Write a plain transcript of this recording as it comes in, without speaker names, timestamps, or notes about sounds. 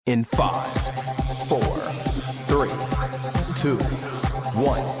In 5, 4, 3, 2,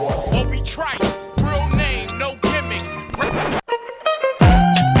 1. Obi Trice, real name, no gimmicks.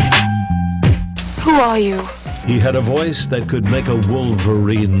 Who are you? He had a voice that could make a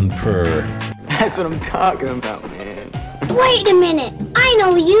wolverine purr. That's what I'm talking about, man. Wait a minute, I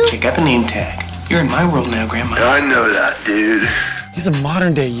know you. Check out the name tag. You're in my world now, Grandma. I know that, dude. He's a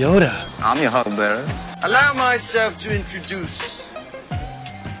modern-day Yoda. I'm your huckleberry. Allow myself to introduce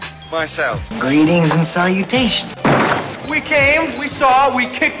myself. Greetings and salutations. We came, we saw, we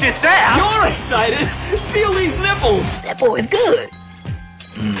kicked its ass. You're excited. Feel these nipples. That boy is good.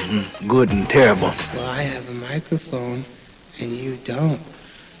 Mm-hmm. Good and terrible. Well, I have a microphone, and you don't.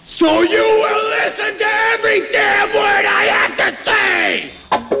 So you will listen to every damn word I have to say!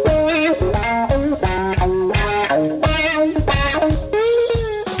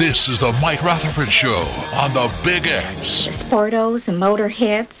 This is the Mike Rutherford Show on the Big X. Sportos,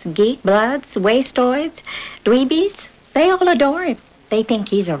 motorheads, geek bloods, wastoids, dweebies, they all adore him. They think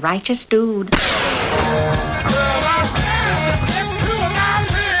he's a righteous dude.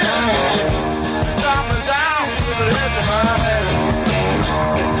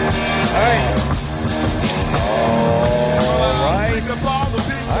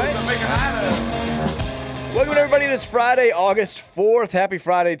 Welcome everybody, it is Friday, August 4th. Happy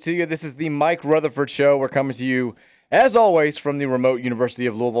Friday to you. This is the Mike Rutherford Show. We're coming to you, as always, from the remote University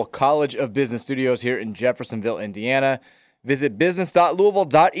of Louisville College of Business Studios here in Jeffersonville, Indiana. Visit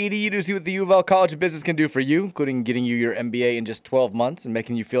business.louisville.edu to see what the U of L College of Business can do for you, including getting you your MBA in just 12 months and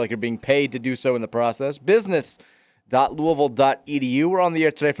making you feel like you're being paid to do so in the process. Business.louisville.edu. We're on the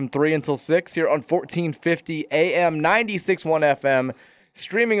air today from 3 until 6 here on 1450 AM, 96.1 FM.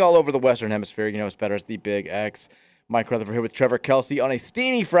 Streaming all over the Western Hemisphere. You know it's better as the Big X. Mike Rutherford here with Trevor Kelsey on a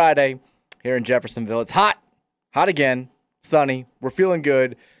steamy Friday here in Jeffersonville. It's hot again, sunny. We're feeling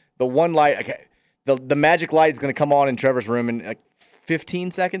good. The one light, okay, the magic light is going to come on in Trevor's room in like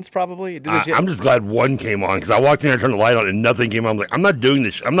 15 seconds probably. I'm just glad one came on because I walked in there and turned the light on and nothing came on. I'm like, I'm not doing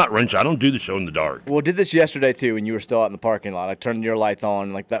this. I'm not running. I don't do the show in the dark. Well, did this yesterday too when you were still out in the parking lot. I turned your lights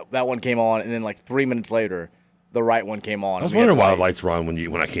on, like that one came on, and then like 3 minutes later, the right one came on. I was wondering why the lights were on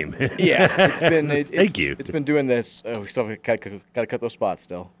when I came in. Yeah, it's been. Thank you. It's been doing this. We still got to cut those spots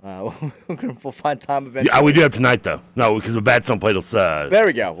still. We'll find time eventually. Yeah, we do have tonight though. No, because the bats don't play till. There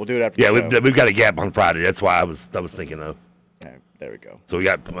we go. We'll do it after. Yeah, we've got a gap on Friday. That's why I was thinking of. All right, there we go. So we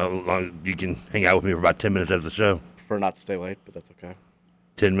got. You can hang out with me for about 10 minutes after the show. Prefer not to stay late, but that's okay.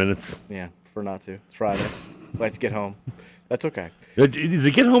 10 minutes. Yeah, prefer not to. It's Friday. Like to get home. That's okay. Is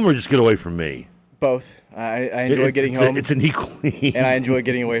it get home or just get away from me? Both. I enjoy getting home. It's an equally. And I enjoy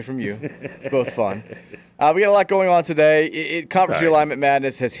getting away from you. It's both fun. We got a lot going on today. Conference realignment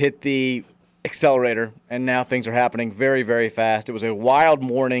madness has hit the accelerator, and now things are happening very, very fast. It was a wild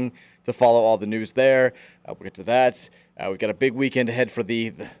morning to follow all the news there. We'll get to that. We've got a big weekend ahead for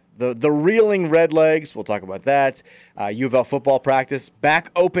the reeling Redlegs. We'll talk about that. U of L football practice back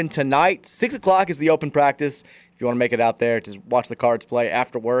open tonight. 6 o'clock is the open practice. If you want to make it out there to watch the Cards play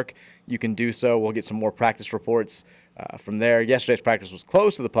after work, you can do so. We'll get some more practice reports from there. Yesterday's practice was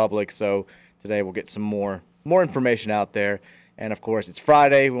closed to the public, so today we'll get some more information out there. And, of course, it's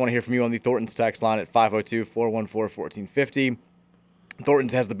Friday. We want to hear from you on the Thornton's text line at 502-414-1450.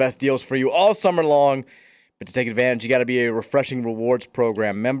 Thornton's has the best deals for you all summer long. But to take advantage, you got to be a Refreshing Rewards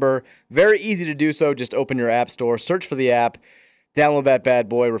Program member. Very easy to do so. Just open your app store, search for the app, download that bad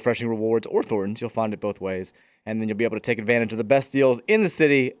boy, Refreshing Rewards or Thornton's. You'll find it both ways. And then you'll be able to take advantage of the best deals in the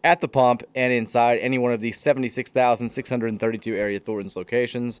city, at the pump, and inside any one of the 76,632 area Thornton's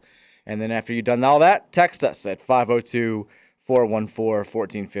locations. And then after you've done all that, text us at 502-414-1450.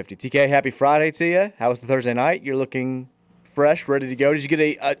 TK, happy Friday to you. How was the Thursday night? You're looking fresh, ready to go. Did you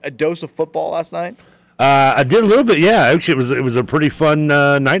get a dose of football last night? I did a little bit, yeah. Actually, it was a pretty fun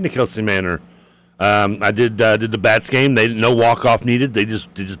night in the Kelsey Manor. I did the Bats game. They no walk-off needed. They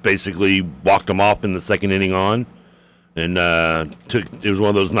just basically walked them off in the second inning on, and it was one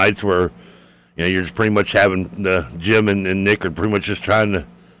of those nights where you're just pretty much having Jim and Nick are pretty much just trying to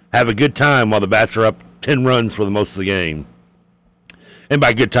have a good time while the Bats are up 10 runs for the most of the game. And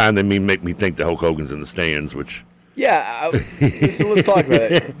by good time, they make me think that Hulk Hogan's in the stands, which. Yeah, so let's talk about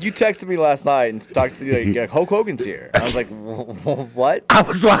it. You texted me last night and talked to you like Hulk Hogan's here. I was like, what? I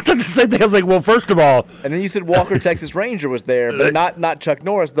thought the same thing. I was like, well, first of all. And then you said Walker Texas Ranger was there, but not Chuck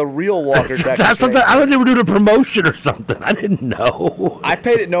Norris, the real Walker Texas Ranger. I thought they were doing a promotion or something. I didn't know. I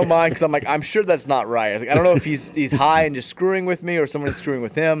paid it no mind because I'm like, I'm sure that's not right. I was like, I don't know if he's high and just screwing with me or someone's screwing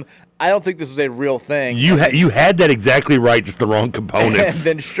with him. I don't think this is a real thing. You had that exactly right, just the wrong components. And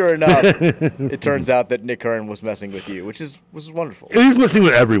then sure enough, it turns out that Nick Kern was messing with you, which was wonderful. He was messing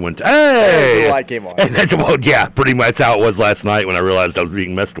with everyone. Hey! The light came on. And pretty much how it was last night when I realized I was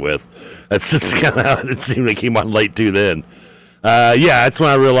being messed with. That's just kind of how it seemed like came on late too then. That's when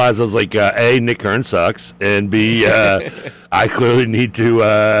I realized I was like, A, Nick Kern sucks, and B, I clearly need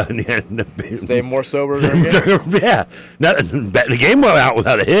to stay more sober. Yeah, the game went out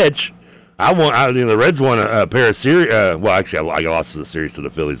without a hitch. The Reds won a pair of series. I lost the series to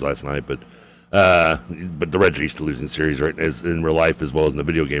the Phillies last night, but the Reds are used to losing series right as in real life as well as in the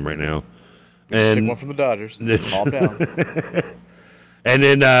video game right now. And stick one from the Dodgers. Calm down. And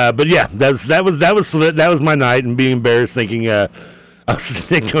then, that was my night, and being embarrassed, thinking, I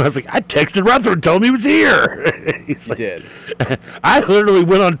was like, I texted Rutherford, told him he was here. He did. I literally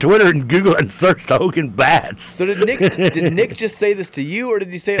went on Twitter and Googled and searched Hogan bats. So did Nick just say this to you, or did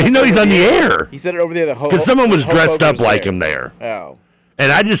he say it? He's on the air. He said it over there. Because someone was dressed up like him there. Oh.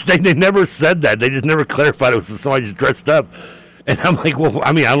 And I just think they never said that. They just never clarified it was somebody just dressed up. And I'm like, well,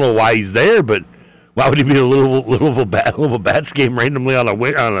 I don't know why he's there, but why would he be a little bats game randomly on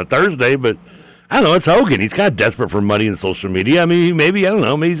a Thursday? But I don't know. It's Hogan. He's kind of desperate for money in social media. I mean, maybe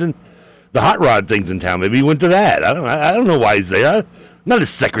he's in the hot rod things in town. Maybe he went to that. I don't know why he's there. I'm not his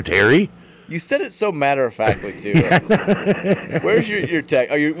secretary. You said it so matter of factly too. Where's your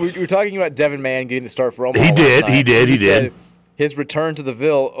tech? We were talking about Devin Mann getting the start for Omaha. He did. His return to the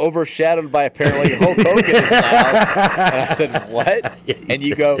Ville overshadowed by apparently Hulk Hogan is now. And I said, what? And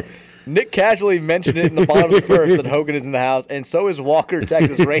you go, Nick casually mentioned it in the bottom of the first that Hogan is in the house, and so is Walker,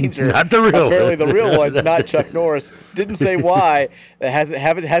 Texas Ranger. Not the real apparently the real one, not Chuck Norris. Didn't say why.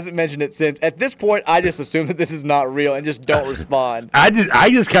 Hasn't mentioned it since. At this point, I just assume that this is not real and just don't respond. I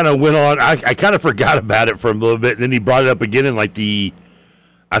just kind of went on. I kind of forgot about it for a little bit, and then he brought it up again in like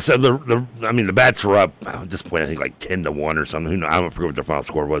I said the bats were up at this point, I think like 10-1 or something. I don't forget what their final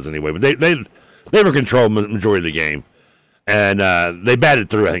score was anyway, but they were controlling the majority of the game. And they batted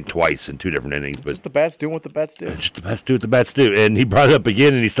through, I think, twice in 2 different innings. But just the bats doing what the bats do. Just the bats do what the bats do. And he brought it up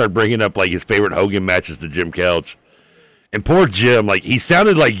again, and he started bringing up, like, his favorite Hogan matches to Jim Kelch. And poor Jim, like, he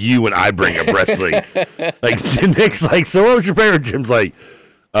sounded like you when I bring up wrestling. Like, Nick's like, so what was your favorite? Jim's like,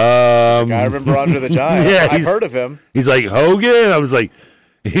 I remember Andre the Giant. Yeah, I've heard of him. He's like, Hogan?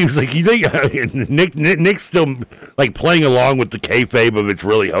 He was like, you think Nick's still, like, playing along with the kayfabe of it's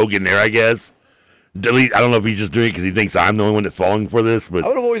really Hogan there, I guess. I don't know if he's just doing it because he thinks I'm the only one that's falling for this. But I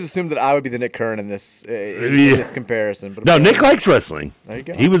would have always assumed that I would be the Nick Kern in this this comparison. But no, Nick likes wrestling. There you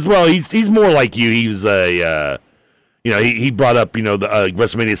go. He's more like you. He was he brought up the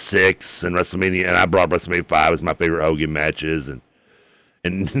WrestleMania 6 and WrestleMania, and I brought WrestleMania 5 as my favorite Hogan matches,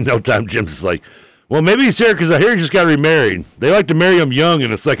 and no time Jim's just like, well, maybe he's here because I hear he just got remarried. They like to marry him young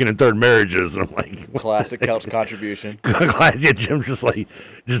in the second and third marriages. And I'm like, classic Kelch contribution. Yeah, Jim's just like,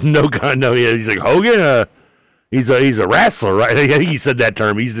 just no. Yeah, he's like, Hogan, he's a wrestler, right? I think he said that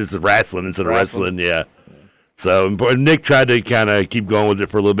term. He's just wrestling instead of wrestling. Yeah. So Nick tried to kind of keep going with it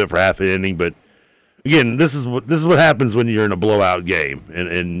for a little bit for half an inning, but again, this is what happens when you're in a blowout game,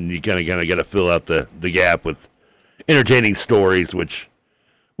 and you kind of got to fill out the gap with entertaining stories, which.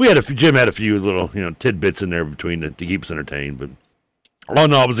 Jim had a few little, tidbits in there between to keep us entertained, but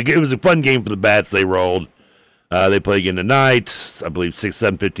it was a fun game for the bats. They rolled. They play again tonight. I believe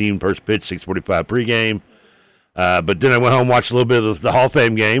 7:15 first pitch, 6:45 pregame. But then I went home, watched a little bit of the Hall of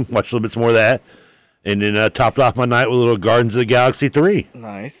Fame game, watched a little bit more of that, and then topped off my night with a little Guardians of the Galaxy 3.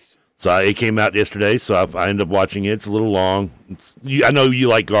 Nice. So it came out yesterday, so I ended up watching it. It's a little long. I know you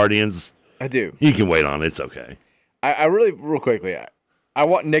like Guardians. I do. You can wait on it. It's okay. I really, real quickly, I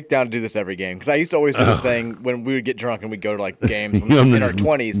want Nick down to do this every game because I used to always do this thing when we would get drunk and we'd go to like games in our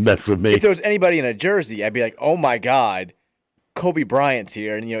 20s. That's with me. If there was anybody in a jersey, I'd be like, "Oh my God, Kobe Bryant's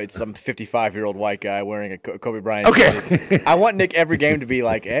here!" And it's some 55-year-old white guy wearing a Kobe Bryant jersey. I want Nick every game to be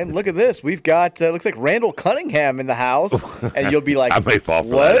like, "And look at this, we've got looks like Randall Cunningham in the house," and you'll be like, "I may fall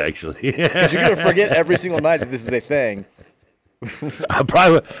for that actually," because you're gonna forget every single night that this is a thing.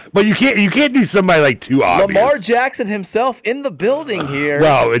 But you can't do somebody like too obvious. Lamar Jackson himself in the building here.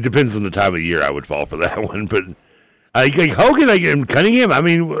 Well, it depends on the time of year. I would fall for that one, but like Hogan, and Cunningham. I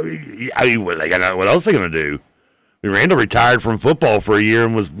mean, what else are they gonna do? Randall retired from football for a year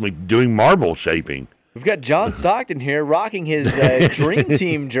and was doing marble shaping. We've got John Stockton here rocking his Dream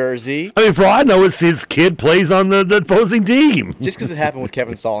Team jersey. I mean, for all I know, it's his kid plays on the opposing team. Just because it happened with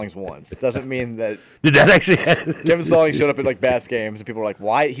Kevin Stallings once doesn't mean that. Did that actually happen? Coming showed up at Bats games, and people were like,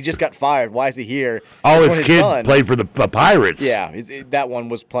 "Why? He just got fired. Why is he here?" Oh, his kid played for the Pirates. Yeah, that one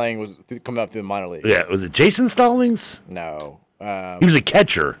was coming up through the minor league. Yeah, was it Jason Stallings? No. He was a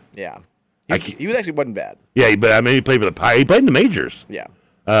catcher. Yeah. He was actually wasn't bad. Yeah, but I mean, he played for the Pirates. He played in the majors. Yeah.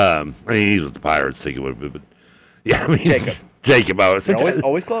 I mean, he was with the Pirates. Think it would, but yeah, I mean, Jacob.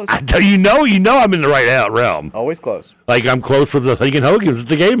 Always close. You know, I'm in the right realm. Always close. Like I'm close with thinking Hogan was at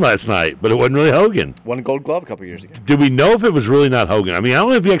the game last night, but it wasn't really Hogan. Won a Gold Glove a couple years ago. Did we know if it was really not Hogan? I mean, I don't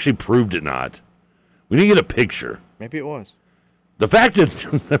know if he actually proved it not. We didn't get a picture. Maybe it was. The fact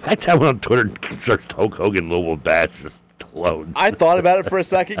that I went on Twitter and searched Hulk Hogan Louisville bats just alone. I thought about it for a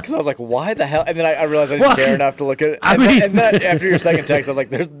second because I was like, why the hell? And then I realized I didn't care enough to look at it. And then after your second text, I'm like,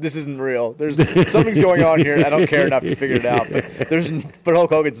 this isn't real. There's something's going on here. I don't care enough to figure it out. But Hulk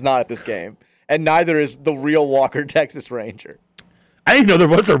Hogan's not at this game. And neither is the real Walker Texas Ranger. I didn't know there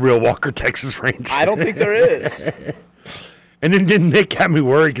was a real Walker Texas Ranger. I don't think there is. And then Nick got me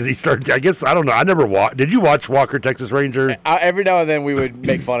worried because he started. I guess I don't know. I never watched. Did you watch Walker Texas Ranger? Every now and then we would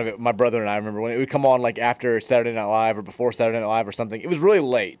make fun of it. My brother and I remember when it would come on like after Saturday Night Live or before Saturday Night Live or something. It was really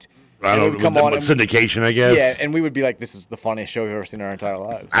late. I don't know. Come on syndication, I guess. Yeah, and we would be like, "This is the funniest show we've ever seen in our entire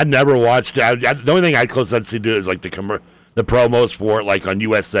lives." I never watched it. The only thing I'd close to do is like the promos for it, like on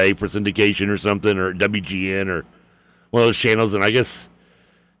USA for syndication or something, or WGN or one of those channels. And I guess.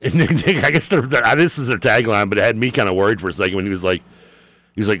 And I guess this is their tagline, but it had me kind of worried for a second when he was like,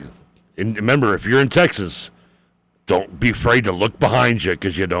 and remember, if you're in Texas, don't be afraid to look behind you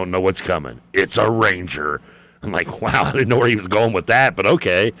because you don't know what's coming. It's a Ranger. I'm like, wow, I didn't know where he was going with that, but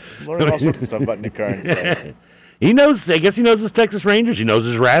okay. Learning all sorts of stuff about Nick Kearns. He knows. I guess he knows his Texas Rangers. He knows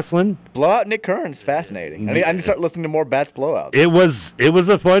his wrestling. Blowout Nick Kearns, fascinating. I need to start listening to more Bats blowouts. It was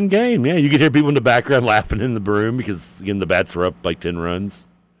a fun game. Yeah, you could hear people in the background laughing in the broom because again the Bats were up like 10 runs.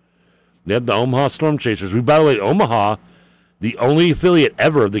 They had the Omaha Storm Chasers. By the way, Omaha, the only affiliate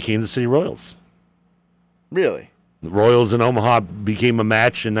ever of the Kansas City Royals. Really? The Royals and Omaha became a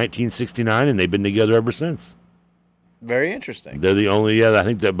match in 1969, and they've been together ever since. Very interesting. They're the only, I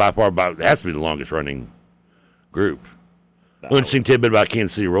think that by far it has to be the longest running group. No. Well, interesting tidbit about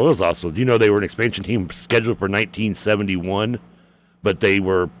Kansas City Royals also. Do you know they were an expansion team scheduled for 1971, but they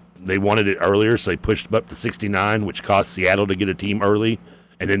wanted it earlier, so they pushed them up to 69, which cost Seattle to get a team early.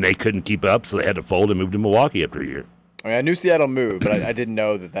 And then they couldn't keep up, so they had to fold and move to Milwaukee after a year. I mean, I knew Seattle moved, but I didn't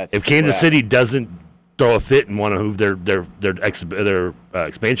know that's. If Kansas City doesn't throw a fit and want to move their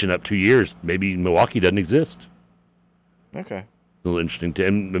expansion up 2 years, maybe Milwaukee doesn't exist. Okay. A little interesting. I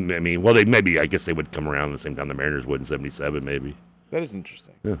mean, well, I guess they would come around at the same time the Mariners would in '77, maybe. That is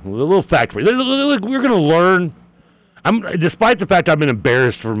interesting. Yeah, a little fact for you. Look, we're going to learn. Despite the fact I've been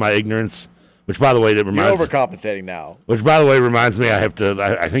embarrassed for my ignorance. Which, by the way, that reminds You're overcompensating now. Which, by the way, reminds me, I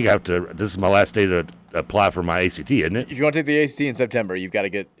think I have to. This is my last day to apply for my ACT, isn't it? If you want to take the ACT in September, you've got to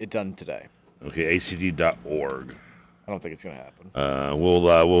get it done today. Okay, ACT.org. I don't think it's going to happen.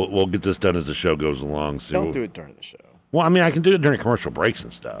 We'll get this done as the show goes along. So don't do it during the show. Well, I mean, I can do it during commercial breaks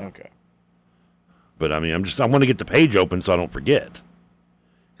and stuff. Okay. But I mean, I want to get the page open so I don't forget.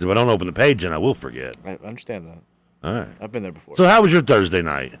 Because if I don't open the page, then I will forget. I understand that. All right. I've been there before. So how was your Thursday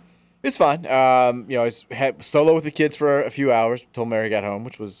night? It's fine. I had solo with the kids for a few hours till Mary got home,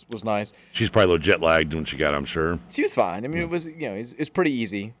 which was nice. She's probably a little jet lagged when she got, I'm sure. She was fine. I mean, it was it's pretty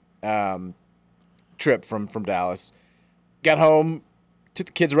easy trip from Dallas. Got home, took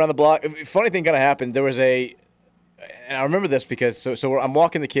the kids around the block. Funny thing kind of happened. There was and I remember this because so I'm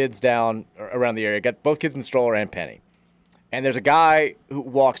walking the kids down around the area. Got both kids in the stroller and Penny, and there's a guy who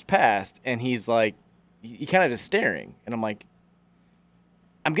walks past, and he's like, he kind of just staring, and I'm like.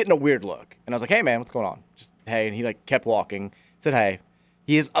 I'm getting a weird look. And I was like, hey, man, what's going on? Just, hey. And he, kept walking. Said, hey.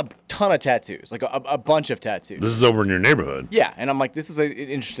 He has a ton of tattoos, a bunch of tattoos. This is over in your neighborhood. Yeah. And I'm like, this is an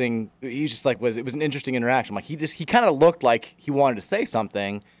interesting – he's just like, it was an interesting interaction. I'm like, he kind of looked like he wanted to say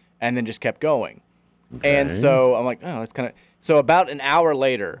something and then just kept going. Okay. And so I'm like, oh, that's kind of – so about an hour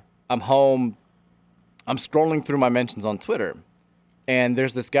later, I'm home. I'm scrolling through my mentions on Twitter. And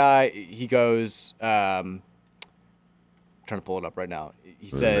there's this guy. He goes trying to pull it up right now. He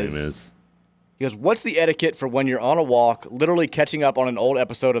says, what's the etiquette for when you're on a walk, literally catching up on an old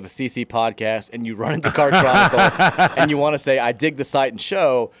episode of the CC podcast, and you run into Card Chronicle, and you want to say, I dig the site and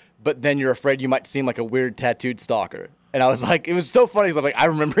show, but then you're afraid you might seem like a weird tattooed stalker. And I was like, it was so funny because I'm like, I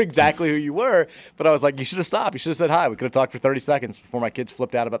remember exactly who you were, but I was like, you should have stopped. You should have said hi. We could have talked for 30 seconds before my kids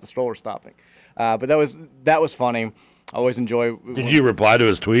flipped out about the stroller stopping. But that was funny. I always enjoy. Did you reply to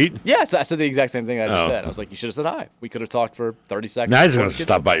his tweet? Yes, I said the exact same thing I just said. I was like, you should have said hi. We could have talked for 30 seconds. Now he's going to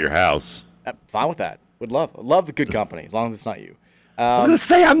stop by your house. Fine with that. Would love the good company as long as it's not you. I was going to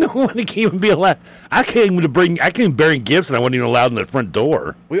say I'm the one that can't even be allowed. I came bearing gifts and I wasn't even allowed in the front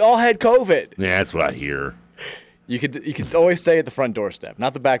door. We all had COVID. Yeah, that's what I hear. You could always stay at the front doorstep,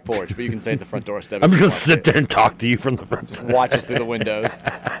 not the back porch, but you can stay at the front doorstep. I'm just gonna sit there and talk to you from the front. Just watch us through the windows.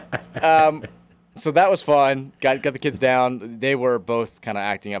 So that was fun. Got the kids down. They were both kind of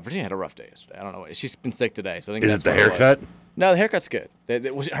acting up. Virginia had a rough day yesterday. I don't know. She's been sick today, so I think Is it the haircut? No, the haircut's good.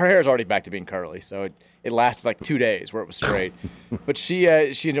 Her hair is already back to being curly, so it lasted like 2 days where it was straight. But she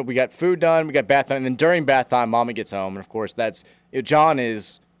we got food done, we got bath time, and then during bath time, Mommy gets home, and of course John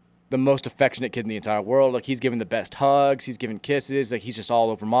is the most affectionate kid in the entire world. Like, he's giving the best hugs, he's giving kisses, like he's just all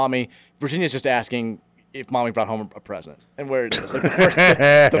over Mommy. Virginia's just asking if Mommy brought home a present, and where it's like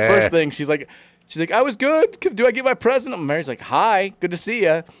the first thing she's like, I was good. Do I get my present? And Mary's like, hi, good to see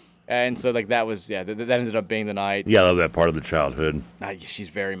you. And so like that was that ended up being the night. Yeah, I love that part of the childhood. She's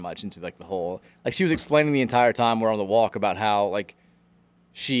very much into like the whole, like she was explaining the entire time we're on the walk about how like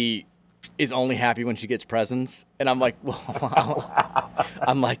she is only happy when she gets presents, and I'm like,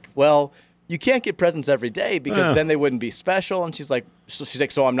 well, you can't get presents every day because then they wouldn't be special. And she's like,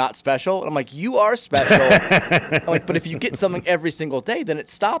 so I'm not special? And I'm like, you are special. I'm like, but if you get something every single day, then it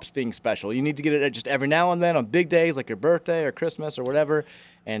stops being special. You need to get it just every now and then on big days like your birthday or Christmas or whatever.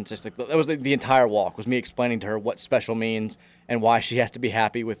 And just like that was the entire walk was me explaining to her what special means and why she has to be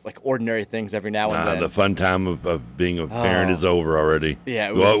happy with like ordinary things every now and then. The fun time of being a parent is over already.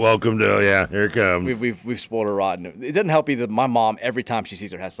 Yeah. Welcome to here it comes. We've spoiled her rotten. It doesn't help either. My mom every time she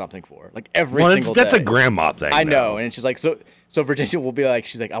sees her has something for her, like every single day. That's a grandma thing. I know, and she's like so Virginia will be like,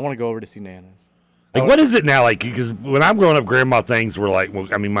 she's like, I want to go over to see Nana's. Like, what is it now? Like, because when I'm growing up, grandma things were like, well,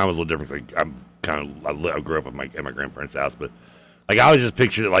 I mean, mine was a little different. Like, I grew up at my grandparents' house, but like I always just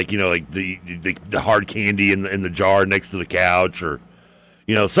pictured it like, you know, like the hard candy in the jar next to the couch, or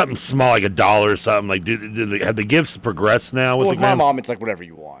you know, something small like $1 or something. Like, have the gifts progressed now? With my mom, it's like whatever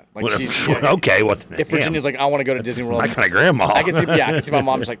you want. Like she's okay. If Virginia's like, I want to go to Disney World, my kind of grandma. I can see my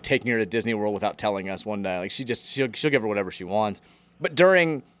mom just like taking her to Disney World without telling us one day. Like she'll give her whatever she wants. But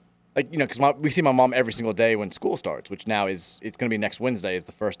during, like, you know, because we see my mom every single day when school starts, which now it's going to be next Wednesday is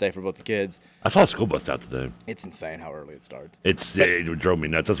the first day for both the kids. I saw a school bus out today. It's insane how early it starts. It drove me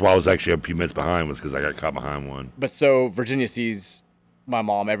nuts. That's why I was actually a few minutes behind, was because I got caught behind one. But so Virginia sees my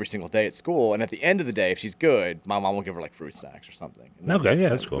mom every single day at school, and at the end of the day, if she's good, my mom will give her like fruit snacks or something. Okay, yeah,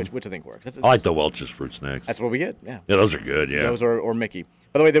 that's cool. Which I think works. I like the Welch's fruit snacks. That's what we get. Yeah. Yeah, those are good. Yeah. Those or Mickey.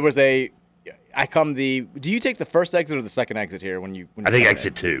 By the way, there was do you take the first exit or the second exit here when you I think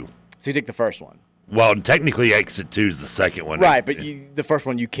exit 2. So you take the first one. Well, technically exit 2 is the second one. Right, but the first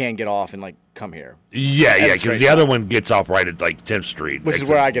one you can get off and like come here. Yeah, because the other one gets off right at like 10th Street, which is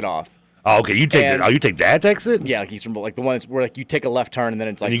where I get off. Oh, okay. You take that exit? Yeah, like Eastern Bowl, like the one where like you take a left turn and then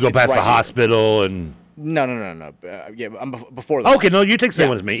it's like and you go past the hospital and. No. Yeah, I'm before that. Okay, no, you take the same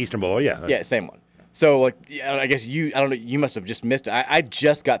one as me, Eastern Bowl. Yeah. Yeah, same one. So like, I guess I don't know. You must have just missed it. I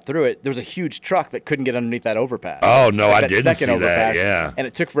just got through it. There was a huge truck that couldn't get underneath that overpass. Oh no, like I didn't see that. Yeah. And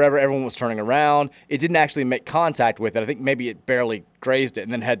it took forever. Everyone was turning around. It didn't actually make contact with it. I think maybe it barely grazed it,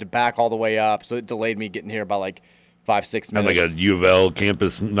 and then had to back all the way up. So it delayed me getting here by like 5-6 minutes. And like a U of L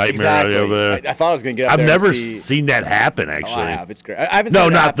campus nightmare exactly. over there. I thought I was going to get up I've there never seen that happen, actually. Oh, I have. It's great. I haven't no, seen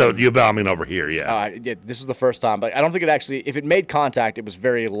it not happen. the U of L. I mean over here, yeah. Yeah. This was the first time. But I don't think it actually, if it made contact, it was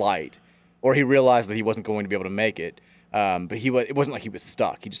very light. Or he realized that he wasn't going to be able to make it. But it wasn't like he was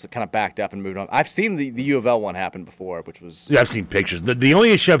stuck. He just kind of backed up and moved on. I've seen the U of L one happen before, which was... Yeah, I've seen pictures. The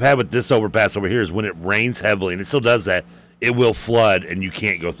only issue I've had with this overpass over here is when it rains heavily, and it still does that, it will flood, and you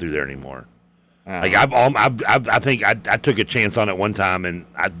can't go through there anymore. Like I think I took a chance on it one time, and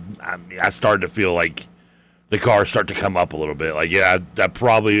I started to feel like the cars start to come up a little bit. Like I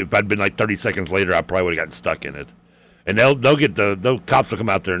probably, if I'd been like 30 seconds later, I probably would have gotten stuck in it. And they'll get the cops will come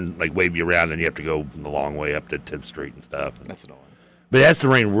out there and like wave you around, and you have to go the long way up to 10th Street and stuff. That's annoying. But it has to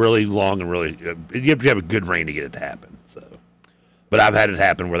rain really long and really. You have to have a good rain to get it to happen. So, but I've had it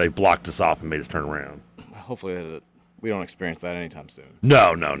happen where they blocked us off and made us turn around. Hopefully we don't experience that anytime soon.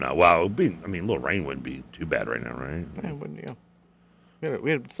 No. Well, a little rain wouldn't be too bad right now, right? Yeah, it wouldn't. Yeah. We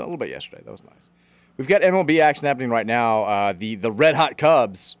had a little bit yesterday. That was nice. We've got MLB action happening right now. The Red Hot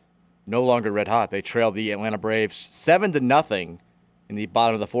Cubs, no longer red hot. They trail the Atlanta Braves 7-0 in the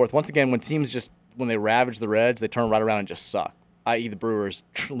bottom of the fourth. Once again, when they ravage the Reds, they turn right around and just suck. I.e., the Brewers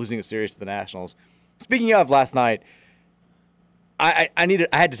losing a series to the Nationals. Speaking of last night, I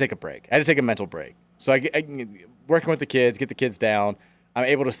had to take a break. I had to take a mental break. So I working with the kids, get the kids down. I'm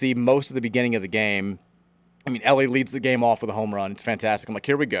able to see most of the beginning of the game. I mean, Ellie leads the game off with a home run. It's fantastic. I'm like,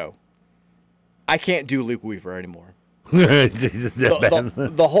 here we go. I can't do Luke Weaver anymore.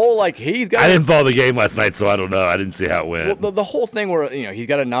 the whole, he's got... I didn't follow the game last night, so I don't know. I didn't see how it went. Well, the whole thing where, he's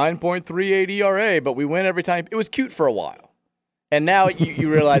got a 9.38 ERA, but we win every time. It was cute for a while. And now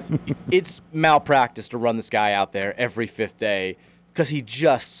you realize it's malpractice to run this guy out there every fifth day because he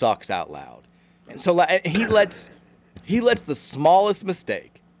just sucks out loud. And so he lets the smallest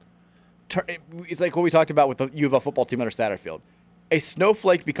mistake. It's like what we talked about with the U of L football team under Satterfield. A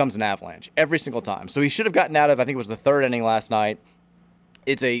snowflake becomes an avalanche every single time. So he should have gotten out of, I think it was the third inning last night.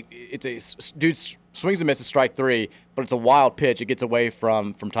 It's a dude swings and misses strike 3, but it's a wild pitch. It gets away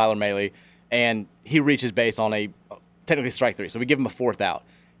from Tyler Mahle, and he reaches base on a technically strike 3. So we give him a 4th out.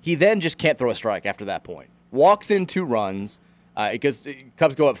 He then just can't throw a strike after that point. Walks in 2 runs.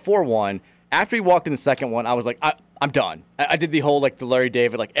 Cubs go up 4-1. After he walked in the second one, I was like, I'm done. I did the whole the Larry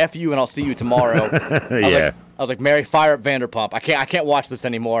David F you and I'll see you tomorrow. I was like, Mary, fire up Vanderpump. I can't watch this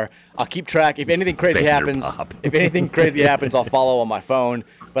anymore. I'll keep track. If anything crazy happens, I'll follow on my phone.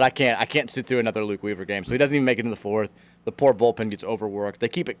 But I can't sit through another Luke Weaver game. So he doesn't even make it in the 4th. The poor bullpen gets overworked. They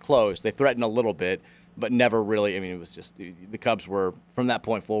keep it close. They threaten a little bit, but never really. I mean, it was just the Cubs were from that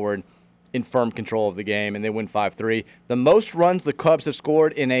point forward in firm control of the game, and they win 5-3. The most runs the Cubs have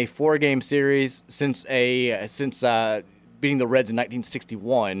scored in a 4-game series since beating the Reds in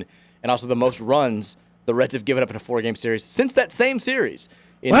 1961, and also the most runs the Reds have given up in a 4-game series since that same series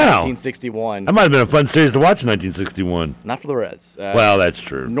in 1961. That might have been a fun series to watch in 1961. Not for the Reds. Well, that's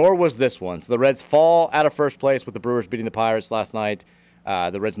true. Nor was this one. So the Reds fall out of first place with the Brewers beating the Pirates last night.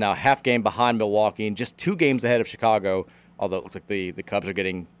 The Reds now a half game behind Milwaukee and just 2 games ahead of Chicago, although it looks like the Cubs are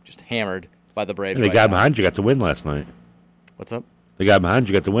getting just hammered by the Braves. And the guy behind you got the win last night. What's up? The guy behind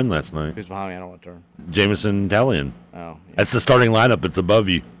you got the win last night. Who's behind me? I don't want to turn. Jameson Talion. Oh, yeah. That's the starting lineup. It's above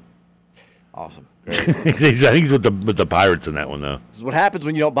you. Awesome. I think he's with the Pirates in that one, though. This is what happens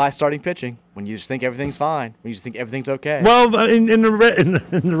when you don't buy starting pitching. When you just think everything's fine. When you just think everything's okay. Well, in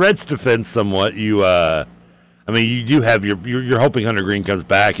the Reds' defense, somewhat, you do have you're hoping Hunter Green comes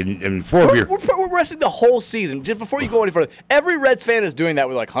back, and we're resting the whole season. Just before you go any further, every Reds fan is doing that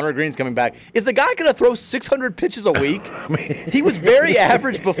with Hunter Green's coming back. Is the guy going to throw 600 pitches a week? He was very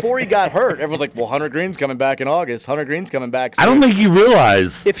average before he got hurt. Everyone's like, well, Hunter Green's coming back in August. Hunter Green's coming back soon. I don't think you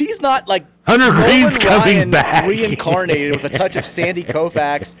realize if he's not Hunter Green's coming back reincarnated with a touch of Sandy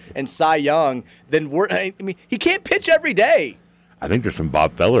Koufax and Cy Young, then he can't pitch every day. I think there's some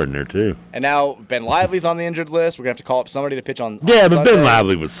Bob Feller in there, too. And now Ben Lively's on the injured list. We're going to have to call up somebody to pitch on Yeah, but Sunday. Ben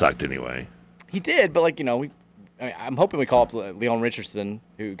Lively was sucked anyway. He did, but, I'm hoping we call up Leon Richardson,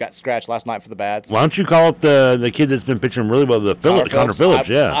 who got scratched last night for the Bats. Why don't you call up the kid that's been pitching really well, Connor Phillips,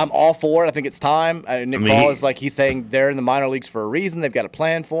 yeah. I'm all for it. I think it's time. Nick Paul is he's saying they're in the minor leagues for a reason. They've got a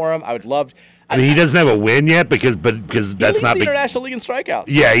plan for him. I would love he doesn't have a win yet because that's not the International League in strikeouts.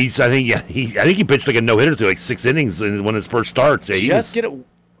 Yeah, I think he pitched a no-hitter through 6 innings when his first starts. Yeah, get it.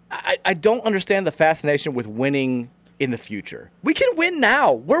 I don't understand the fascination with winning in the future. We can win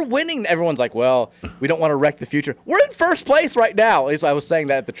now. We're winning. Everyone's like, well, we don't want to wreck the future. We're in first place right now. At least I was saying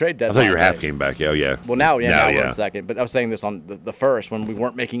that at the trade deadline. I thought you were half game back. Yeah. Well, now we're in second. But I was saying this on the first when we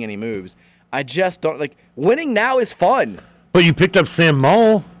weren't making any moves. I just don't winning now is fun. But you picked up Sam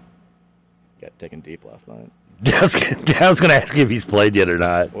Moll. Got taken deep last night. I was going to ask you if he's played yet or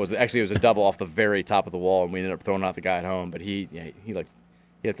not. It was a double off the very top of the wall, and we ended up throwing out the guy at home. But he looked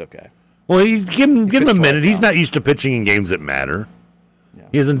okay. Well, give him a minute. He's not used to pitching in games that matter. Yeah.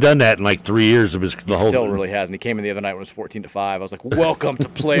 He hasn't done that in 3 years of his whole. Still really hasn't. He came in the other night when it was 14-5. I was like, "Welcome to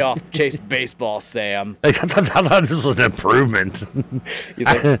playoff chase baseball, Sam." I thought this was an improvement.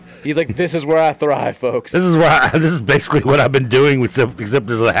 He's like, "This is where I thrive, folks. This is basically what I've been doing, except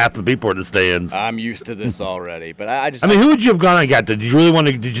there's half the people in the stands. I'm used to this already." But who would you have gone and got? Did you really want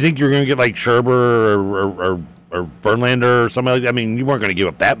to? Did you think you were going to get Scherber or Verlander or somebody like that? I mean, you weren't going to give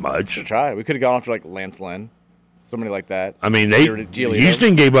up that much. Should try. We could have gone after Lance Lynn. Somebody like that. I mean,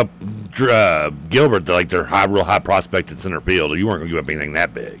 Houston gave up Gilbert, their real high prospect at center field. You weren't going to give up anything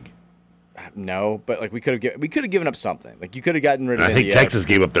that big. No, but we could have given up something. You could have gotten rid of. I think Texas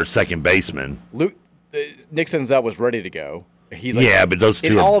gave up their second baseman. Nick Senzel was ready to go. He's but those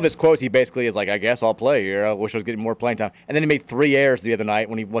two. In all of his quotes, he basically is I guess I'll play here. I wish I was getting more playing time. And then he made 3 errors the other night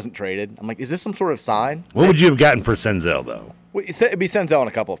when he wasn't traded. I'm like, is this some sort of sign? What would you have gotten for Senzel though? It'd be Senzel and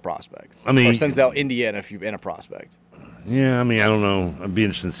a couple of prospects. Or Senzel, India, and a prospect. Yeah, I don't know. I'd be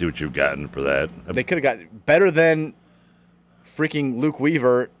interested to see what you've gotten for that. They could have gotten better than freaking Luke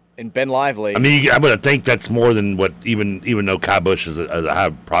Weaver and Ben Lively. I would think that's more than what even though Kyle Busch is a high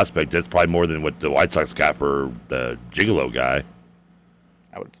prospect, that's probably more than what the White Sox got for the Gigolo guy.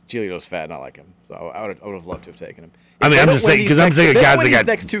 Giolito's fat, not like him. So I would have loved to have taken him. I'm just saying because I'm saying guys that got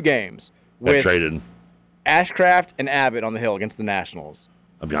next 2 games with traded. Ashcraft and Abbott on the hill against the Nationals.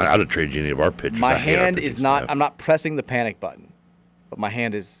 I'd have traded any of our pitchers. My hand is not. I'm not pressing the panic button, but my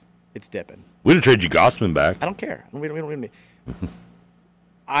hand is. It's dipping. We'd have traded you Gossman back. I don't care. We don't need.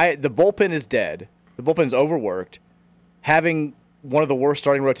 The bullpen is dead. The bullpen is overworked. Having one of the worst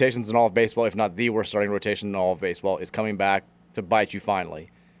starting rotations in all of baseball, if not the worst starting rotation in all of baseball, is coming back to bite you finally.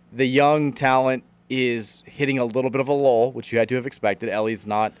 The young talent is hitting a little bit of a lull, which you had to have expected. Ellie's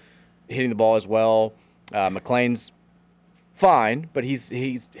not hitting the ball as well. McLean's fine, but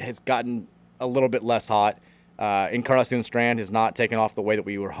he has gotten a little bit less hot. Encarnacion Strand has not taken off the way that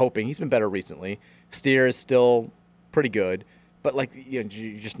we were hoping. He's been better recently. Steer is still pretty good, but you're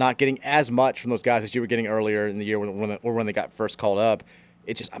just not getting as much from those guys as you were getting earlier in the year when they got first called up.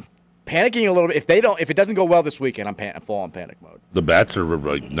 I'm panicking a little bit. If it doesn't go well this weekend, I'm full on panic mode. The bats are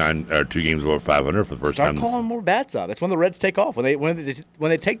like 2 games over 500 for the first time. Start calling more bats up. That's when the Reds take off. When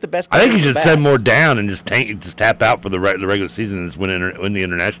they take the best. I think you should send more down and just tap out for the regular season and just win the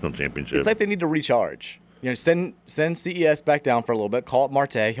international championship. It's like they need to recharge. Send CES back down for a little bit. Call up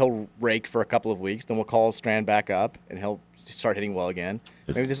Marte. He'll rake for a couple of weeks. Then we'll call Strand back up, and he'll start hitting well again.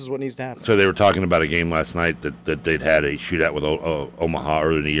 Maybe this is what needs to happen. So they were talking about a game last night that they'd had a shootout with Omaha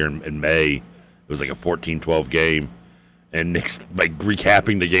earlier in the year in May. It was like a 14-12 game. And Nick's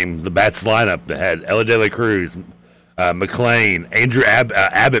recapping the game, the bats lineup that had Ella De La Cruz, McLean, Andrew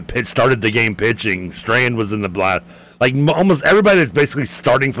Abbott started the game pitching. Strand was in the blind. Almost everybody that's basically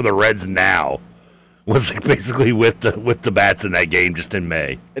starting for the Reds now was basically with the bats in that game just in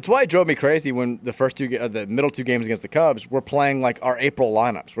May. It's why it drove me crazy when the middle two games against the Cubs were playing our April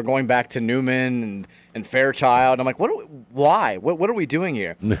lineups. We're going back to Newman and Fairchild. I'm like, why? What are we doing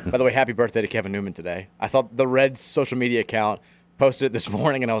here? By the way, happy birthday to Kevin Newman today. I saw the Reds social media account posted it this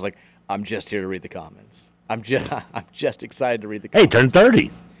morning, and I was like, I'm just here to read the comments. I'm just excited to read the comments. Hey, turn 30.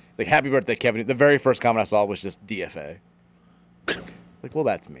 It's like, happy birthday, Kevin. The very first comment I saw was just DFA. Well,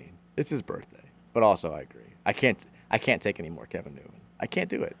 that's mean. It's his birthday. But also, I agree. I can't take any more Kevin Newman. I can't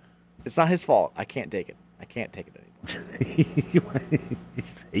do it. It's not his fault. I can't take it. I can't take it anymore. You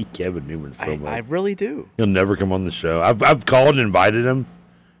hate Kevin Newman so much. I really do. He'll never come on the show. I've called and invited him.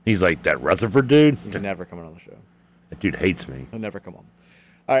 He's like, that Rutherford dude? He's never coming on the show. That dude hates me. He'll never come on.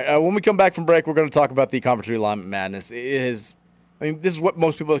 All right, when we come back from break, we're going to talk about the conference realignment madness. This is what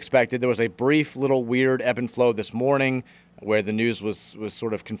most people expected. There was a brief little weird ebb and flow this morning where the news was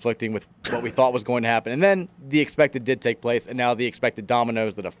sort of conflicting with what we thought was going to happen. And then the expected did take place, and now the expected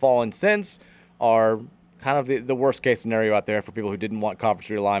dominoes that have fallen since are kind of the worst-case scenario out there for people who didn't want conference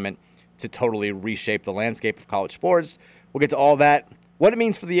realignment to totally reshape the landscape of college sports. We'll get to all that, what it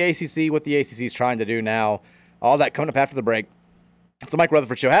means for the ACC, what the ACC is trying to do now, all that coming up after the break. It's the Mike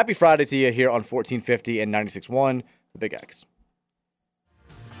Rutherford Show. Happy Friday to you here on 1450 and 96.1, the Big X.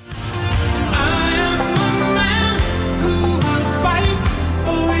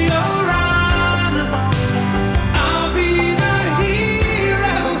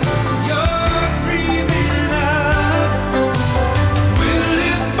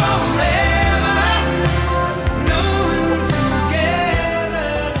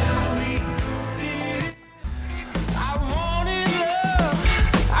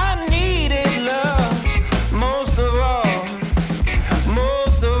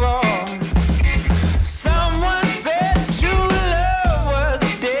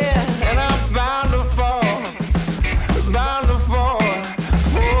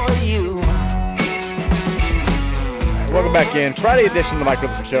 Back in Friday edition of the Mike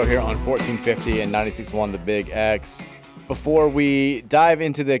Rutherford Show here on 1450 and 96.1 The Big X. Before we dive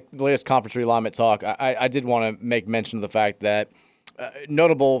into the latest conference realignment talk, I did want to make mention of the fact that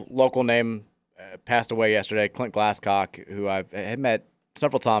notable local name passed away yesterday, Clint Glasscock, who I've had met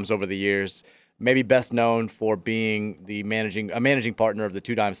several times over the years, maybe best known for being a managing partner of the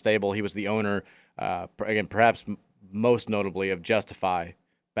Two Dime Stable. He was the owner, again, perhaps most notably of Justify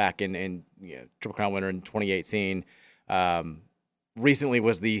back in Triple Crown winner in 2018. Recently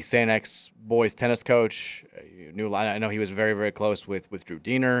was the San X boys tennis coach. I know he was very, very close with Drew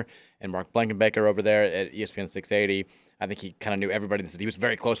Diener and Mark Blankenbaker over there at ESPN 680. I think he kind of knew everybody in the city. He was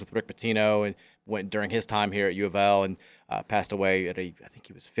very close with Rick Pitino and went during his time here at U of L and passed away I think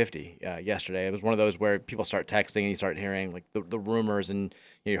he was 50 yesterday. It was one of those where people start texting and you start hearing the rumors and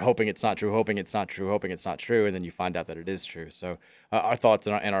you're hoping it's not true, hoping it's not true, hoping it's not true, and then you find out that it is true. So our thoughts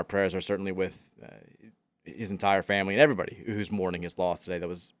and our prayers are certainly with his entire family and everybody who's mourning his loss today. That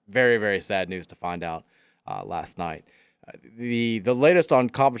was very, very sad news to find out last night. The latest on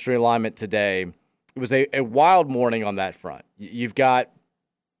conference realignment today, it was a wild morning on that front.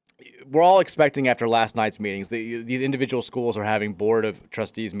 We're all expecting after last night's meetings, these individual schools are having board of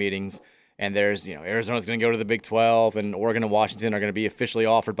trustees meetings, and there's, Arizona's going to go to the Big 12, and Oregon and Washington are going to be officially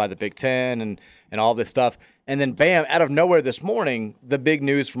offered by the Big 10 and all this stuff. And then, bam, out of nowhere this morning, the big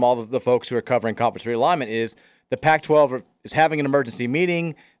news from all of the folks who are covering conference realignment is The Pac-12 is having an emergency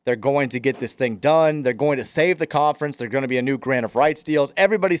meeting. They're going to get this thing done. They're going to save the conference. There's going to be a new grant of rights deals.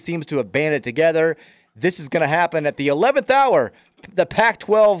 Everybody seems to have banded together. This is going to happen at the 11th hour. The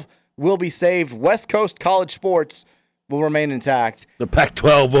Pac-12 will be saved. West Coast college sports will remain intact. The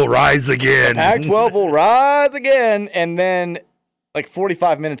Pac-12 will rise again. The Pac-12 will rise again. And then, like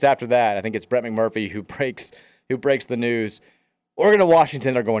 45 minutes after that, I think it's Brett McMurphy who breaks the news. Oregon and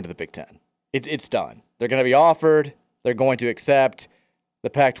Washington are going to the Big Ten. It's done. They're going to be offered. They're going to accept. The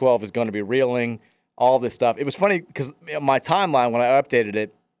Pac-12 is going to be reeling. All this stuff. It was funny because my timeline, when I updated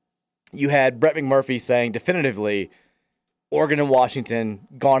it, you had Brett McMurphy saying definitively, Oregon and Washington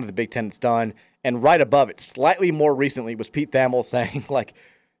gone to the Big Ten. It's done. And right above it, slightly more recently, was Pete Thamel saying, like,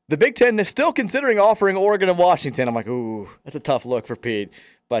 the Big Ten is still considering offering Oregon and Washington. I'm like, ooh, that's a tough look for Pete.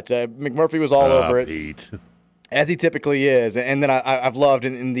 But McMurphy was all over it. Pete. As he typically is. And then I've loved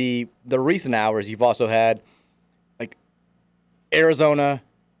in the recent hours, you've also had like Arizona,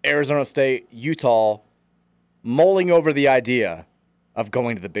 Arizona State, Utah mulling over the idea of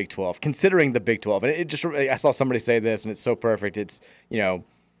going to the Big 12, considering the Big 12. And I saw somebody say this, and it's so perfect. It's,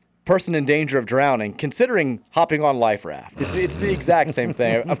 person in danger of drowning, considering hopping on life raft. It's the exact same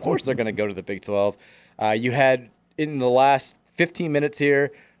thing. Of course they're going to go to the Big 12. You had, in the last 15 minutes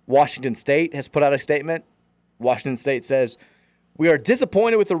here, Washington State has put out a statement. Washington State says, "We are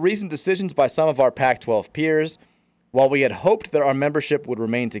disappointed with the recent decisions by some of our Pac-12 peers. While we had hoped that our membership would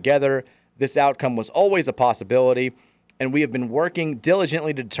remain together, this outcome was always a possibility, and we have been working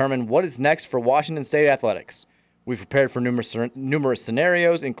diligently to determine what is next for Washington State athletics. We've prepared for numerous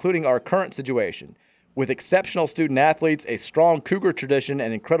scenarios, including our current situation. With exceptional student athletes, a strong Cougar tradition,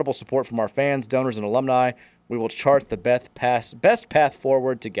 and incredible support from our fans, donors, and alumni, we will chart the best path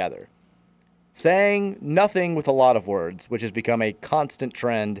forward together." Saying nothing with a lot of words, which has become a constant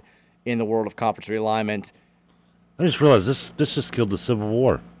trend in the world of conference realignment. I just realized this just killed the Civil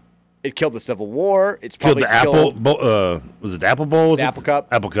War. It killed the Civil War. It's probably killed the Apple. Was it the Apple Bowl? The Apple Cup.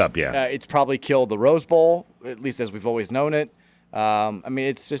 Apple Cup, yeah. It's probably killed the Rose Bowl, at least as we've always known it.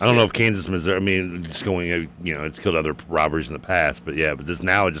 It's just. I don't know if Kansas, Missouri. I mean, just going. It's killed other robberies in the past, but yeah. But this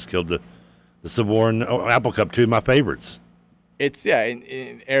now it just killed the Civil War and Apple Cup, two of my favorites. It's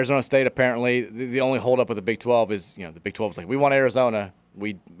in Arizona State. Apparently, the only holdup with the Big 12 is the Big 12 is like, we want Arizona.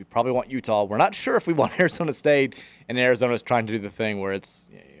 We probably want Utah. We're not sure if we want Arizona State, and Arizona is trying to do the thing where it's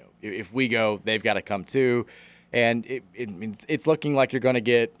if we go, they've got to come too, and it's looking like you're going to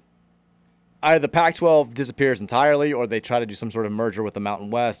get either the Pac-12 disappears entirely, or they try to do some sort of merger with the Mountain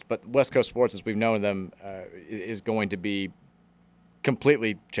West. But West Coast sports, as we've known them, is going to be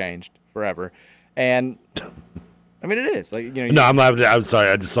completely changed forever, and. I mean, it is. No, I'm laughing. I'm sorry.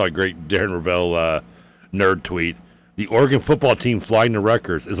 I just saw a great Darren Ravel nerd tweet. The Oregon football team flying to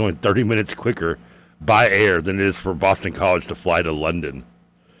Rutgers is only 30 minutes quicker by air than it is for Boston College to fly to London.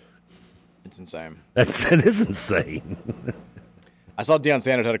 It's insane. It is insane. I saw Deion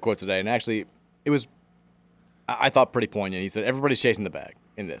Sanders had a quote today, and actually, it was, I thought, pretty poignant. He said, "Everybody's chasing the bag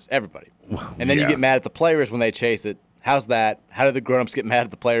in this. Everybody." And then you get mad at the players when they chase it. How's that? How do the grown-ups get mad at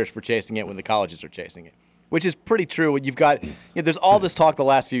the players for chasing it when the colleges are chasing it? Which is pretty true. You've got, there's all this talk the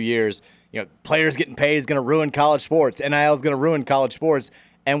last few years. Players getting paid is going to ruin college sports. NIL is going to ruin college sports.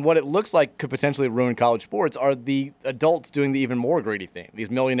 And what it looks like could potentially ruin college sports are the adults doing the even more greedy thing. These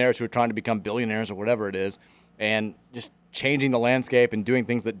millionaires who are trying to become billionaires or whatever it is, and just changing the landscape and doing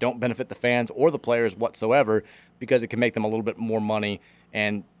things that don't benefit the fans or the players whatsoever, because it can make them a little bit more money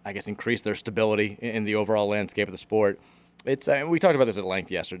and, I guess, increase their stability in the overall landscape of the sport. It's we talked about this at length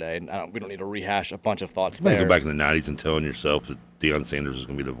yesterday, and we don't need to rehash a bunch of thoughts there. Go back in the 90s and telling yourself that Deion Sanders is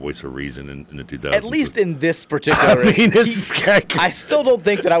going to be the voice of reason in the 2000s. At least in this particular instance. I still don't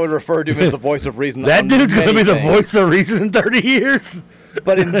think that I would refer to him as the voice of reason. That dude's going to be the voice of reason in 30 years.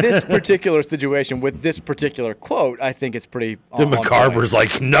 But in this particular situation, with this particular quote, I think it's pretty Then McCarver's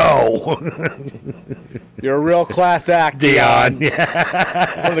like, no. You're a real class act, Deion.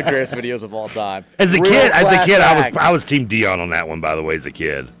 Yeah. One of the greatest videos of all time. As a kid, I was Team Deion on that one, by the way, as a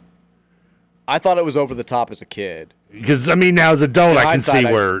kid. I thought it was over the top as a kid. Because, now as an adult, I can see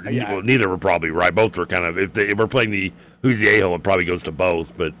where neither were probably right. Both were kind of, if we're playing the who's the a-hole, it probably goes to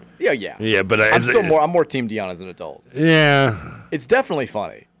both. But yeah. But I'm more Team Deion as an adult. Yeah. It's definitely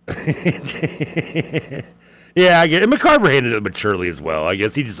funny. Yeah, I get it. And McCarver handled it maturely as well. I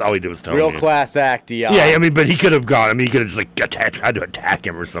guess all he did was tell real class act, Deion. Yeah, but he could have gone. He could have just tried to attack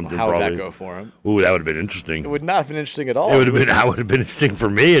him or something. How would that go for him? Ooh, that would have been interesting. It would not have been interesting at all. It would have been. That would have been interesting for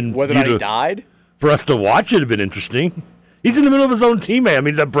me and whether or not he died. For us to watch it, would have been interesting. He's in the middle of his own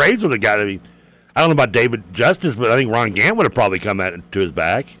teammate. The Braves would have got him. I don't know about David Justice, but I think Ron Gant would have probably come to his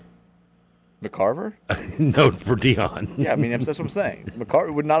back. McCarver? No, for Dion. Yeah, I mean, that's what I'm saying.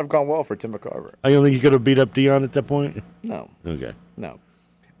 McCarver would not have gone well for Tim McCarver. I don't think he could have beat up Dion at that point? No. Okay. No.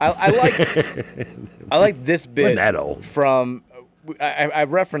 I like this bit that old. from I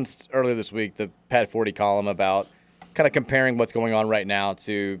referenced earlier this week the Pat Forty column about kind of comparing what's going on right now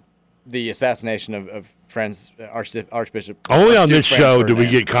to the assassination of Archbishop. Only on this Franz show do we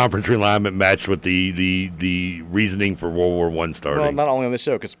Ferdinand. get conference realignment matched with the reasoning for World War I starting. Well, not only on this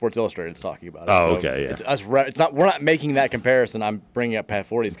show because Sports Illustrated is talking about it. Oh, So okay, yeah. It's us. It's not. We're not making that comparison. I'm bringing up Pat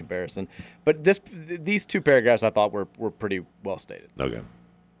Forty's comparison. But these two paragraphs I thought were pretty well stated. Okay.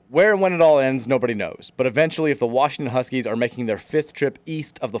 Where and when it all ends, nobody knows. But eventually, if the Washington Huskies are making their 5th trip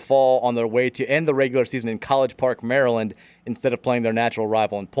east of the fall on their way to end the regular season in College Park, Maryland, instead of playing their natural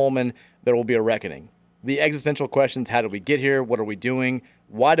rival in Pullman, there will be a reckoning. The existential questions: how did we get here? What are we doing?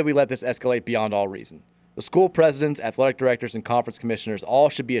 Why did we let this escalate beyond all reason? The school presidents, athletic directors, and conference commissioners all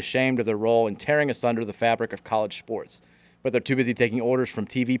should be ashamed of their role in tearing asunder the fabric of college sports. But they're too busy taking orders from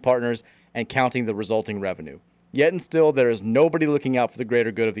TV partners and counting the resulting revenue. Yet and still, there is nobody looking out for the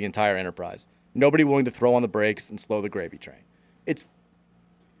greater good of the entire enterprise. Nobody willing to throw on the brakes and slow the gravy train. It's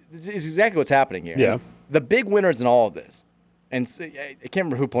exactly what's happening here. Yeah. The big winners in all of this, and I can't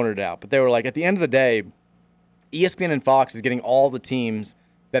remember who pointed it out, but they were like, at the end of the day, ESPN and Fox is getting all the teams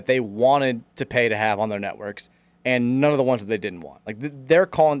that they wanted to pay to have on their networks, and none of the ones that they didn't want. Like they're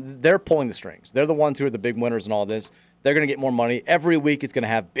pulling the strings. They're the ones who are the big winners in all this. They're going to get more money. Every week it's going to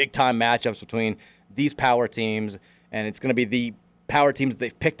have big-time matchups between these power teams, and it's going to be the power teams that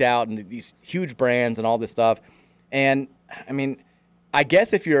they've picked out and these huge brands and all this stuff. And, I mean, I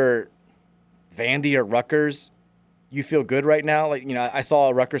guess if you're Vandy or Rutgers, you feel good right now. Like, you know, I saw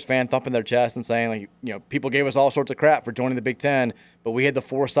a Rutgers fan thumping their chest and saying, like, you know, people gave us all sorts of crap for joining the Big Ten, but we had the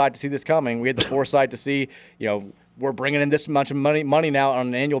foresight to see this coming. We had the foresight to see, you know, we're bringing in this much money now on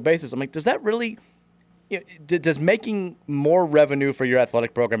an annual basis. I'm like, does that really, you know, does making more revenue for your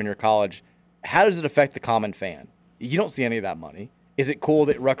athletic program in your college, how does it affect the common fan? You don't see any of that money. Is it cool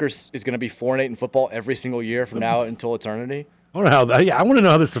that Rutgers is going to be 4-8 in football every single year from now until eternity? I want to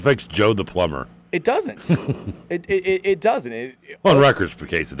know how this affects Joe the plumber. It doesn't. it doesn't. Well, in Rutgers'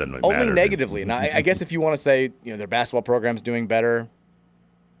 case, it doesn't really matter. Only negatively. And I guess if you want to say, you know, their basketball program's doing better,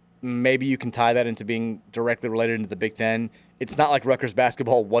 maybe you can tie that into being directly related into the Big Ten. It's not like Rutgers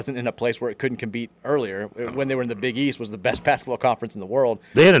basketball wasn't in a place where it couldn't compete earlier. When they were in the Big East, was the best basketball conference in the world.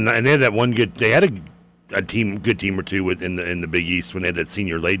 They had that one good. They had a good team or two in the Big East when they had that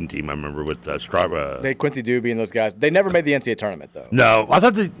senior laden team. I remember with Strava. They had Quincy Doobie and those guys. They never made the NCAA tournament though. No, I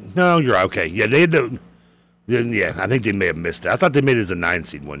thought no, you're okay. Yeah, they had yeah, I think they may have missed it. I thought they made it as a 9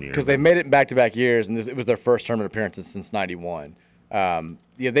 seed one year because they made it in back-to-back years, and it was their first tournament appearances since '91.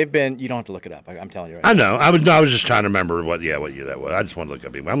 Yeah, they've been. You don't have to look it up. I'm telling you right now. I know. I was just trying to remember what year that was. I just want to look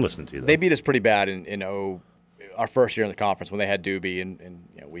up. I'm listening to you. They beat us pretty bad in our first year in the conference when they had Doobie and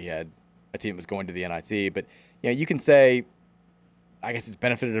you know, we had a team that was going to the NIT. But you know, you can say, I guess it's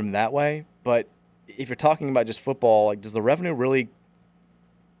benefited them that way. But if you're talking about just football, like, does the revenue really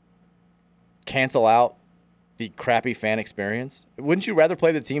cancel out the crappy fan experience? Wouldn't you rather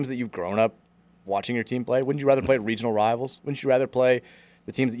play the teams that you've grown up watching your team play? Wouldn't you rather play regional rivals? Wouldn't you rather play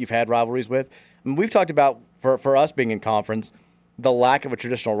the teams that you've had rivalries with? I mean, we've talked about, for us being in conference, the lack of a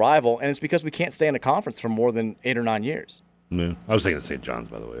traditional rival, and it's because we can't stay in a conference for more than 8 or 9 years. Yeah. I was thinking St. John's,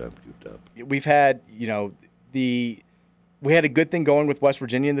 by the way. I'm goofed up. We've had, you know, we had a good thing going with West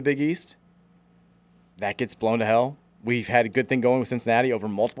Virginia in the Big East. That gets blown to hell. We've had a good thing going with Cincinnati over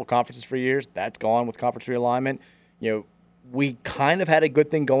multiple conferences for years. That's gone with conference realignment. You know, we kind of had a good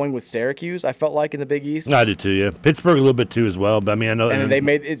thing going with Syracuse, I felt like, in the Big East. I did too, yeah. Pittsburgh a little bit too as well, but I mean, I know. And they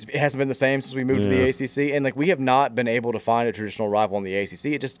made it hasn't been the same since we moved to the ACC, and like we have not been able to find a traditional rival in the ACC.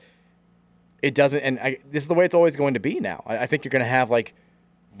 It doesn't, and this is the way it's always going to be now. I think you're going to have like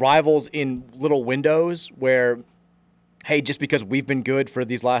rivals in little windows where, hey, just because we've been good for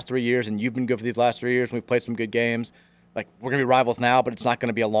these last 3 years and you've been good for these last 3 years and we've played some good games, like we're going to be rivals now, but it's not going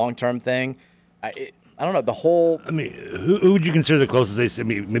to be a long-term thing. I don't know, the whole... I mean, who would you consider the closest? I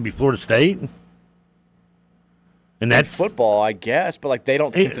mean, maybe Florida State? And that's football, I guess, but like they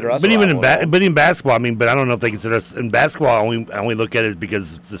don't consider us. But even in basketball, I mean, but I don't know if they consider us in basketball. I only look at it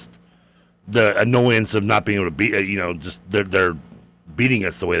because it's just the annoyance of not being able to beat. You know, just they're beating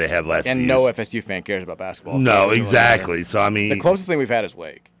us the way they have last year. And no FSU fan cares about basketball. No, exactly. So I mean, the closest thing we've had is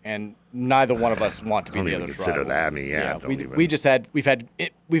Wake, and neither one of us want to be the other. Consider that. I mean,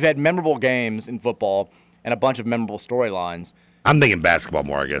 we've had memorable games in football and a bunch of memorable storylines. I'm thinking basketball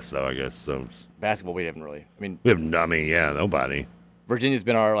more, I guess. So basketball, we haven't really. I mean, nobody. Virginia's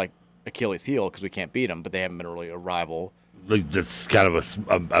been our like Achilles heel because we can't beat them, but they haven't been really a rival. Like that's kind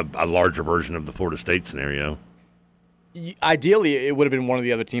of a larger version of the Florida State scenario. Ideally, it would have been one of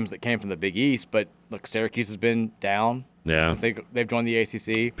the other teams that came from the Big East, but look, Syracuse has been down. Yeah, they've joined the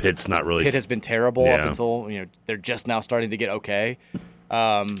ACC. Pitt's not really. Pitt has been terrible up until they're just now starting to get okay,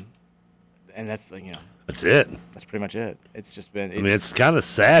 and that's that's it. That's pretty much it. It's just been. It's kind of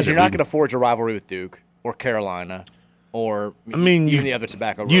sad. You're not going to forge a rivalry with Duke or Carolina. Or even the other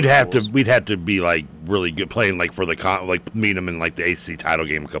tobacco. We'd have to be like really good playing like for like meet them in like the ACC title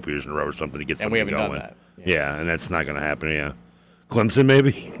game a couple years in a row or something to get something going. And we haven't done that. Yeah, and that's not going to happen. Yeah, Clemson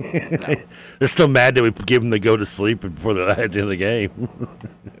maybe. No. They're still mad that we gave them the go to sleep before at the end of the game.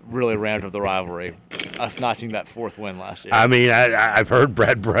 Really ramped up the rivalry. Us notching that 4th win last year. I mean, I've heard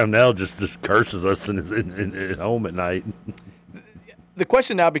Brad Brownell just curses us in home at night. The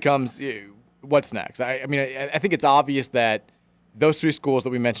question now becomes. What's next? I mean, I think it's obvious that those 3 schools that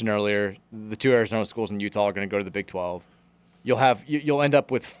we mentioned earlier, the 2 Arizona schools in Utah, are going to go to the Big 12. You'll end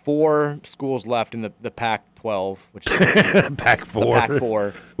up with 4 schools left in the Pac-12, which is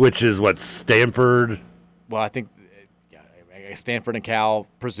Pac-4, which is what, Stanford. Well, I think Stanford and Cal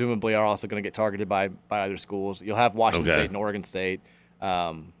presumably are also going to get targeted by other schools. You'll have Washington State and Oregon State.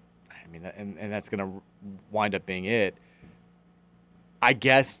 I mean, and that's going to wind up being it. I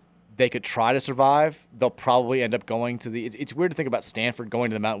guess. They could try to survive. They'll probably end up going to the. It's weird to think about Stanford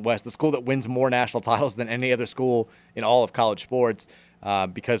going to the Mountain West, the school that wins more national titles than any other school in all of college sports,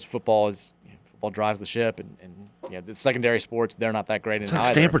 because football drives the ship, and the secondary sports they're not that great in either.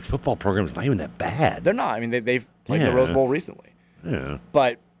 Stanford's football program is not even that bad. They're not. I mean, they've played the Rose Bowl recently. Yeah.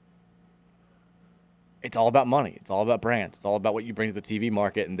 But it's all about money. It's all about brands. It's all about what you bring to the TV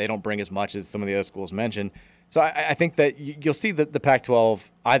market, and they don't bring as much as some of the other schools mentioned. So I think that you'll see the Pac-12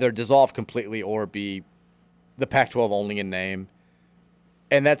 either dissolve completely or be the Pac-12 only in name,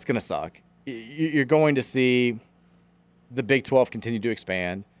 and that's going to suck. You're going to see the Big 12 continue to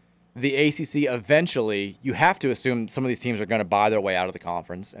expand. The ACC eventually, you have to assume some of these teams are going to buy their way out of the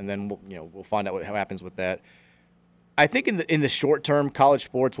conference, and then we'll find out what happens with that. I think in the short term, college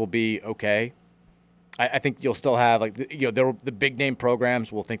sports will be okay. I think you'll still have the big name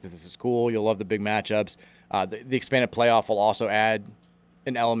programs will think that this is cool. You'll love the big matchups. The expanded playoff will also add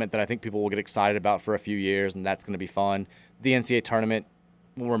an element that I think people will get excited about for a few years, and that's going to be fun. The NCAA tournament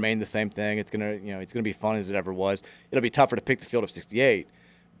will remain the same thing. It's gonna be fun as it ever was. It'll be tougher to pick the field of 68,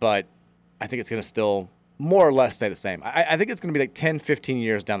 but I think it's going to still more or less stay the same. I think it's going to be like 10, 15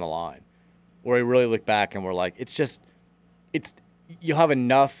 years down the line where we really look back and we're like, you'll have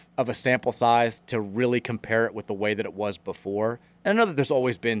enough of a sample size to really compare it with the way that it was before. And I know that there's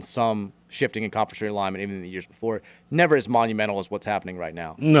always been some shifting in conference realignment even in the years before. Never as monumental as what's happening right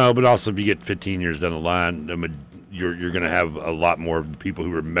now. No, but also if you get 15 years down the line, you're going to have a lot more people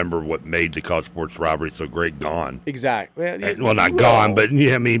who remember what made the college sports rivalry so great gone. Exactly. Well, not gone, but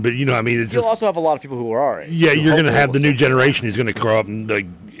yeah, but you know, it's you'll also have a lot of people who are our age. Yeah, you're going to have the new generation who's going to grow up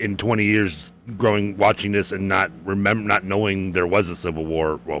in 20 years, watching this and not knowing there was a Civil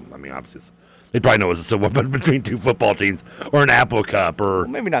War. Well, I mean, obviously. They probably know it was a Civil War between 2 football teams or an Apple Cup or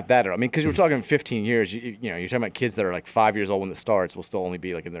maybe not that. I mean, because we're talking 15 years. You're talking about kids that are like 5 years old when it starts will still only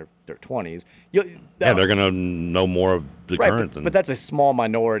be like in their 20s. They're going to know more of the current. But that's a small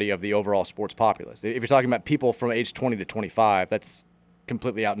minority of the overall sports populace. If you're talking about people from age 20 to 25, that's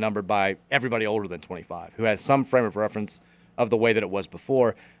completely outnumbered by everybody older than 25 who has some frame of reference of the way that it was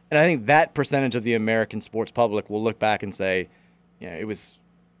before. And I think that percentage of the American sports public will look back and say, it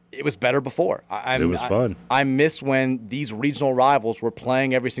was better before. It was fun. I miss when these regional rivals were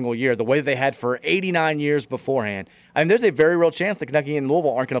playing every single year the way they had for 89 years beforehand. I mean, there's a very real chance that Kentucky and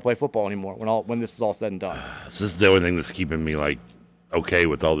Louisville aren't going to play football anymore when this is all said and done. So this is the only thing that's keeping me okay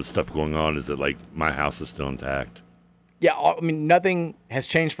with all this stuff going on is that my house is still intact. Yeah, I mean, nothing has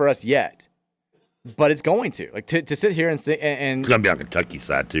changed for us yet. But it's going to. To sit here and say, and it's going to be on Kentucky's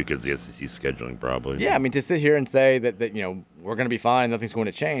side, too, because the SEC scheduling probably. Yeah, I mean, to sit here and say that we're going to be fine, nothing's going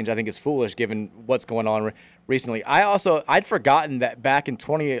to change, I think is foolish given what's going on recently. I'd forgotten that back in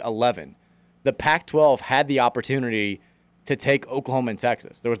 2011, the Pac-12 had the opportunity to take Oklahoma and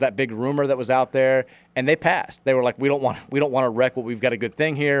Texas. There was that big rumor that was out there, and they passed. They were like, we don't want to wreck what we've got a good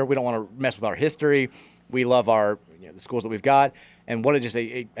thing here. We don't want to mess with our history. We love our the schools that we've got. And what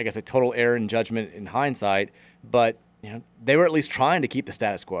a total error in judgment in hindsight. But they were at least trying to keep the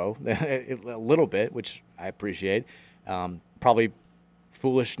status quo a little bit, which I appreciate. Probably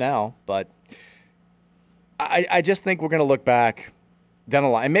foolish now, but I just think we're going to look back down the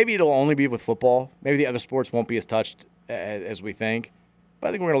line. And maybe it'll only be with football. Maybe the other sports won't be as touched as we think. But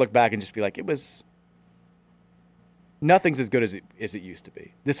I think we're going to look back and just be like, nothing's as good as it used to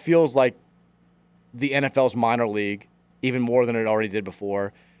be. This feels like the NFL's minor league even more than it already did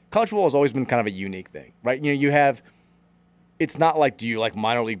before. College football has always been kind of a unique thing, right? It's not like, do you like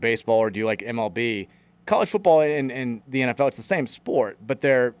minor league baseball or do you like MLB? College football and the NFL, it's the same sport, but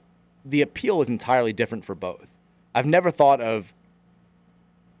the appeal is entirely different for both. I've never thought of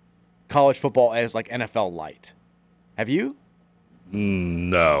college football as like NFL light. Have you?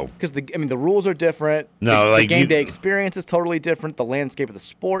 No. Because the rules are different. No, the game day experience is totally different. The landscape of the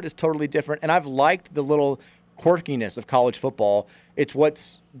sport is totally different. And I've liked the little quirkiness of college football. It's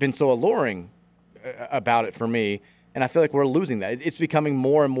what's been so alluring about it for me. And I feel like we're losing that. It's becoming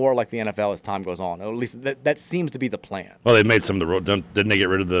more and more like the NFL as time goes on. Or at least that seems to be the plan. Well, they made some of the rules. Didn't they get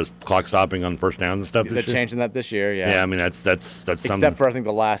rid of the clock stopping on first downs and stuff this year? They're changing that this year, yeah. Yeah, I mean, that's Except for, I think,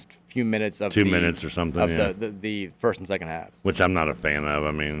 the last few minutes of 2 minutes or something, of the first and second halves. Which I'm not a fan of.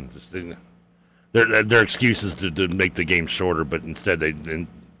 I mean, just, their excuses to make the game shorter, but instead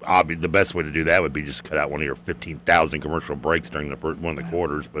the best way to do that would be just cut out one of your 15,000 commercial breaks during one of the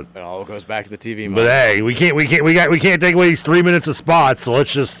quarters. But it all goes back to the TV money. But hey, we can't take away these 3 minutes of spots. So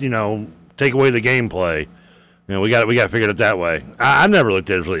let's just take away the gameplay. We got to figure it that way. I've never looked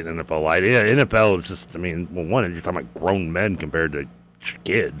at it really an NFL light. Yeah, NFL is just. I mean, one you're talking about grown men compared to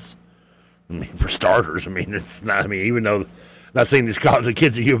kids. I mean, for starters, I mean it's not. I mean, even though. Not saying these the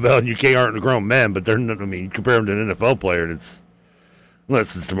kids at U of L and UK aren't grown men, but they're. I mean, you compare them to an NFL player, and it's.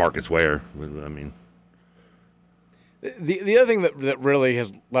 Unless it's DeMarcus Ware. I mean. The other thing that really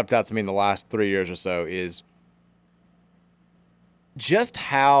has leapt out to me in the last 3 years or so is just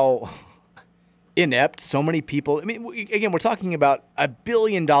how inept so many people. I mean, again, we're talking about $1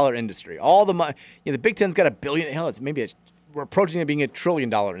 billion industry. All the money. The Big Ten's got $1 billion. Hell, we're approaching it being $1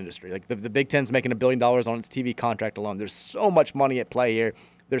 trillion industry. Like the Big Ten's making $1 billion on its TV contract alone. There's so much money at play here.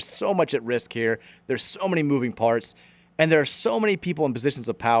 There's so much at risk here. There's so many moving parts. And there are so many people in positions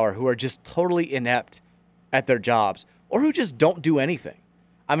of power who are just totally inept at their jobs or who just don't do anything.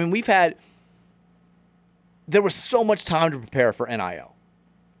 I mean, there was so much time to prepare for NIL,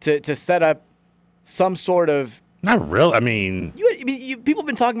 to set up some sort of. Not real. I mean. People have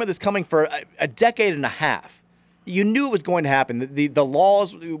been talking about this coming for a decade and a half. You knew it was going to happen. The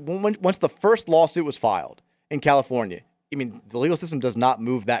laws, once the first lawsuit was filed in California, I mean, the legal system does not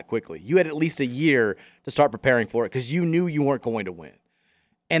move that quickly. You had at least a year to start preparing for it because you knew you weren't going to win.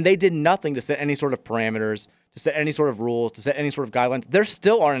 And they did nothing to set any sort of parameters, to set any sort of rules, to set any sort of guidelines. There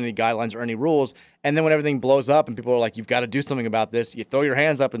still aren't any guidelines or any rules. And then when everything blows up and people are like, you've got to do something about this, you throw your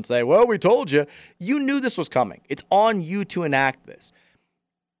hands up and say, well, we told you. You knew this was coming. It's on you to enact this.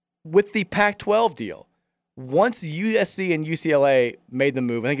 With the Pac-12 deal, once USC and UCLA made the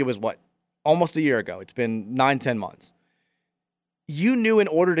move, I think it was, almost a year ago. It's been 9-10 months. You knew in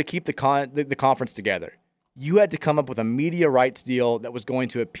order to keep the conference together, you had to come up with a media rights deal that was going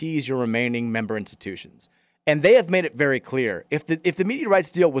to appease your remaining member institutions. And they have made it very clear. If the media rights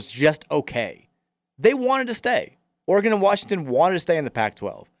deal was just okay, they wanted to stay. Oregon and Washington wanted to stay in the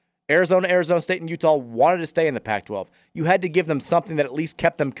Pac-12. Arizona State, and Utah wanted to stay in the Pac-12. You had to give them something that at least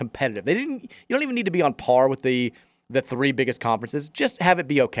kept them competitive. You don't even need to be on par with the three biggest conferences. Just have it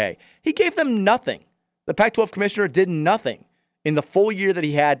be okay. He gave them nothing. The Pac-12 commissioner did nothing in the full year that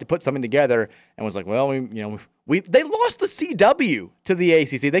he had to put something together, and was like, well, they lost the CW to the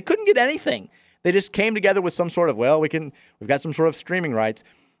ACC. They couldn't get anything. They just came together with some sort of, we've got some sort of streaming rights.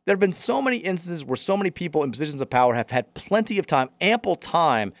 There have been so many instances where so many people in positions of power have had plenty of time, ample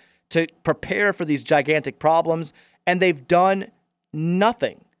time, to prepare for these gigantic problems, and they've done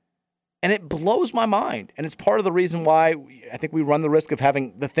nothing. And it blows my mind. And it's part of the reason why I think we run the risk of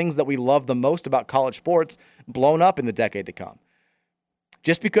having the things that we love the most about college sports blown up in the decade to come.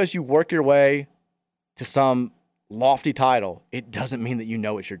 Just because you work your way to some lofty title, it doesn't mean that you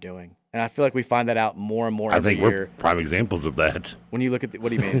know what you're doing. And I feel like we find that out more and more every year. I think we're prime examples of that. When you look at what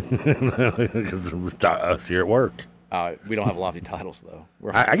do you mean? Because us here at work. We don't have lofty titles, though.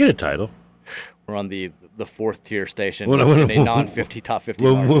 I get a title. We're on the fourth tier station in a non-50 top 50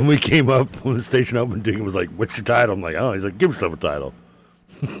 market. When we came up, when the station opened, Deacon was like, what's your title? I'm like, oh, he's like, give yourself a title.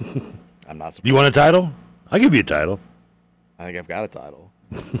 I'm not surprised. Do you want a title? I'll give you a title. I think I've got a title.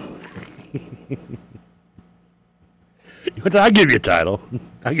 I'll give you a title.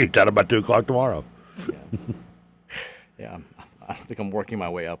 I'll give you a title about 2 o'clock tomorrow. Yeah, I think I'm working my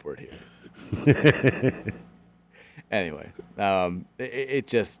way upward here. Anyway, it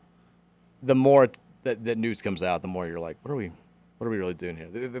just, the more that news comes out, the more you're like, what are we really doing here?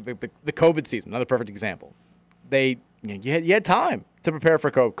 The COVID season, another perfect example. You had time to prepare for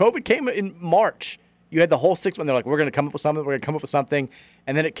COVID. COVID came in March. You had the whole 6 months. They're like, we're going to come up with something.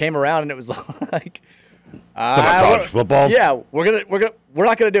 And then it came around, and it was like, College football? Yeah, we're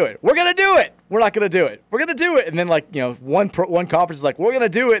not gonna do it. We're gonna do it. We're not gonna do it. We're gonna do it. And then one conference is like, we're gonna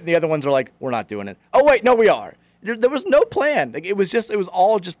do it, and the other ones are like, we're not doing it. Oh wait, no, we are. There was no plan. It was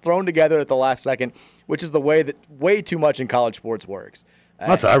all just thrown together at the last second, which is the way that way too much in college sports works.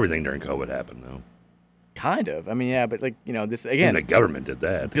 That's how everything during COVID happened, though. Kind of. I mean, yeah, but this again. And the government did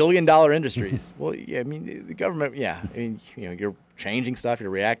that. Billion-dollar industries. Well, yeah, I mean, the government. Yeah, I mean, you're changing stuff, you're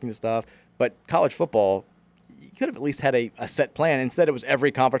reacting to stuff, but college football. You could have at least had a set plan. Instead, it was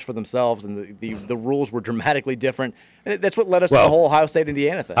every conference for themselves, and the rules were dramatically different. And that's what led us to the whole Ohio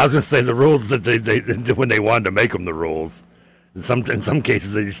State-Indiana thing. I was going to say the rules that they when they wanted to make them the rules. In some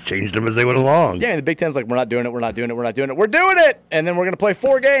cases, they just changed them as they went along. Yeah, and the Big Ten's like, we're not doing it, we're not doing it, we're not doing it. We're doing it! And then we're going to play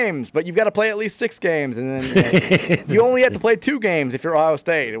 4 games, but you've got to play at least 6 games. And then you only have to play 2 games if you're Ohio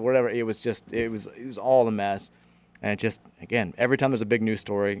State or whatever. It was all a mess. And it just, again, every time there's a big news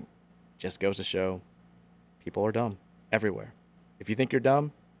story, just goes to show people are dumb everywhere. If you think you're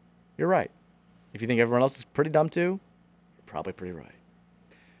dumb, you're right. If you think everyone else is pretty dumb too, you're probably pretty right.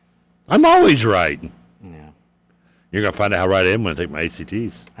 I'm always right. Yeah. You're going to find out how right I am when I take my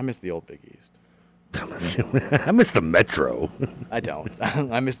ACTs. I miss the old Big East. I miss the Metro. I don't.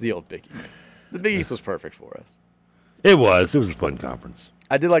 I miss the old Big East. The Big East was perfect for us. It was. It was a fun conference.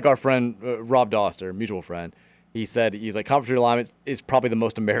 I did like our friend, Rob Doster, mutual friend. He's like, conference realignment is probably the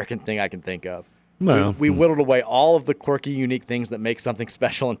most American thing I can think of. Well, we whittled away all of the quirky, unique things that make something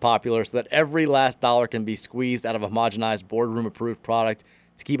special and popular so that every last dollar can be squeezed out of a homogenized, boardroom-approved product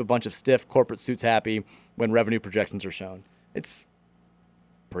to keep a bunch of stiff corporate suits happy when revenue projections are shown. It's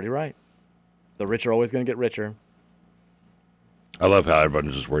pretty right. The rich are always going to get richer. I love how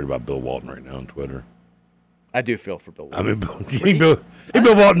everyone's just worried about Bill Walton right now on Twitter. I do feel for Bill Walton. I mean,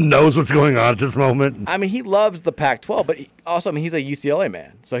 Bill Walton knows what's going on at this moment. I mean, he loves the Pac-12, but he's a UCLA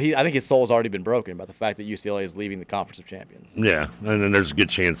man. So I think his soul's already been broken by the fact that UCLA is leaving the Conference of Champions. Yeah, and then there's a good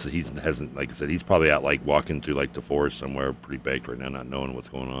chance that he hasn't, like I said, he's probably out walking through the forest somewhere pretty baked right now, not knowing what's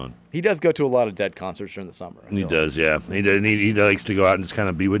going on. He does go to a lot of Dead concerts during the summer. He does, yeah. He likes to go out and just kind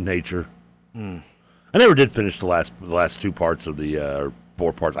of be with nature. Hmm. I never did finish the last 2 parts of the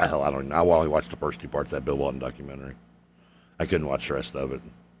 4 parts. I don't know. I only watched the first 2 parts of that Bill Walton documentary. I couldn't watch the rest of it.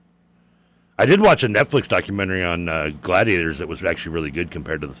 I did watch a Netflix documentary on Gladiators that was actually really good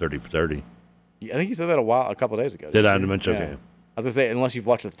compared to the 30 for 30. I think you said that a couple of days ago. Did I mention? Okay. I was going to say, unless you've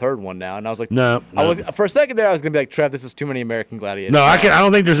watched the 3rd one now. And I was like, no. For a second there, I was going to be like, Trev, this is too many American Gladiators. No, I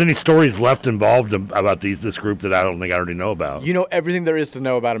don't think there's any stories left involved about this group that I don't think I already know about. You know everything there is to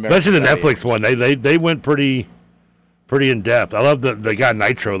know about American Especially the Gladiators. Netflix one. They went pretty in depth. I love the guy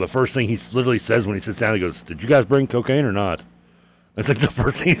Nitro. The first thing he literally says when he sits down, he goes, "Did you guys bring cocaine or not?" That's like the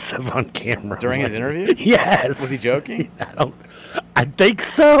first thing he says on camera. During his interview? Yes. Was he joking? I think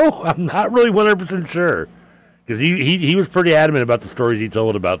so. I'm not really 100% sure. Because he was pretty adamant about the stories he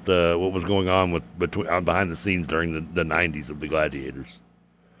told about what was going on behind the scenes during the 90s of the Gladiators.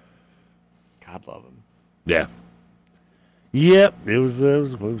 God love him. Yeah. Yep. It was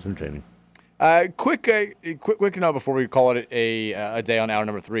entertaining. Quick note before we call it a day on hour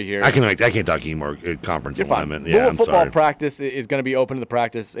number 3 here. I can't talk anymore. Conference alignment. Yeah, I'm football sorry. practice is going to be open to the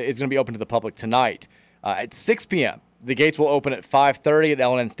practice. Is going to be open to the public tonight at 6 p.m. The gates will open at 5:30 at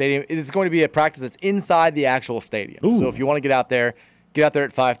L&N Stadium. It is going to be a practice that's inside the actual stadium. Ooh. So if you want to get out there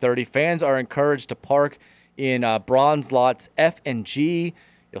at 5:30. Fans are encouraged to park in bronze lots F and G.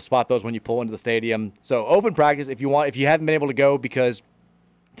 You'll spot those when you pull into the stadium. So open practice if you haven't been able to go because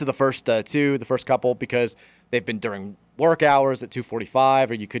to the first the first couple because they've been during work hours at 2:45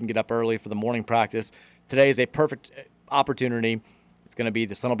 or you couldn't get up early for the morning practice. Today is a perfect opportunity. It's going to be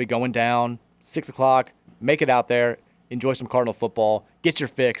the sun will be going down 6 o'clock. Make it out there. Enjoy some Cardinal football. Get your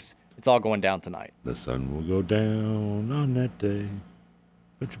fix. It's all going down tonight. The sun will go down on that day.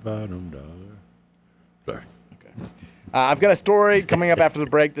 Put your bottom dollar. Sorry. Okay. I've got a story coming up after the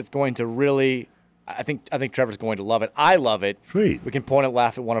break that's going to really. I think Trevor's going to love it. I love it. Sweet. We can point and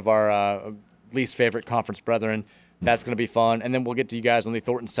laugh at one of our least favorite conference brethren. That's going to be fun. And then we'll get to you guys on the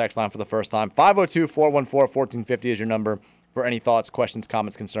Thornton's text line for the first time. 502-414-1450 is your number for any thoughts, questions,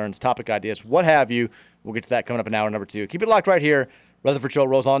 comments, concerns, topic ideas, what have you. We'll get to that coming up in hour number 2. Keep it locked right here. Rutherford Show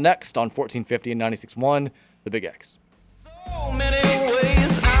rolls on next on 1450 and 96.1, The Big X. So many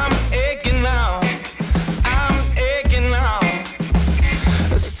ways I'm aching now. I'm aching now.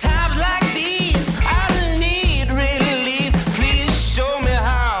 It's times like these I need relief. Please show me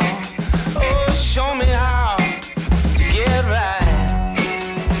how. Oh, show me how to get right.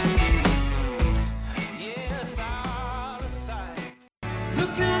 Yes, out of sight.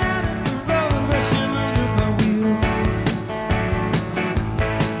 Looking out at the road, rushing under my wheel.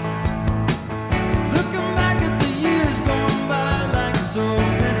 Look at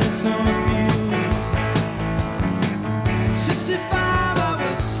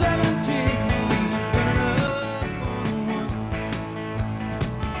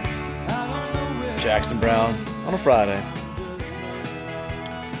Jackson Brown on a Friday.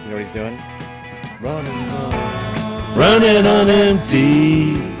 You know what he's doing? Running on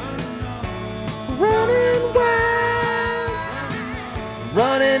empty. Running wild.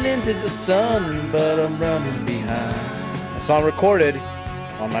 Running into the sun, but I'm running behind. A song recorded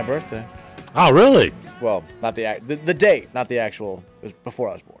on my birthday. Oh, really? Well, not the date, not the actual. It was before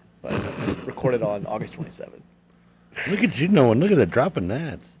I was born, but recorded on August 27th. Look at you knowing. Look at that, dropping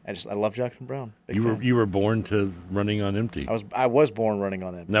that. I love Jackson Brown. You were born to Running on Empty. I was born Running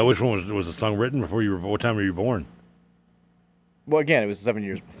on Empty. Now, which one was the song written before you were? What time were you born? Well, again, it was 7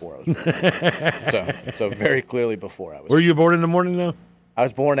 years before I was born. so very clearly before I was. Were you born in the morning though? I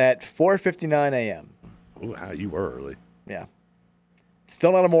was born at 4:59 a.m. Wow, you were early. Yeah.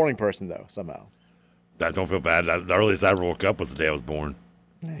 Still not a morning person though. Somehow. I don't feel bad. The earliest I ever woke up was the day I was born.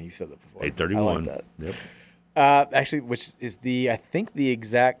 Yeah, you said that before. 8:31. I like that. Yep. Actually, which is I think the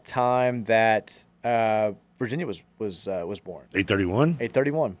exact time that Virginia was born. 8:31.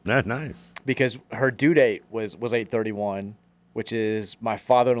 8:31. Nice. Because her due date was 8:31, which is my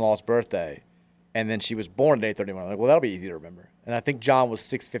father-in-law's birthday, and then she was born at 8:31. I'm like, well, that'll be easy to remember. And I think John was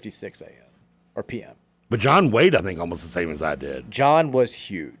 6:56 a.m. or p.m. But John weighed, I think, almost the same as I did. John was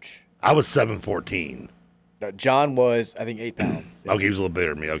huge. I was 7'14". John was, I think, 8 pounds. Okay, he was a little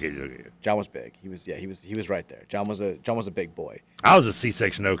bigger than me. Okay. John was big. He was right there. John was a big boy. I was a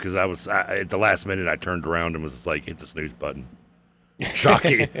C-section though, because at the last minute I turned around and was just like, hit the snooze button.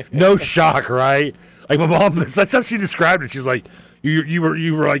 Shocking. No shock, right? Like my mom, that's how she described it. She was like, you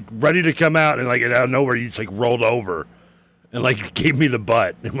were like ready to come out, and like out of nowhere you just like rolled over, and like gave me the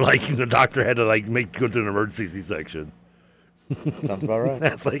butt, and like the doctor had to like go to an emergency C-section. Sounds about right.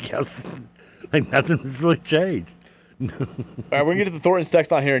 That's like nothing's really changed. All right, we're going to get to the Thornton's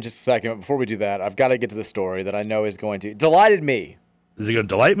text on here in just a second. But before we do that, I've got to get to the story that I know is going to delighted me. Is it going to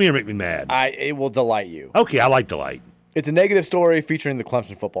delight me or make me mad? It will delight you. Okay, I like delight. It's a negative story featuring the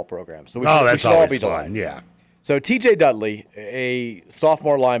Clemson football program. So we that's should always all be fun. delighted. Yeah. So T.J. Dudley, a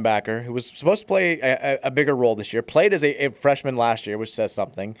sophomore linebacker who was supposed to play a bigger role this year, played as a freshman last year, which says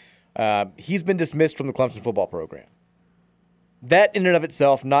something. He's been dismissed from the Clemson football program. That in and of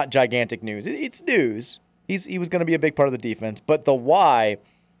itself, not gigantic news. It's news. He was going to be a big part of the defense, but the why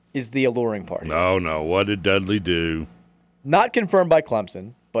is the alluring part. No. What did Dudley do? Not confirmed by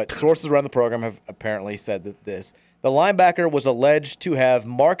Clemson, but sources around the program have apparently said that the linebacker was alleged to have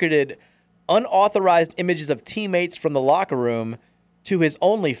marketed unauthorized images of teammates from the locker room to his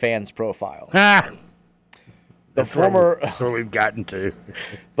OnlyFans profile. That's where we've gotten to.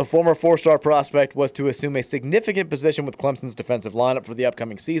 The former four-star prospect was to assume a significant position with Clemson's defensive lineup for the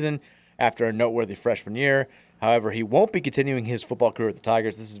upcoming season after a noteworthy freshman year. However, he won't be continuing his football career with the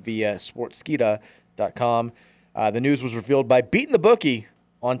Tigers. This is via sportskeeda.com. The news was revealed by Beating the Bookie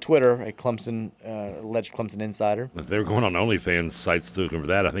on Twitter, a alleged Clemson insider. If they were going on OnlyFans sites looking for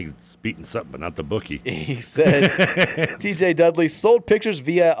that, I think it's Beating something, but not the bookie. He said T.J. Dudley sold pictures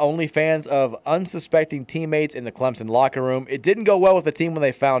via OnlyFans of unsuspecting teammates in the Clemson locker room. It didn't go well with the team when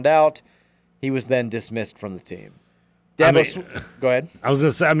they found out. He was then dismissed from the team. Go ahead. I was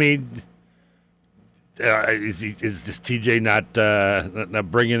going to say, is this TJ not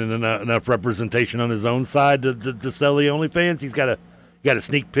bringing in enough representation on his own side to sell the OnlyFans? He's got to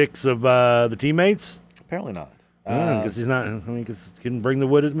sneak pics of the teammates? Apparently not. Because he's not. Because he can bring the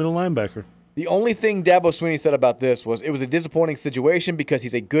wood at middle linebacker. The only thing Dabo Swinney said about this was it was a disappointing situation because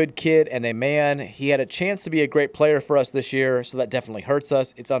he's a good kid and a man. He had a chance to be a great player for us this year, so that definitely hurts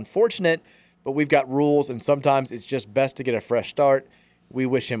us. It's unfortunate, but we've got rules, and sometimes it's just best to get a fresh start. We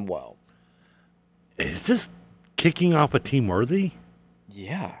wish him well. Is this kicking off a team worthy?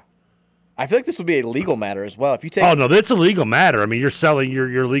 Yeah. I feel like this would be a legal matter as well. If you take Oh no, that's a legal matter. I mean,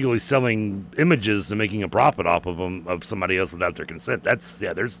 you're legally selling images and making a profit off of them of somebody else without their consent.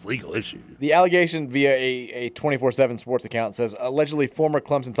 There's legal issues. The allegation via a 24/7 sports account says allegedly former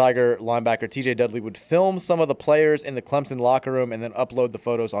Clemson Tiger linebacker T.J. Dudley would film some of the players in the Clemson locker room and then upload the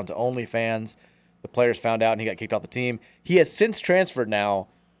photos onto OnlyFans. The players found out and he got kicked off the team. He has since transferred now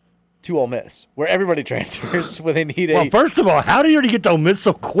to Ole Miss, where everybody transfers when they need Well, first of all, how do you already get to Ole Miss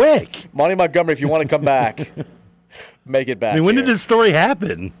so quick? Monty Montgomery, if you want to come back, make it back. I mean, when did this story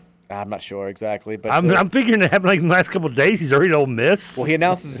happen? I'm not sure exactly, but I'm figuring it happened like in the last couple of days. He's already at Ole Miss. Well, he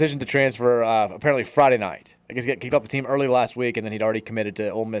announced his decision to transfer apparently Friday night. I guess he got kicked off the team early last week, and then he'd already committed to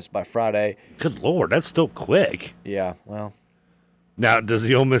Ole Miss by Friday. Good Lord, that's still quick. Yeah, well. Now, does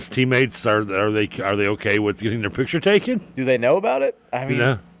the Ole Miss teammates are they okay with getting their picture taken? Do they know about it? I mean.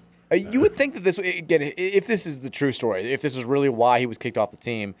 No. You would think that this, again, if this is the true story, if this is really why he was kicked off the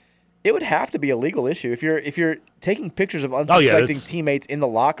team, it would have to be a legal issue. If you're taking pictures of unsuspecting teammates in the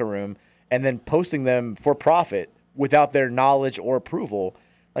locker room and then posting them for profit without their knowledge or approval,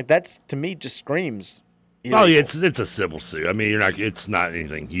 like that's to me just screams illegal. Oh, yeah, it's a civil suit. I mean, it's not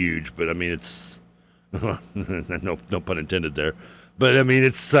anything huge, but I mean, it's no pun intended there. But I mean,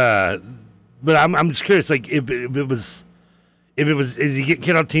 it's but I'm just curious, like if it was, is he get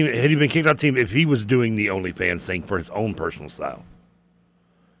kicked off team? Had he been kicked off team if he was doing the OnlyFans thing for his own personal style?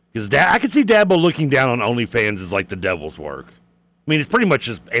 Because I could see Dabo looking down on OnlyFans as like the devil's work. I mean, it's pretty much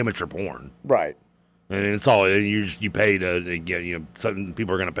just amateur porn, right? And it's all you pay to get. Some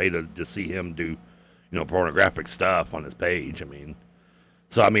people are going to pay to see him do, pornographic stuff on his page. I mean,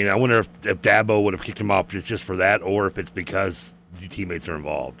 so I wonder if Dabo would have kicked him off just for that, or if it's because the teammates are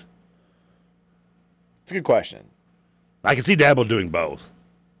involved. It's a good question. I can see Dabo doing both.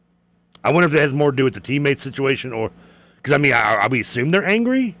 I wonder if it has more to do with the teammate situation, or because we assume they're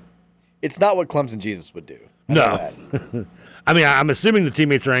angry. It's not what Clemson Jesus would do. No. I'm assuming the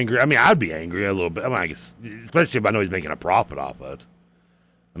teammates are angry. I'd be angry a little bit. I guess, especially if I know he's making a profit off of it.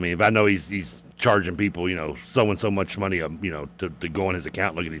 If I know he's charging people, so and so much money, to go on his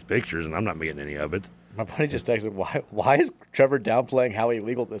account and look at these pictures, and I'm not making any of it. My buddy just texted, why is Trevor downplaying how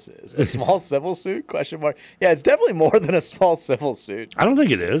illegal this is? A small civil suit? ? Yeah, it's definitely more than a small civil suit. I don't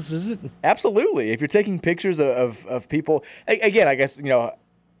think it is it? Absolutely. If you're taking pictures of people, again, I guess,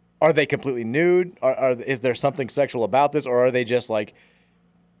 are they completely nude? Is there something sexual about this? Or are they just like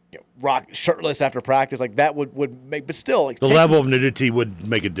rock shirtless after practice? Like that would make, but still. Like, the level of nudity would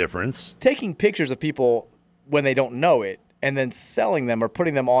make a difference. Taking pictures of people when they don't know it and then selling them or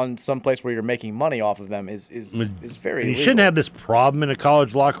putting them on some place where you're making money off of them is very illegal. You shouldn't have this problem in a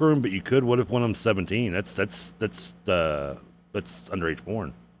college locker room, but you could. What if one of them's 17? That's underage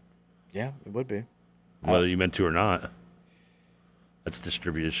porn. Yeah, it would be. Whether you meant to or not. That's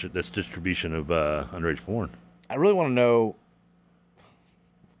distribution. That's distribution of underage porn. I really want to know.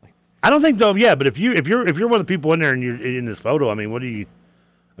 I don't think though. Yeah, but if you're one of the people in there and you're in this photo, what do you?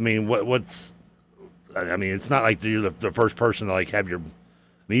 What's? It's not like you're the first person to like have your.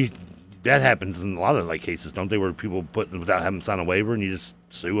 That happens in a lot of like cases, don't they? Where people put without having them sign a waiver and you just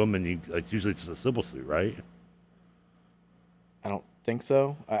sue them, and usually it's just a civil suit, right? I don't think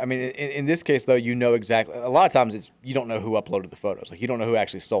so. In this case, though, exactly. A lot of times, you don't know who uploaded the photos. Like you don't know who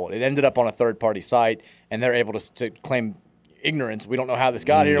actually stole it. It ended up on a third-party site, and they're able to claim ignorance. We don't know how this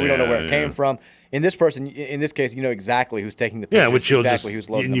got here. We don't know where it came from. In this case, you know exactly who's taking the pictures. Yeah, which exactly who's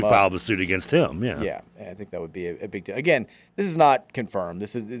loading them up. And you file the suit against him. Yeah. Yeah, I think that would be a big deal. Again, this is not confirmed.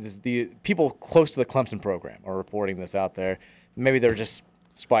 This is the people close to the Clemson program are reporting this out there. Maybe they're just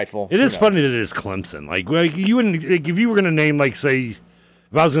spiteful. It is funny that it is Clemson. Like you wouldn't, if you were going to name, like, say,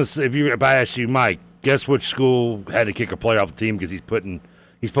 if I asked you, Mike, guess which school had to kick a player off the team because he's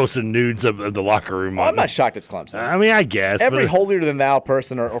posting nudes of the locker room. I'm not shocked it's Clemson. I guess every holier than thou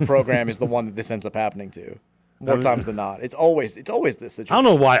person or program is the one that this ends up happening to. More times than not, it's always this situation. I don't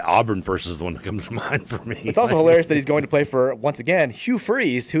know why Auburn person is the one that comes to mind for me. It's also hilarious that he's going to play for, once again, Hugh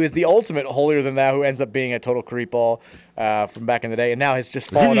Freeze, who is the ultimate holier than thou, who ends up being a total creepball from back in the day, and now has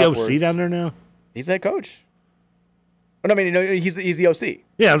just fallen upwards. Is he the OC down there now? He's the head coach. Oh, no, he's the OC.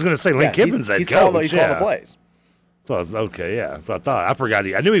 Yeah, I was going to say Lane Kiffin's head coach. He's calling the plays. So I was okay, yeah. So I thought I forgot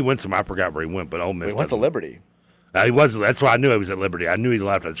I knew he went somewhere. I forgot where he went, but Ole Miss. He went to Liberty. He was. That's why I knew he was at Liberty. I knew he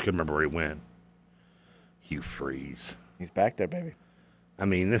left. I just couldn't remember where he went. Hugh Freeze. He's back there, baby.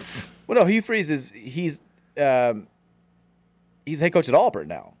 This. Well, no, Hugh Freeze he's the head coach at Auburn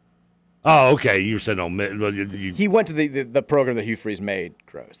now. Oh, okay. You said Ole Miss. He went to the program that Hugh Freeze made.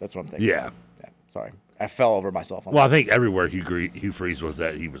 Gross. That's what I'm thinking. Yeah. Sorry, I fell over myself. I think everywhere Hugh Freeze was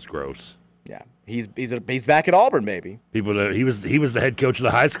that he was gross. Yeah, he's back at Auburn, baby. People know he was the head coach of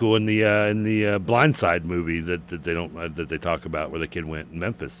the high school in the Blind Side movie that they talk about where the kid went in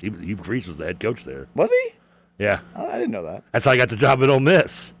Memphis. Hugh Freeze was the head coach there. Was he? Yeah. Oh, I didn't know that. That's how I got the job at Ole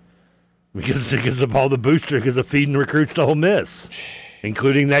Miss because of all the booster, because of feeding recruits to Ole Miss,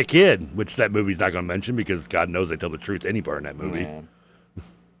 including that kid, which that movie's not going to mention because God knows they tell the truth any part in that movie. Man.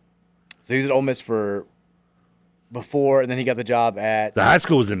 So he was at Ole Miss before, and then he got the job at the high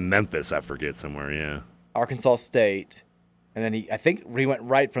school was in Memphis, I forget somewhere. Yeah, Arkansas State, and then he went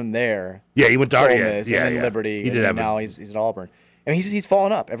right from there. Yeah, he went to Ole Miss, and then Liberty. He did and now he's at Auburn. He's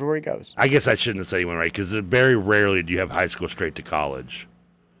fallen up everywhere he goes. I guess I shouldn't have said he went right because very rarely do you have high school straight to college.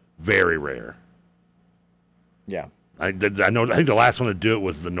 Very rare. Yeah, I know. I think the last one to do it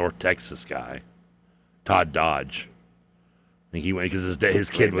was the North Texas guy, Todd Dodge. I think he went because his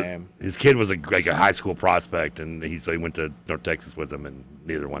kid was like a high school prospect, and so he went to North Texas with him, and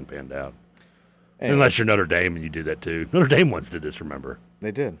neither one panned out. Anyway. Unless you're Notre Dame and you did that too. Notre Dame once did this, remember?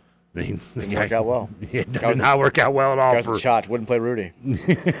 They did. Didn't work out well. It did not work out well at all. Guys Chach wouldn't play Rudy.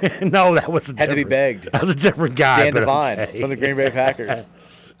 No, that was had to be begged. That was a different guy. Dan Devine from the Green Bay Packers.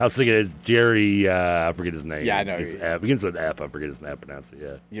 I was thinking it's Jerry. I forget his name. Yeah, I know. It begins with F. I forget his name. Pronounce it.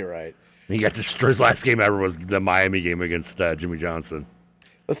 Yeah. You're right. He got his last game ever was the Miami game against Jimmy Johnson.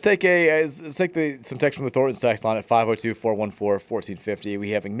 Let's take some text from the Thornton's text line at 502-414-1450. We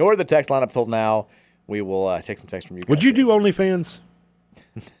have ignored the text line up till now. We will take some text from you guys. Would you do OnlyFans?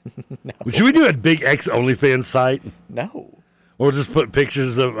 No. Should we do a big X OnlyFans site? No. Or just put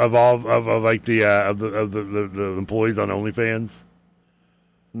pictures of like the employees on OnlyFans?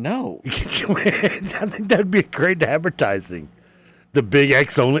 No. I think that'd be great advertising. The big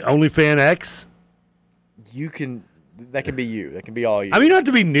X OnlyFan X. That can be you. That can be all you. I mean, you don't have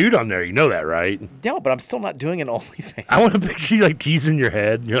to be nude on there. You know that, right? No, but I'm still not doing an OnlyFans. I want to picture you like teasing your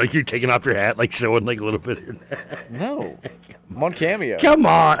head. You're taking off your hat, like showing like a little bit of your neck. No. I'm on Cameo. Come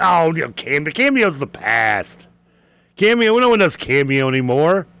on. Oh, Cameo's the past. Cameo, no one does Cameo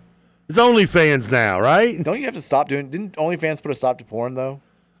anymore. It's OnlyFans now, right? Don't you have to stop doing? Didn't OnlyFans put a stop to porn though?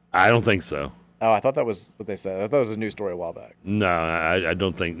 I don't think so. Oh, I thought that was what they said. I thought it was a news story a while back. No, I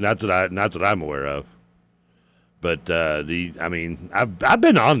don't think. Not that I'm aware of. But I've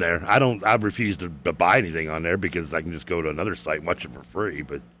been on there. I've refused to buy anything on there because I can just go to another site and watch it for free.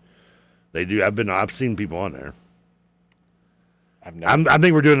 But they do. I've seen people on there. I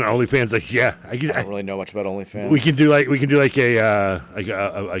think we're doing an OnlyFans. Like, yeah, I don't really know much about OnlyFans. We can do like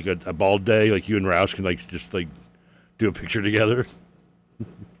a bald day. Like you and Roush can just do a picture together.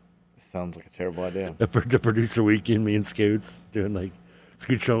 Sounds like a terrible idea. The producer weekend, me and Scoots doing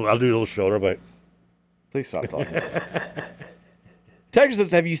Scoot show. I'll do a little shoulder, but. Please stop talking. Texas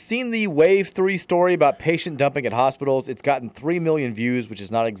says, have you seen the Wave 3 story about patient dumping at hospitals? It's gotten 3 million views, which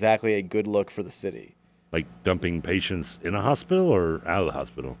is not exactly a good look for the city. Like dumping patients in a hospital or out of the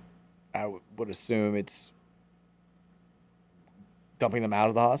hospital? I would assume it's dumping them out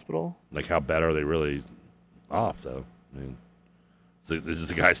of the hospital. Like, how bad are they really off, though? I mean, is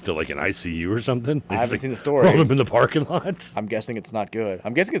the guy still in ICU or something? I haven't seen the story. Roll him in the parking lot? I'm guessing it's not good.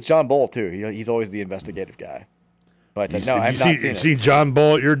 I'm guessing it's John Bull, too. He's always the investigative guy. But no, I have not seen it. You see John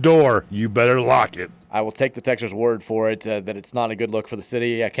Bull at your door, you better lock it. I will take the texter's word for it that it's not a good look for the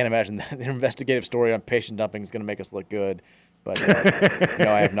city. I can't imagine that the investigative story on patient dumping is going to make us look good. But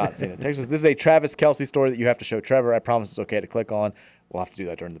no, I have not seen it. Texas, this is a Travis Kelce story that you have to show Trevor. I promise it's okay to click on. We'll have to do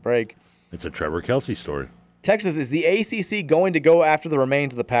that during the break. It's a Trevor Kelce story. Texas, is the ACC going to go after the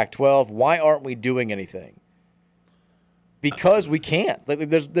remains of the Pac-12? Why aren't we doing anything? Because we can't.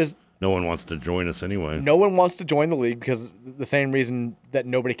 There's no one wants to join us anyway. No one wants to join the league because the same reason that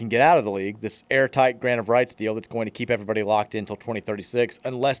nobody can get out of the league, this airtight grant of rights deal that's going to keep everybody locked in until 2036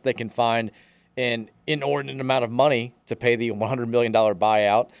 unless they can find an inordinate amount of money to pay the $100 million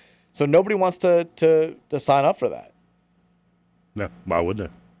buyout. So nobody wants to sign up for that. No, why would they?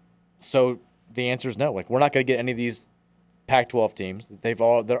 So the answer is no. We're not going to get any of these Pac-12 teams.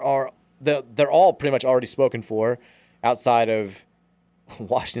 They're all pretty much already spoken for, outside of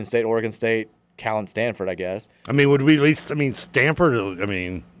Washington State, Oregon State, Cal, and Stanford, I guess. I mean, would we at least? I mean, Stanford. At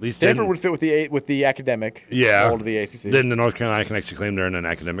least Stanford would fit with the academic. Yeah. Role of the ACC. Then the North Carolina can actually claim they're in an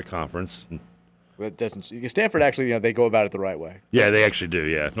academic conference. But it doesn't. Stanford actually, they go about it the right way. Yeah, they actually do.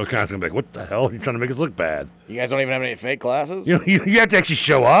 Yeah, North Carolina's gonna be like, "What the hell? You're trying to make us look bad." You guys don't even have any fake classes. You have to actually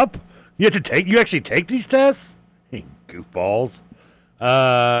show up. You actually take these tests. Hey, goofballs.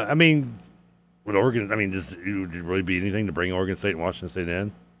 I mean, would Oregon? I mean, would it really be anything to bring Oregon State and Washington State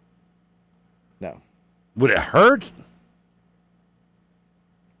in? No. Would it hurt?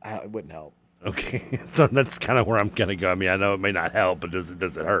 It wouldn't help. Okay, so that's kind of where I'm gonna go. I mean, I know it may not help, but does it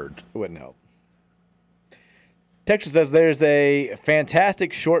hurt? It wouldn't help. Texas says there's a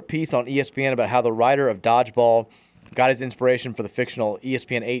fantastic short piece on ESPN about how the writer of Dodgeball got his inspiration for the fictional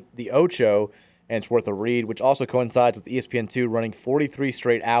ESPN 8 The Ocho, and it's worth a read, which also coincides with ESPN 2 running 43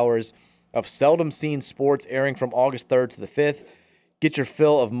 straight hours of seldom-seen sports airing from August 3rd to the 5th. Get your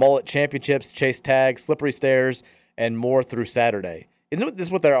fill of mullet championships, chase tags, slippery stairs, and more through Saturday. Isn't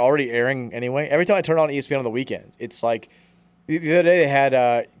this what they're already airing anyway? Every time I turn on ESPN on the weekends, it's like the other day they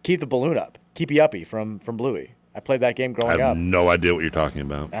had Keep the Balloon Up, Keepy Uppy from Bluey. I played that game growing up. I have no idea what you're talking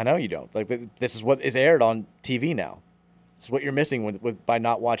about. I know you don't. This is what is aired on TV now. This is what you're missing by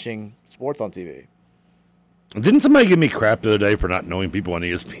not watching sports on TV. Didn't somebody give me crap the other day for not knowing people on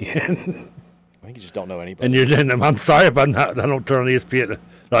ESPN? I think you just don't know anybody. And I'm sorry if I don't turn on ESPN.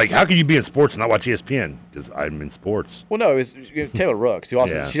 Like, how can you be in sports and not watch ESPN? Because I'm in sports. Well, no, it was Taylor Rooks, who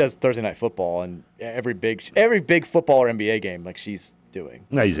also she does Thursday Night Football, and every big football or NBA game she's doing.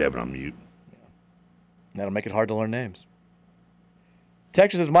 No, you just have it on mute. That'll make it hard to learn names.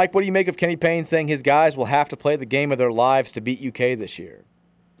 Texas says, Mike, what do you make of Kenny Payne saying his guys will have to play the game of their lives to beat UK this year?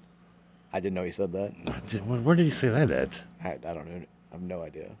 I didn't know he said that. Where did he say that at? I don't know. I have no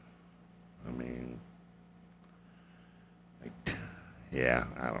idea. I mean, yeah,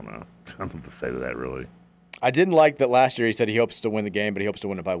 I don't know. I don't know what to say to that, really. I didn't like that last year he said he hopes to win the game, but he hopes to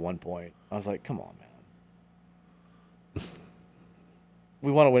win it by 1 point. I was like, come on, man.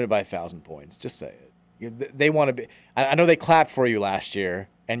 We want to win it by 1,000 points. Just say it. They want to be. I know they clapped for you last year,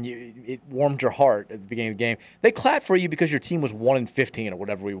 and it warmed your heart at the beginning of the game. They clapped for you because your team was 1-15 or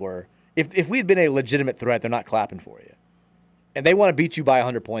whatever we were. If we had been a legitimate threat, they're not clapping for you. And they want to beat you by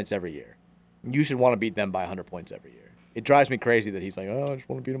 100 points every year. You should want to beat them by 100 points every year. It drives me crazy that he's like, oh, I just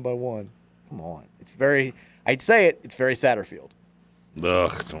want to beat them by 1. Come on. It's very, I'd say it's very Satterfield.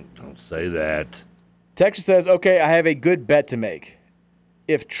 Ugh, don't say that. Texas says, okay, I have a good bet to make.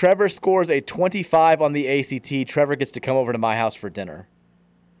 If Trevor scores a 25 on the ACT, Trevor gets to come over to my house for dinner.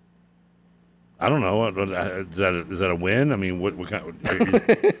 I don't know. Is that a win? I mean, what kind?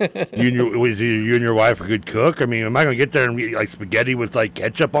 Was you and your wife a good cook? I mean, am I going to get there and eat like spaghetti with like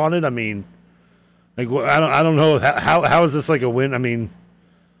ketchup on it? I mean, like I don't know how is this like a win? I mean,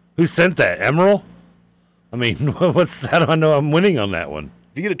 who sent that? Emerald? I mean, how do I know I'm winning on that one?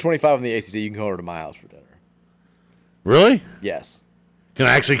 If you get a 25 on the ACT, you can come over to my house for dinner. Really? Yes. Can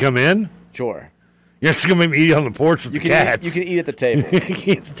I actually come in? Sure. You're just going to make me eat on the porch with the cats. You can eat at the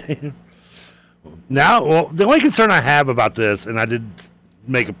table. Now, well, the only concern I have about this, and I did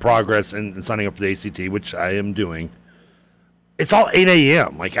make a progress in signing up for the ACT, which I am doing, it's all 8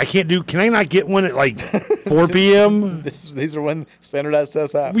 a.m. Like, can I not get one at, like, 4 p.m.? These are when standardized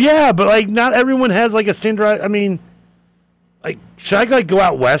tests happen. Yeah, but, like, not everyone has, like, a standardized, I mean, like, should I, like, go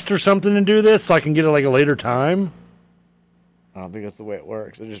out west or something and do this so I can get it, like, a later time? I don't think that's the way it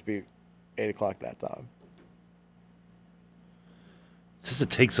works. It'll just be 8 o'clock that time. It's just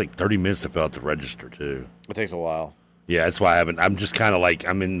it takes like 30 minutes to fill out the register, too. It takes a while. Yeah, that's why I'm just kind of like,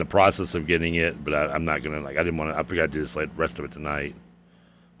 I'm in the process of getting it, but I'm not going to, like, I figured I'd do this like rest of it tonight.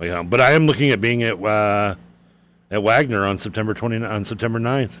 But I am looking at being at Wagner on September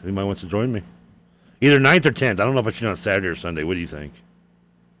 9th. If anybody wants to join me. Either 9th or 10th. I don't know if I should do it on Saturday or Sunday. What do you think?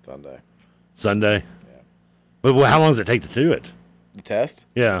 Sunday? Yeah. But how long does it take to do it? The test?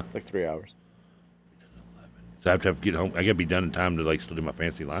 Yeah. It's like 3 hours. So I have to get home. I got to be done in time to like still do my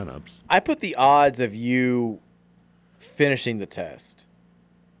fancy lineups. I put the odds of you finishing the test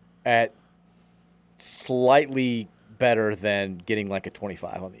at slightly better than getting like a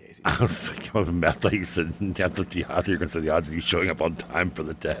 25 on the ACT. I was like, I thought you said you were going to say the odds of you showing up on time for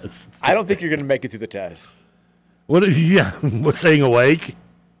the test. I don't think you're going to make it through the test. What's staying awake?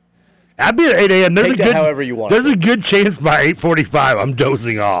 I'd be at 8 a.m. Take that however you want. There's a good chance by 8:45 I'm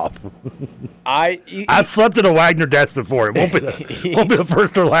dozing off. I've slept at a Wagner desk before. It won't be the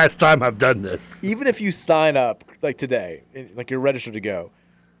first or last time I've done this. Even if you sign up like today, like you're registered to go,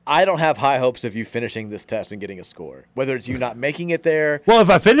 I don't have high hopes of you finishing this test and getting a score. Whether it's you not making it there. Well, if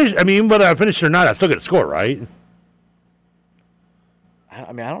I finish, whether I finish or not, I still get a score, right?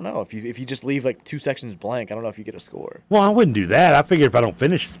 I mean, I don't know. If you just leave like 2 sections blank, I don't know if you get a score. Well, I wouldn't do that. I figured if I don't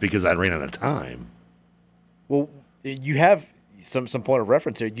finish, it's because I ran out of time. Well, you have some point of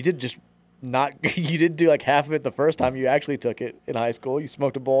reference here. You did just not. You did do like half of it the first time you actually took it in high school. You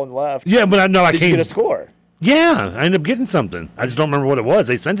smoked a bowl and left. Yeah, but I know I can't. Did you get a score? Yeah, I ended up getting something. I just don't remember what it was.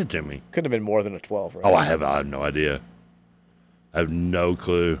 They sent it to me. Couldn't have been more than a 12, right? Oh, I have no idea. I have no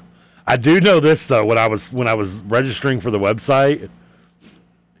clue. I do know this though. When I was registering for the website,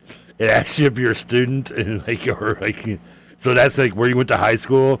 it asks you if you're a student and so that's like where you went to high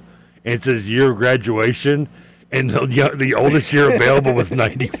school, and it says year of graduation, and the oldest year available was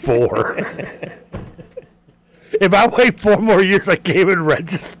 94. If I wait 4 more years, I can't even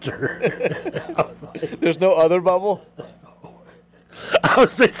register. There's no other bubble?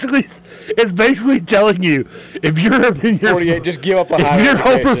 It's basically telling you if you're in your 48, just give up a higher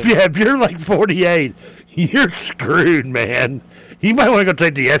education. If you're like 48, you're screwed, man. You might want to go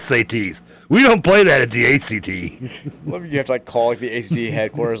take the SATs. We don't play that at the ACT. You have to like call like the ACT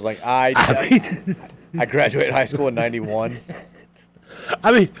headquarters, like I graduated high school in '91.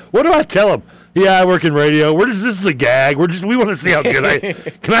 I mean, what do I tell them? Yeah, I work in radio. This is a gag. We want to see how good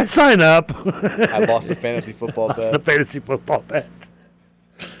can I sign up? I lost a fantasy football bet.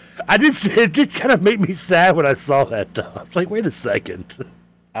 It did kind of make me sad when I saw that, though. I was like, wait a second.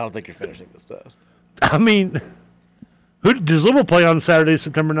 I don't think you're finishing this test. I mean, does Louisville play on Saturday,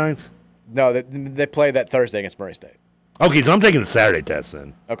 September 9th? No, they play that Thursday against Murray State. Okay, so I'm taking the Saturday test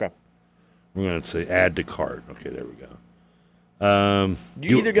then. Okay. We're going to say add to cart. Okay, there we go.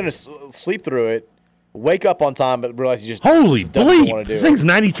 You're either going to sleep through it Wake up on time, but realize you just Holy don't bleep! want to do This it. thing's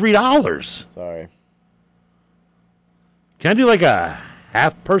 $93. Sorry. Can I do like a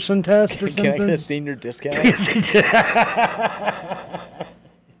half-person test or something? Can I get a senior discount?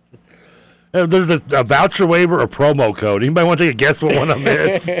 There's a voucher waiver or promo code. Anybody want to take a guess what one I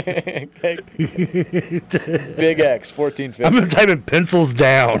missed? Big X, 1450. I'm going to type in pencils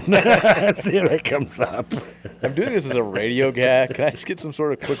down. See if that comes up. I'm doing this as a radio gag. Can I just get some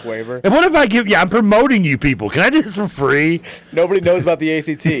sort of quick waiver? And what if I give, I'm promoting you people. Can I do this for free? Nobody knows about the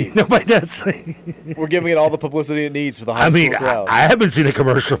ACT. Nobody does. We're giving it all the publicity it needs for the high school crowd. I haven't seen a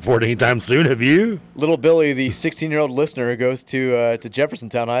commercial for it anytime soon. Have you? Little Billy, the 16-year-old listener who goes to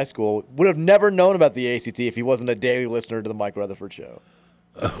Jeffersontown High School, would have never known about the ACT if he wasn't a daily listener to the Mike Rutherford Show.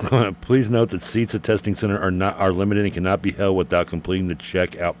 Please note that seats at testing center are limited and cannot be held without completing the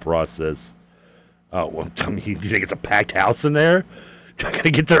checkout process. Oh, well, I mean, do you think it's a packed house in there? Do I got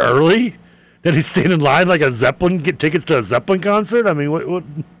to get there early? Did he stand in line like a Zeppelin, get tickets to a Zeppelin concert? I mean, what?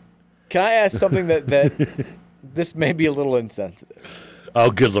 Can I ask something that this may be a little insensitive?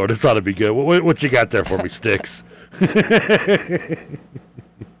 Oh, good Lord, this ought to be good. What you got there for me, Sticks?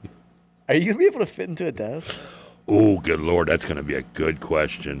 Are you going to be able to fit into a desk? Oh, good Lord, that's going to be a good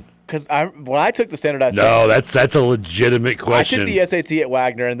question. Because when I took the standardized test, that's a legitimate question. I took the SAT at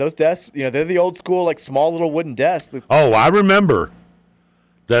Wagner, and those desks, they're the old school, like small little wooden desks. Oh, I remember.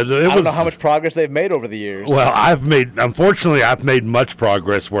 I don't know how much progress they've made over the years. Well, unfortunately, I've made much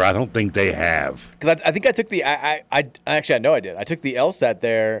progress where I don't think they have. Because I think I took actually, I know I did. I took the LSAT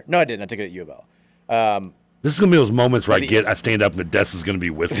there. No, I didn't. I took it at U of L. This is going to be those moments where I stand up and the desk is going to be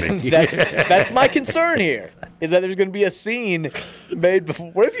with me. That's my concern here, is that there's going to be a scene made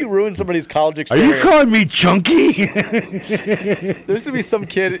before. What if you ruin somebody's college experience? Are you calling me chunky? There's going to be some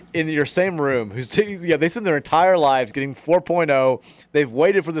kid in your same room who's they spend their entire lives getting 4.0. They've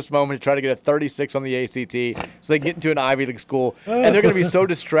waited for this moment to try to get a 36 on the ACT so they can get into an Ivy League school, and they're going to be so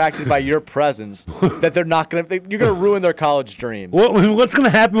distracted by your presence that they're not going to. You're going to ruin their college dreams. What's going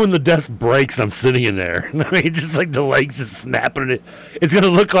to happen when the desk breaks and I'm sitting in there? I mean, just like the legs just snapping. It's going to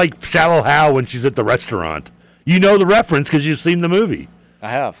look like Shallow Hal when she's at the restaurant. You know the reference because you've seen the movie.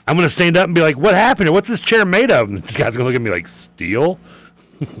 I have. I'm going to stand up and be like, what happened? What's this chair made of? And this guy's going to look at me like, steel?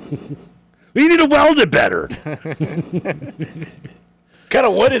 You need to weld it better. Kind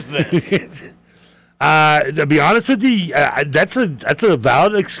of what is this? To be honest with you, that's a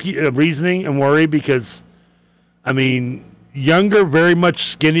valid reasoning and worry because, I mean, younger, very much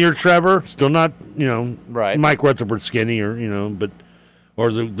skinnier Trevor, still not, right. Mike Rutherford skinny or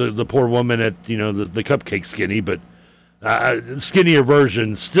the poor woman at, the cupcake skinny, but skinnier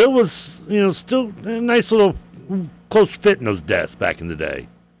version still was, still a nice little close fit in those desks back in the day.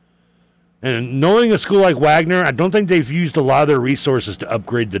 And knowing a school like Wagner, I don't think they've used a lot of their resources to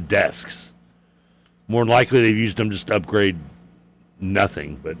upgrade the desks. More than likely, they've used them just to upgrade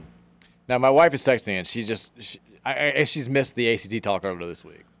nothing. But now my wife is texting, and she's missed the ACT talk over this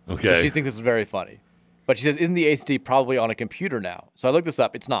week. Okay. So she thinks this is very funny. But she says, isn't the ACT probably on a computer now? So I looked this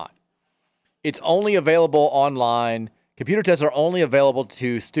up. It's not. It's only available online. Computer tests are only available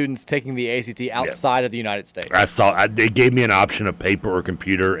to students taking the ACT outside of the United States. I saw they gave me an option of paper or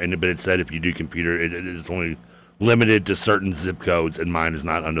computer, but it said if you do computer, it is only limited to certain zip codes, and mine is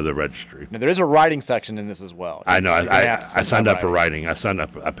not under the registry. Now, there is a writing section in this as well. I know. I signed up for writing. I signed up.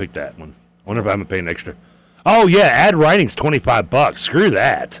 I picked that one. I wonder if I'm paying extra. Oh yeah, add writing's $25. Screw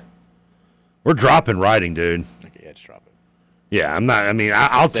that. We're dropping writing, dude. Okay, yeah, just drop it. Yeah, I'm not. I mean,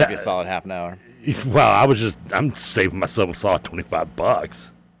 I'll save you a solid half an hour. Well, I'm saving myself a solid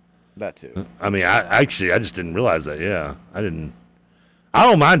 $25. That too. I mean, I just didn't realize that. Yeah, I didn't. I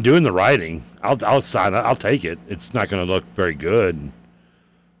don't mind doing the writing. I'll sign. I'll take it. It's not going to look very good.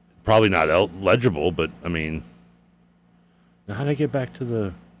 Probably not legible, but I mean, how did I get back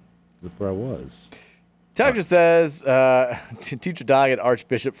to where I was? Tucker says, teacher dying at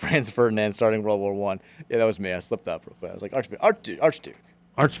Archbishop Franz Ferdinand starting World War I. Yeah, that was me. I slipped up real quick. I was like, Archduke.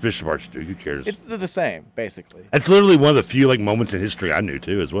 Archduke, who cares? They're the same, basically. It's literally one of the few moments in history I knew,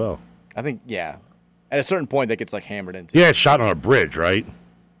 too, as well. I think, yeah. At a certain point, that gets, hammered into. Yeah, shot on a bridge, right?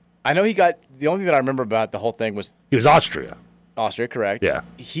 I know he got, the only thing that I remember about the whole thing was. He was Austria. Austria, correct. Yeah.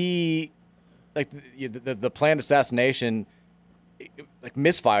 He, the planned assassination,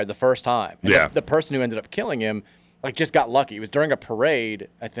 misfired the first time. And yeah. The person who ended up killing him, just got lucky. It was during a parade,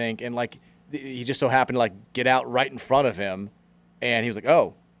 I think, and, he just so happened to, get out right in front of him. And he was like,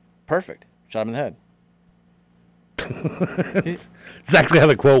 oh, perfect. Shot him in the head. That's exactly how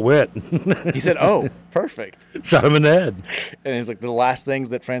the quote went. He said, oh, perfect. Shot him in the head. And it's the last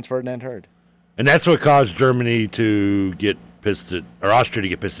things that Franz Ferdinand heard. And that's what caused Germany to get pissed at, or Austria to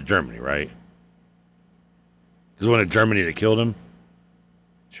get pissed at Germany, right? Is the one in Germany that killed him?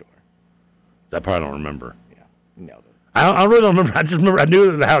 Sure. That part I don't remember. Yeah, you nailed it. I really don't remember. I just remember I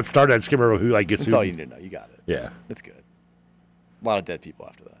knew how it started. I just can't remember who gets That's who. all you need to know. You got it. Yeah. That's good. A lot of dead people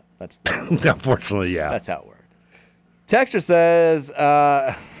after that. That's unfortunately, yeah. That's how it worked. Texture says,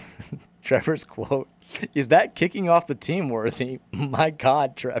 Trevor's quote, "Is that kicking off the team worthy?" My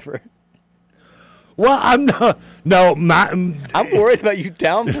God, Trevor. Well, I'm not. No, I'm worried about you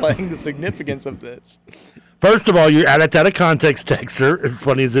downplaying the significance of this. First of all, you're that's out of context, Texter, as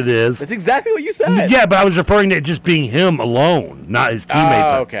funny as it is. That's exactly what you said. Yeah, but I was referring to it just being him alone, not his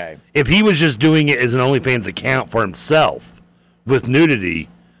teammates. Oh, okay. If he was just doing it as an OnlyFans account for himself with nudity,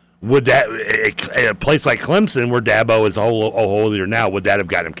 would that, a place like Clemson, where Dabo is a whole leader now, would that have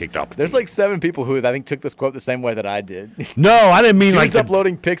got him kicked off the There's team? like 7 people who I think took this quote the same way that I did. No, I didn't mean Dude's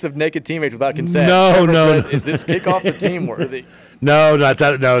uploading pics of naked teammates without consent. No, Trevor no. says, "Is this kick off the team worthy?" No,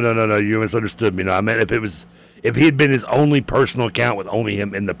 no. You misunderstood me. No, I meant if he had been his only personal account with only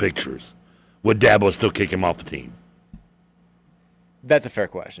him in the pictures, would Dabo still kick him off the team? That's a fair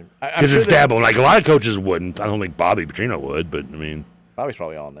question. Because it's Dabo. Like a lot of coaches wouldn't. I don't think Bobby Petrino would, but I mean. Bobby's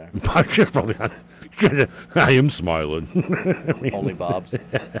probably on there. Bobby's probably on. I am smiling. Only Bob's.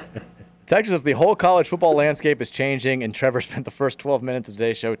 Texas says the whole college football landscape is changing, and Trevor spent the first 12 minutes of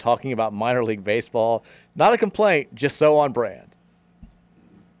today's show talking about minor league baseball. Not a complaint, just so on brand.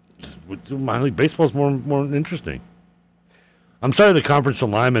 Minor league baseball is more interesting. I'm sorry, the conference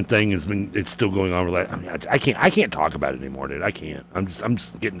alignment thing it's still going on. I mean, I can't talk about it anymore, dude. I can't. I'm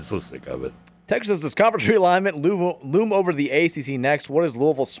just getting so sick of it. Texas, does conference realignment loom over the ACC next? What is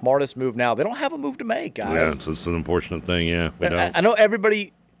Louisville's smartest move now? They don't have a move to make, guys. Yeah, it's an unfortunate thing. Yeah, we don't. I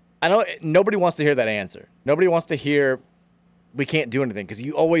know nobody wants to hear that answer. Nobody wants to hear we can't do anything, because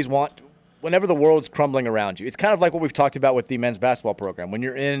you always want, whenever the world's crumbling around you. It's kind of like what we've talked about with the men's basketball program. When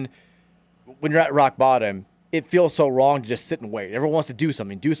you're at rock bottom, it feels so wrong to just sit and wait. Everyone wants to do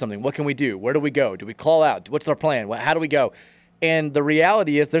something. What can we do? Where do we go? Do we claw out? What's our plan? How do we go? And the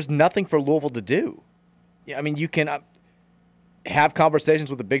reality is there's nothing for Louisville to do. I mean, you can have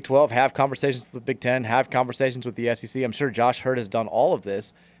conversations with the Big 12, have conversations with the Big 10, have conversations with the SEC. I'm sure Josh Hurd has done all of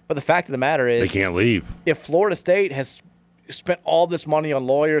this. But the fact of the matter is, they can't leave. If Florida State has spent all this money on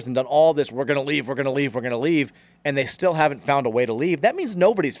lawyers and done all this, we're going to leave, and they still haven't found a way to leave, that means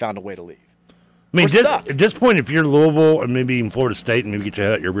nobody's found a way to leave. I mean, at this point, if you're Louisville and maybe even Florida State, and maybe get your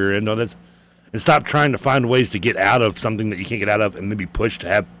head out your rear end on this, and stop trying to find ways to get out of something that you can't get out of, and maybe push to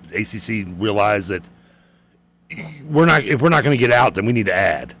have ACC realize that if we're not going to get out, then we need to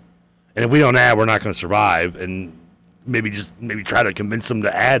add, and if we don't add, we're not going to survive, and maybe try to convince them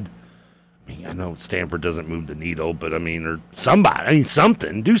to add. I mean, I know Stanford doesn't move the needle, but I mean, or somebody,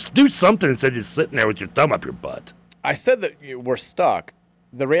 something, do something instead of just sitting there with your thumb up your butt. I said that we're stuck.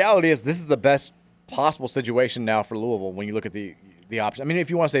 The reality is this is the best possible situation now for Louisville when you look at the option. I mean, if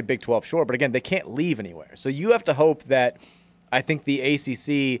you want to say Big 12, sure, but again, they can't leave anywhere. So you have to hope that I think the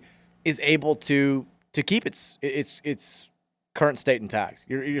ACC is able to keep its current state intact.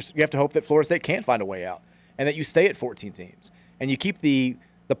 You have to hope that Florida State can find a way out, and that you stay at 14 teams, and you keep the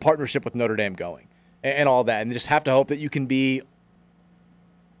partnership with Notre Dame going, and all that, and just have to hope that you can be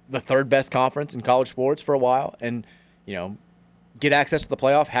the third best conference in college sports for a while, and get access to the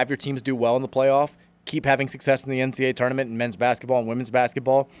playoff, have your teams do well in the playoff, keep having success in the NCAA tournament in men's basketball and women's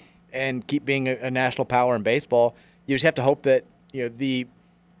basketball, and keep being a national power in baseball. You just have to hope that the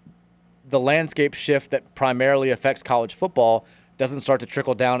landscape shift that primarily affects college football doesn't start to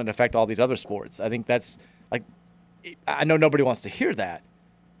trickle down and affect all these other sports. I think that's I know nobody wants to hear that,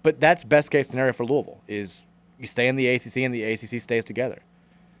 but that's best case scenario for Louisville is you stay in the ACC and the ACC stays together.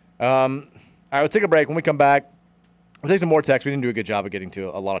 All right, we'll take a break. When we come back, we'll take some more text. We didn't do a good job of getting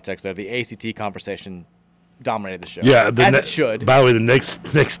to a lot of text there. The ACT conversation dominated the show. Yeah, as it should. By the way, the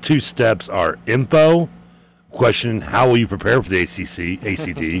next two steps are info, question, how will you prepare for the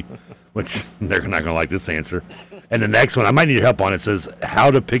ACT, which they're not going to like this answer. And the next one, I might need your help on it, says how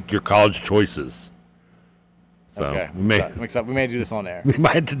to pick your college choices. So okay, we may do this on air. We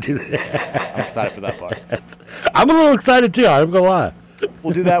might have to do that. I'm excited for that part. I'm a little excited, too. I'm going to lie.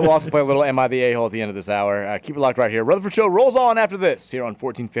 We'll do that. We'll also play a little Am I the A-hole at the end of this hour. Keep it locked right here. Rutherford Show rolls on after this here on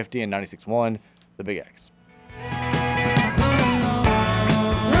 1450 and 96.1, The Big X.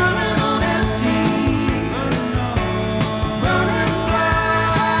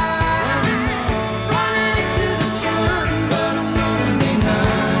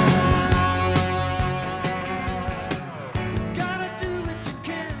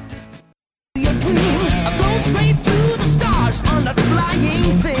 On that flying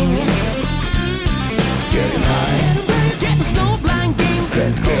thing, getting high, getting snow blind game,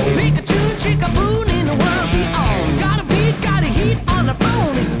 set go, Pikachu, Chickaboo in the world beyond.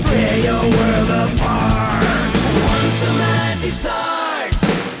 tear your world apart. Once the magic starts,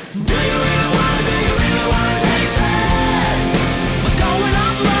 do you really wanna taste it? What's going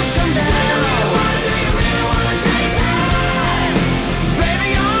up must come down. Do you really wanna taste it?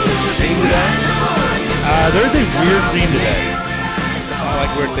 Baby, you're losing ground. There's a weird theme today. I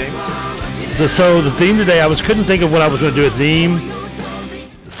like weird themes. So the theme today, couldn't think of what I was going to do a theme.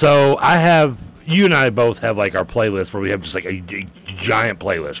 So you and I both have like our playlist where we have just like a giant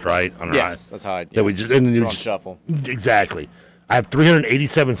playlist, right? On Yes, that's how I do. That we just and on shuffle. Exactly. I have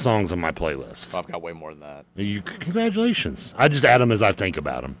 387 songs on my playlist. I've got way more than that. Congratulations. I just add them as I think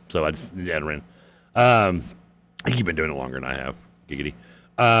about them. So I just add them in. You've been doing it longer than I have. Giggity.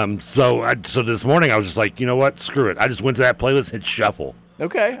 So this morning I was just like, you know what? Screw it. I just went to that playlist, hit shuffle.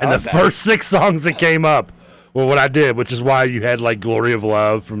 Okay. And the first 6 songs that came up were what I did, which is why you had like "Glory of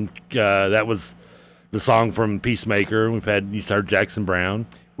Love" from that was the song from Peacemaker. You heard Jackson Brown.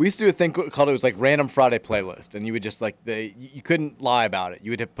 We used to do a thing called it was like Random Friday Playlist, and you would just like you couldn't lie about it.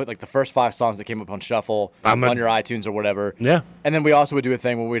 You would have put like the first 5 songs that came up on shuffle on your iTunes or whatever. Yeah. And then we also would do a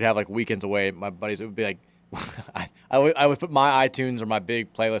thing where we'd have like weekends away. My buddies, it would be like I would put my iTunes or my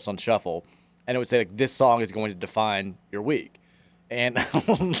big playlist on shuffle, and it would say like this song is going to define your week. And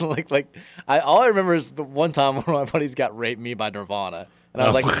all I remember is the one time one of my buddies got "Rape Me" by Nirvana, and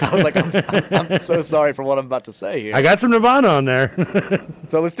I was like, I'm so sorry for what I'm about to say here. I got some Nirvana on there.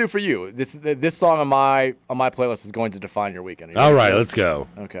 So let's do for you. This song on my playlist is going to define your weekend. All right, let's go.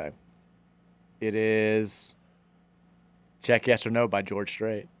 Okay. It is "Check Yes or No" by George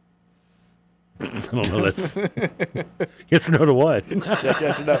Strait. I don't know. That's yes or no to what? Check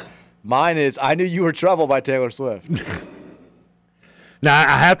yes or no. Mine is "I Knew You Were Trouble" by Taylor Swift. Now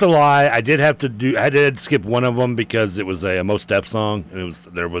I have to lie. I did skip one of them because it was a Most Def song, and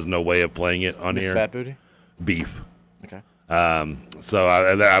there was no way of playing it on Miss here. Fat Booty? Beef. Okay. So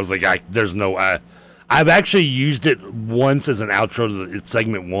I was like, there's no. I've actually used it once as an outro to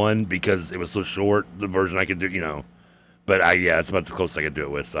segment 1 because it was so short. The version I could do, But it's about the closest I could do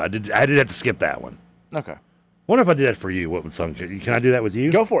it with. So I did have to skip that one. Okay. Wonder if I did that for you. What song? Can I do that with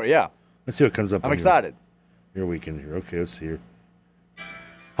you? Go for it. Yeah. Let's see what comes up. I'm excited. Your weekend here. Okay, let's see here.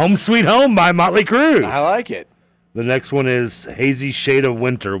 "Home Sweet Home" by Motley Crue. I like it. The next one is "Hazy Shade of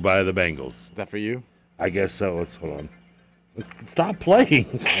Winter" by the Bangles. Is that for you? I guess so. Hold on. Stop playing.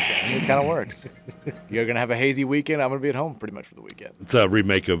 It kind of works. You're going to have a hazy weekend. I'm going to be at home pretty much for the weekend. It's a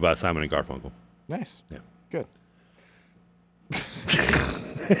remake of Simon and Garfunkel. Nice. Yeah. Good.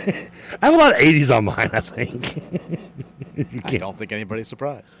 I have a lot of 80s on mine, I think. I don't think anybody's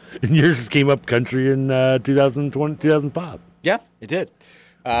surprised. And yours just came up country in 2005. Yeah, it did.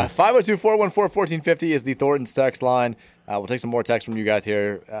 502-414-1450 is the Thornton's text line. We'll take some more text from you guys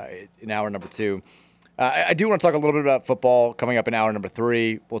here in hour number 2. I do want to talk a little bit about football coming up in hour number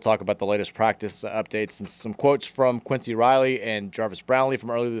 3. We'll talk about the latest practice updates and some quotes from Quincy Riley and Jarvis Brownlee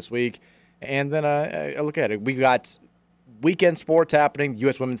from earlier this week. And then I look at it. We got weekend sports happening. The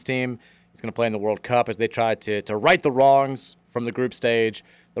U.S. women's team is going to play in the World Cup as they try to right the wrongs from the group stage.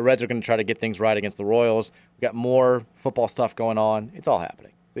 The Reds are going to try to get things right against the Royals. We've got more football stuff going on. It's all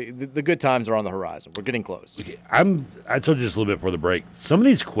happening. The good times are on the horizon. We're getting close. Okay, I told you just a little bit before the break. Some of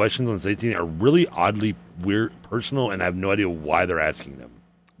these questions on safety are really oddly weird, personal, and I have no idea why they're asking them.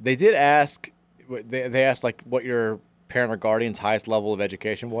 They did ask. They asked like what your parent or guardian's highest level of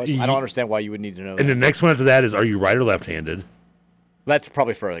education was. I don't understand why you would need to know that. And the next one after that is, are you right or left-handed? That's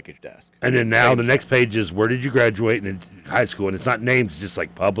probably further at your desk. And then now the next page is, where did you graduate in high school? And it's not names, it's just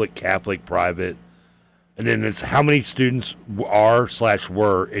like public, Catholic, private. And then it's how many students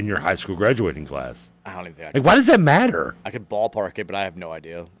were in your high school graduating class. I don't even think. Like, why does that matter? I could ballpark it, but I have no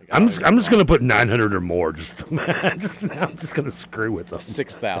idea. I'm just going to put 900 or more. I'm just going to screw with them.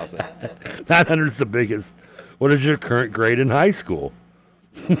 6,000. 900 is the biggest. What is your current grade in high school?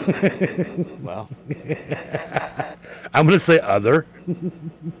 Well, I'm going to say other.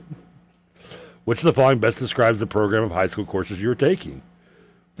 Which of the following best describes the program of high school courses you were taking?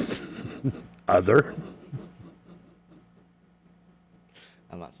 Other.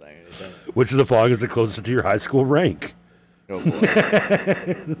 I'm not saying anything. Which of the following is the closest to your high school rank? Oh, boy.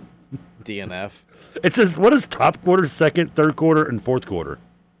 DNF. It says, what is top quarter, second, third quarter, and fourth quarter?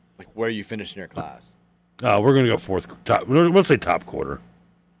 Like where you finished in your class. We're going to go top. We'll say top quarter.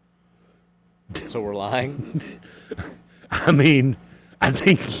 So we're lying? I mean, I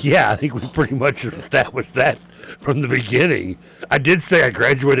think we pretty much established that from the beginning. I did say I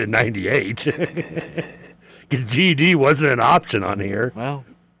graduated in 98. Because GED wasn't an option on here. Well.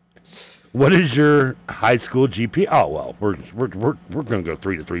 What is your high school GPA? Oh, well, we're going to go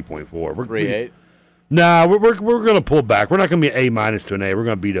 3 to 3.4. 3.8? Nah, we're going to pull back. We're not going to be A- to an A. We're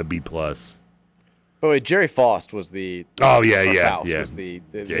going to be a B+. But wait, Jerry Faust was the. Oh, Faust was the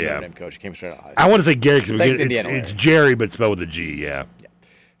Notre Dame coach. He came straight out of high school. I want to say Gary because it's Jerry, but spelled with a G, yeah.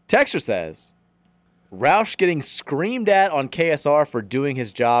 Texture says, Roush getting screamed at on KSR for doing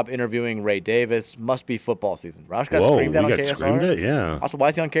his job interviewing Ray Davis. Must be football season. Roush got screamed at on KSR? Screamed at? Yeah. Also, why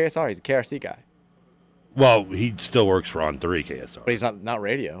is he on KSR? He's a KRC guy. Well, he still works for On 3 KSR. But he's not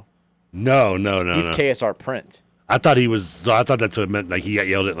radio. No. He's KSR print. I thought he was. So I thought that's what it meant. Like he got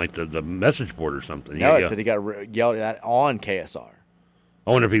yelled at, like the message board or something. No, it said he got yelled at on KSR.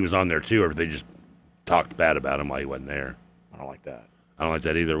 I wonder if he was on there too, or if they just talked bad about him while he wasn't there. I don't like that. I don't like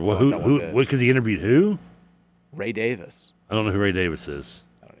that either. Well, who? Because he interviewed who? Ray Davis. I don't know who Ray Davis is.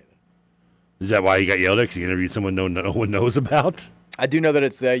 I don't either. Is that why he got yelled at? Because he interviewed someone no one knows about? I do know that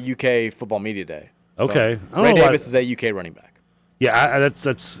it's UK Football Media Day. Okay. So Ray Davis is a UK running back. Yeah,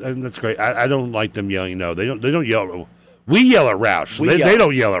 that's great. I don't like them yelling. No, they don't yell. We yell at Roush. They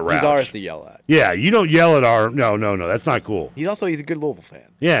don't yell at Roush. He's ours to yell at. Yeah, you don't yell at our. No. That's not cool. He's a good Louisville fan.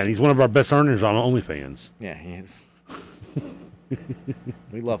 Yeah, and he's one of our best earners on OnlyFans. Yeah, he is.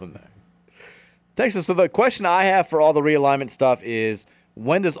 We love him there. Texas. So the question I have for all the realignment stuff is,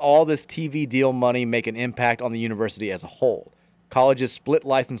 when does all this TV deal money make an impact on the university as a whole? Colleges split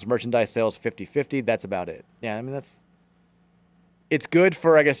license merchandise sales 50-50. That's about it. Yeah, I mean it's good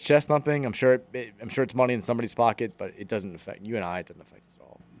for, I guess, chest thumping. I'm sure it's money in somebody's pocket, but it doesn't affect you and I. It doesn't affect us at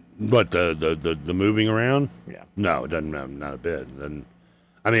all. But the moving around? Yeah. No, it doesn't. Not a bit.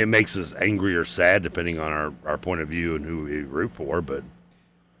 It makes us angry or sad depending on our point of view and who we root for. But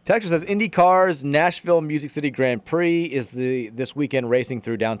Texas says IndyCar's Nashville Music City Grand Prix is this weekend, racing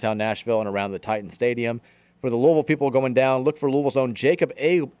through downtown Nashville and around the Titan Stadium. For the Louisville people going down, look for Louisville's own Jacob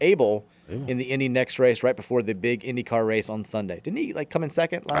Abel in the Indy Next race right before the big IndyCar race on Sunday. Didn't he come in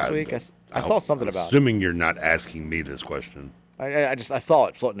second last week? I saw something about it. Assuming you're not asking me this question. I saw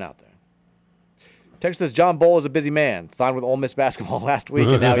it floating out there. Texas says John Bull is a busy man. Signed with Ole Miss basketball last week,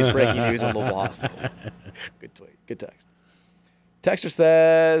 and now he's breaking news on Louisville hospitals. Good tweet. Good text. Texter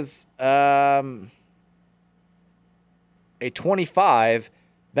says a 25,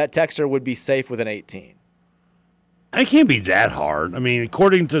 that texter would be safe with an 18. It can't be that hard. I mean,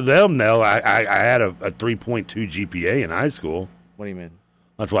 according to them, though, I had a 3.2 GPA in high school. What do you mean?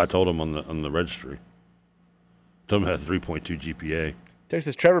 That's what I told them on the registry. Told them I had a 3.2 GPA. Texas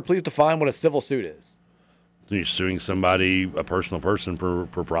says, Trevor, please define what a civil suit is. So you're suing somebody, a personal person, for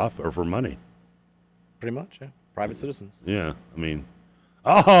profit or for money. Pretty much, yeah. Private citizens. Yeah, I mean,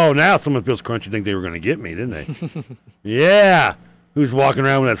 now someone feels crunchy. Think they were going to get me, didn't they? Yeah. Who's walking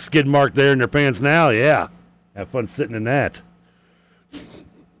around with that skid mark there in their pants now? Yeah. Have fun sitting in that.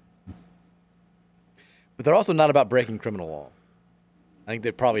 But they're also not about breaking criminal law. I think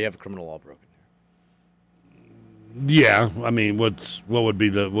they probably have criminal law broken here. Yeah, I mean, what would be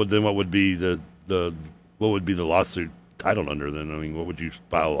the lawsuit titled under then? I mean, what would you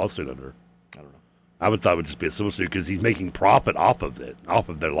file a lawsuit under? I don't know. I would thought it would just be a civil suit because he's making profit off of it, off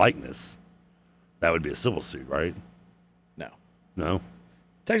of their likeness. That would be a civil suit, right? No.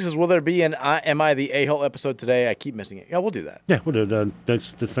 Texas, will there be an Am I the A-hole episode today? I keep missing it. Yeah, we'll do that. Yeah, we'll do it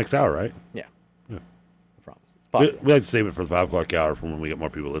this next hour, right? Yeah. I promise. We like to save it for the 5 o'clock hour for when we get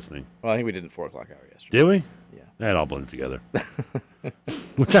more people listening. Well, I think we did the 4 o'clock hour yesterday. Did we? Yeah. That all blends together.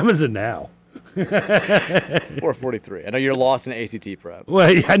 What time is it now? 4:43. I know you're lost in ACT prep.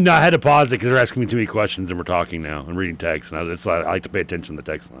 Well, yeah, no, I had to pause it because they're asking me too many questions and we're talking now and reading text. And I like to pay attention to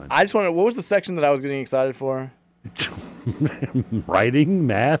the text line. I just want to, what was the section that I was getting excited for? Writing,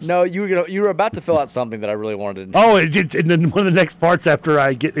 math. No, you were about to fill out something that I really wanted to know. Oh, and then one of the next parts after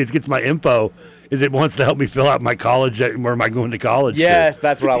it gets my info is it wants to help me fill out my college. Where am I going to college? Yes, to?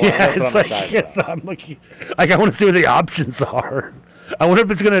 That's what I want. Yeah, that's what I'm excited about. I'm looking. I want to see what the options are. I wonder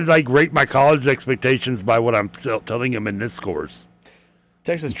if it's going to rate my college expectations by what I'm telling him in this course.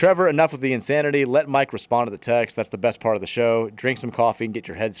 Text says, Trevor, enough with the insanity. Let Mike respond to the text. That's the best part of the show. Drink some coffee and get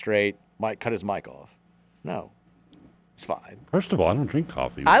your head straight. Mike, cut his mic off. No. It's fine. First of all, I don't drink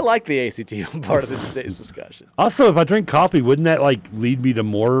coffee. I like the ACT part of today's discussion. Also, if I drink coffee, wouldn't that lead me to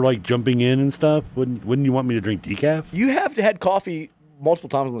more jumping in and stuff? Wouldn't you want me to drink decaf? You have had coffee multiple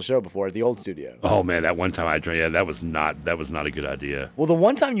times on the show before at the old studio. Oh man, that one time I drank. Yeah, that was not a good idea. Well, the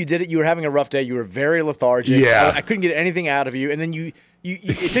one time you did it, you were having a rough day. You were very lethargic. Yeah, I couldn't get anything out of you, and then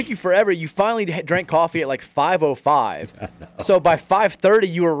it took you forever. You finally drank coffee at 5:05. So by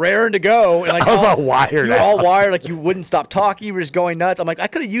 5:30, you were raring to go. And I was all wired. You were all wired. You wouldn't stop talking. You were just going nuts. I'm like, I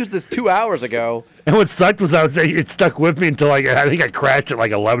could have used this 2 hours ago. And what sucked was it stuck with me until I think I crashed at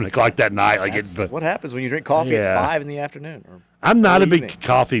 11 o'clock that night. That's what happens when you drink coffee at 5 in the afternoon. I'm not a big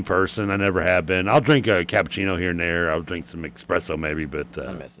coffee person. I never have been. I'll drink a cappuccino here and there. I'll drink some espresso maybe, but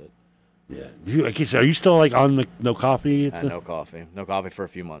I miss it. Yeah. Are you still like on no coffee? No coffee. No coffee for a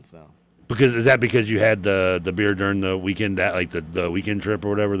few months now. Is that because you had the beer during the weekend, like the weekend trip or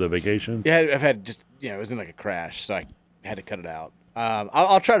whatever, the vacation? Yeah, I've had just it was in like a crash, so I had to cut it out.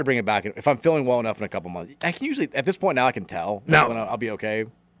 I'll try to bring it back if I'm feeling well enough in a couple months. I can usually at this point now I can tell. Now I'll be okay.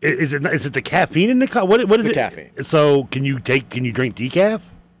 Is it the caffeine in the coffee? What is the it? Caffeine. So can you drink decaf?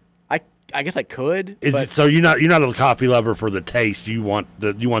 I guess I could. So you're not a coffee lover for the taste. You want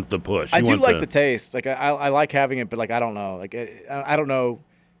the push. I do like the taste. Like I like having it, but like I don't know. Like I don't know.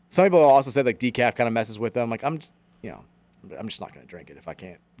 Some people also say like decaf kind of messes with them. Like I'm just not going to drink it if I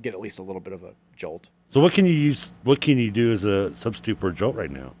can't get at least a little bit of a jolt. So what can you use? What can you do as a substitute for a jolt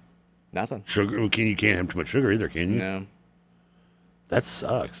right now? Nothing. Sugar. You can't have too much sugar either, can you? No. That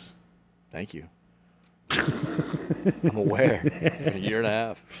sucks. Thank you. I'm aware. It's been a year and a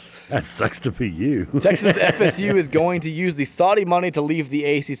half. That sucks to be you. Texas FSU is going to use the Saudi money to leave the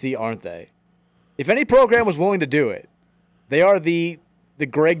ACC, aren't they? If any program was willing to do it, they are the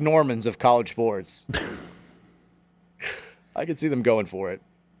Greg Normans of college sports. I could see them going for it.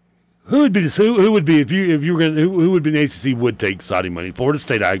 Who would be if you were going who would be in the ACC would take Saudi money? Florida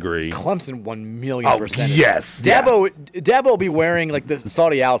State, I agree. Clemson 1,000,000%. Yes. Dabo will be wearing like the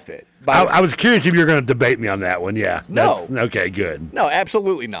Saudi outfit. I was curious if you were going to debate me on that one. Yeah. No. Okay, good. No,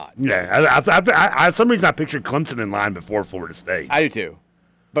 absolutely not. Yeah. I some reason I pictured Clemson in line before Florida State. I do too.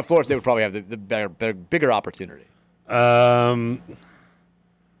 But Florida State would probably have the bigger opportunity.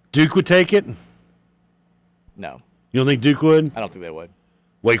 Duke would take it? No. You don't think Duke would? I don't think they would.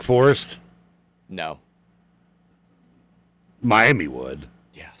 Wake Forest? No. Miami would.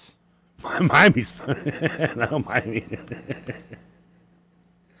 Yes. Miami's fun. No, Miami.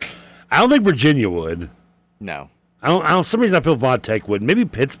 I don't think Virginia would. No. I don't. For some reason I feel Von Tech would. Maybe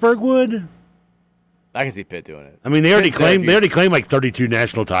Pittsburgh would. I can see Pitt doing it. I mean, they already claimed like 32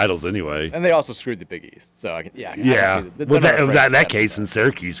 national titles anyway. And they also screwed the Big East. So I can yeah. I can see Well, that case, and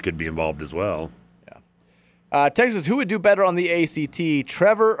Syracuse could be involved as well. Texas, who would do better on the ACT,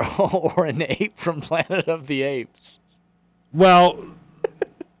 Trevor or an ape from Planet of the Apes? Well,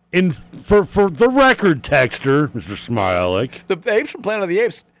 for the record, Texter, Mr. Smilek, the apes from Planet of the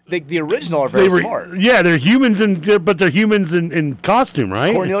Apes, the original are very smart. Yeah, they're humans, but they're humans in costume,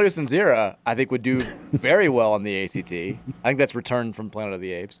 right? Cornelius and Zira, I think, would do very well on the ACT. I think that's Return from Planet of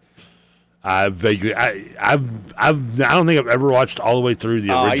the Apes. I don't think I've ever watched all the way through the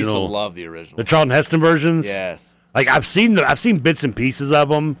original. I used to love the original. The Charlton Heston versions? Yes. Like I've seen bits and pieces of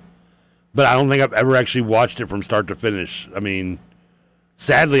them, but I don't think I've ever actually watched it from start to finish. I mean,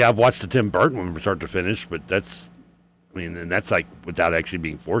 sadly, I've watched the Tim Burton one from start to finish, but that's like without actually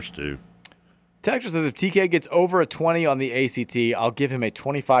being forced to. Texas says if TK gets over a 20 on the ACT, I'll give him a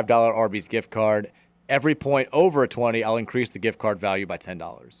 $25 Arby's gift card. Every point over a 20, I'll increase the gift card value by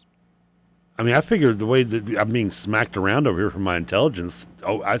 $10. I mean, I figured the way that I'm being smacked around over here for my intelligence,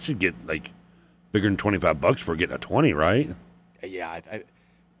 I should get like bigger than $25 for getting a 20, right? Yeah,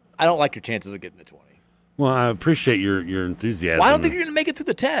 I don't like your chances of getting a 20. Well, I appreciate your enthusiasm. Well, I don't think you're going to make it through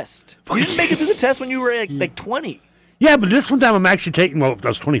the test. You didn't make it through the test when you were like 20. Yeah, but this one time I'm actually taking. Well, I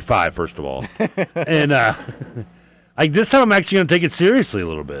was 25 first of all, and like this time I'm actually going to take it seriously a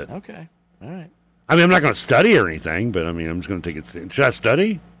little bit. Okay, all right. I mean, I'm not going to study or anything, but I mean, I'm just going to take it seriously. Should I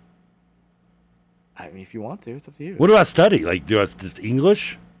study? I mean, if you want to, it's up to you. What do I study? Like, do I just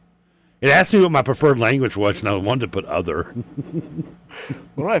English? It asked me what my preferred language was, and I wanted to put other. One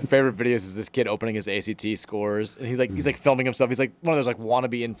of my favorite videos is this kid opening his ACT scores, and he's like filming himself. He's like one of those like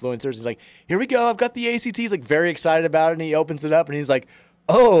wannabe influencers. He's like, "Here we go, I've got the ACT." He's like very excited about it, and he opens it up, and he's like,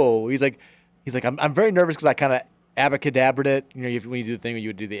 "Oh," he's like, "I'm very nervous because I kind of abacadabraed it. You know, when you do the thing where you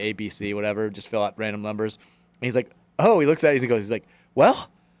would do the ABC, whatever, just fill out random numbers." And he's like, "Oh," he looks at it, he's like, "Well,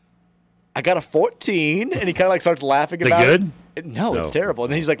 I got a 14," and he kind of like starts laughing about it. Is it good? No, it's terrible.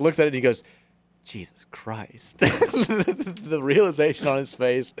 And then he's like looks at it and he goes, "Jesus Christ." The realization on his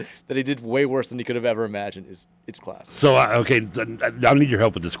face that he did way worse than he could have ever imagined it's classic. So okay, I need your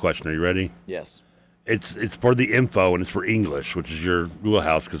help with this question. Are you ready? Yes. It's for the info and it's for English, which is your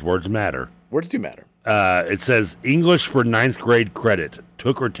wheelhouse because words matter. Words do matter. It says English for 9th grade credit.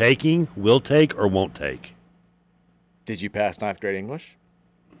 Took or taking, will take or won't take. Did you pass 9th grade English?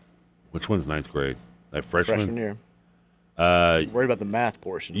 Which one's 9th grade? Like freshman year. Worried about the math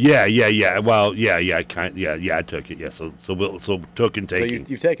portion. Yeah. Well, yeah. I took it. Yeah. So took and taking.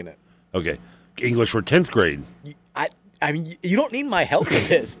 So you've taken it. Okay. English for 10th grade. I mean, you don't need my help with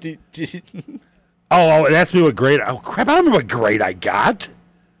this. Oh, it asked me what grade. Oh crap! I don't remember what grade I got.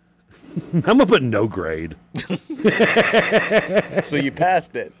 I'm gonna put no grade. So you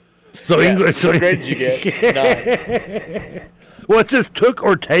passed it. So yes. English. So what grade did you get? 9. Well, it says took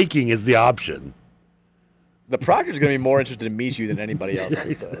or taking is the option. The proctor's going to be more interested to meet you than anybody else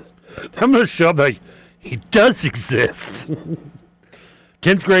that says. I'm going to show up like, he does exist.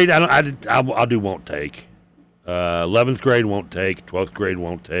 10th grade, I'll do won't take. 11th grade won't take. 12th grade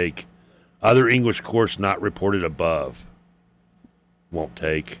won't take. Other English course not reported above. Won't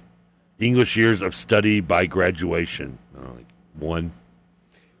take. English years of study by graduation. 1.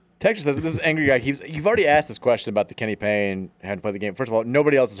 Texas says, this is angry guy. You've already asked this question about the Kenny Payne having to play the game. First of all,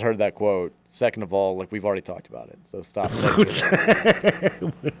 nobody else has heard that quote. Second of all, we've already talked about it. So stop.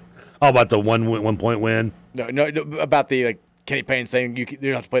 About the 1 point win? No, about the Kenny Payne saying you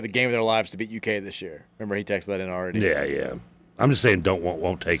don't have to play the game of their lives to beat UK this year. Remember, he texted that in already. Yeah. I'm just saying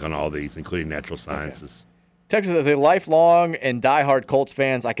won't take on all these, including natural sciences. Okay. Texas, as a lifelong and diehard Colts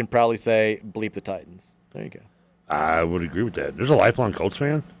fans, I can proudly say, bleep the Titans. There you go. I would agree with that. There's a lifelong Colts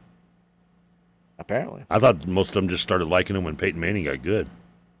fan? Apparently. I thought most of them just started liking him when Peyton Manning got good.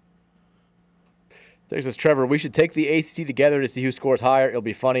 There says, Trevor, we should take the ACT together to see who scores higher. It'll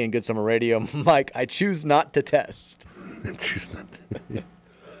be funny and good summer radio. Mike, I choose not to test.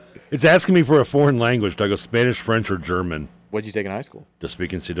 It's asking me for a foreign language. Do I go Spanish, French, or German? What did you take in high school? To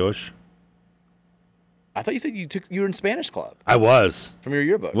speak in Deutsch. I thought you said you were in Spanish club. I was. From your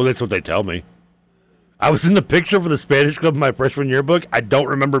yearbook. Well, that's what they tell me. I was in the picture for the Spanish club in my freshman yearbook. I don't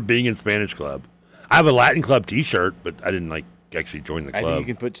remember being in Spanish club. I have a Latin club T-shirt, but I didn't actually join the club. I think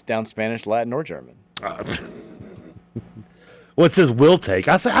you can put down Spanish, Latin, or German. Well, it says will take.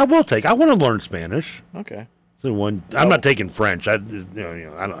 I say I will take. I want to learn Spanish. Okay. So I'm not taking French. I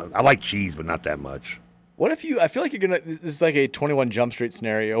like cheese, but not that much. What if I feel like you're gonna. This is like a 21 Jump Street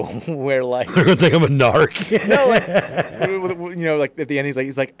scenario where they're gonna think I'm a narc. No, at the end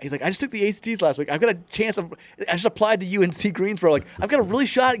he's like, I just took the ACTs last week. I've got a chance of. I just applied to UNC Greensboro. I've got a really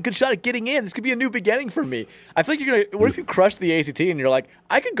good shot at getting in. This could be a new beginning for me. I feel like you're gonna. What if you crush the ACT and you're like,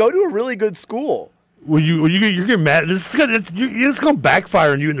 I could go to a really good school. You're getting mad. This is gonna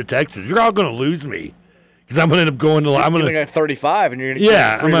backfire on you and the Texans. You're all gonna lose me. Because I'm going to end up going to... I'm going to get 35 and you're going to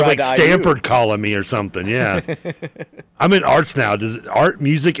I'm going to Stanford calling me or something, yeah. I'm in arts now. Art,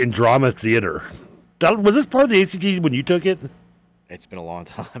 music, and drama theater. Was this part of the ACT when you took it? It's been a long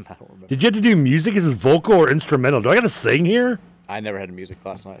time. I don't remember. Did you have to do music? Is it vocal or instrumental? Do I got to sing here? I never had a music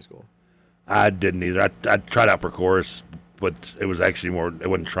class in high school. I didn't either. I tried out for chorus, but it was actually more... It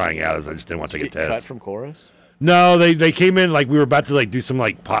wasn't trying out. I just didn't want to take a test. Cut from chorus? No, they came in we were about to do some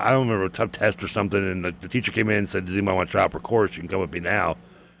I don't remember, a tough test or something, and the teacher came in and said, does anybody want to try out for chorus? You can come with me now. And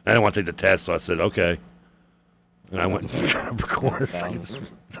I didn't want to take the test, so I said, okay. And I went and tried out for chorus. Sounds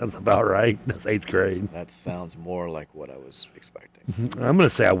about right. That's 8th grade. That sounds more like what I was expecting. I'm going to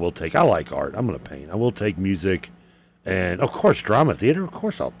say I will take. I like art. I'm going to paint. I will take music. And, of course, drama theater. Of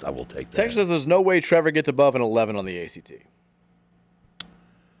course I will take that. Texas says there's no way Trevor gets above an 11 on the ACT.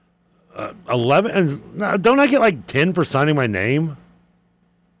 11? Don't I get 10 for signing my name?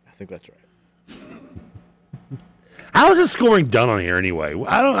 I think that's right. How is this scoring done on here anyway?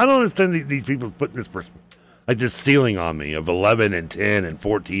 I don't understand these people putting this ceiling on me of 11 and 10 and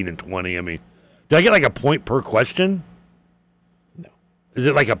 14 and 20. I mean, do I get a point per question? No. Is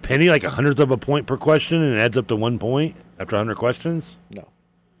it a penny, a hundredth of a point per question, and it adds up to 1 point after 100 questions? No.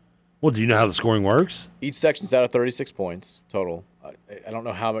 Well, do you know how the scoring works? Each section's out of 36 points total. I don't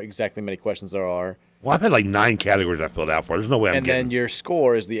know how exactly many questions there are. Well, I've had 9 categories I filled out for. There's no way I'm getting. And then your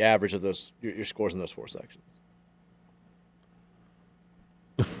score is the average of those your scores in those 4 sections.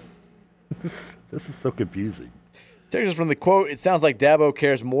 This is so confusing. Texas from the quote, it sounds like Dabo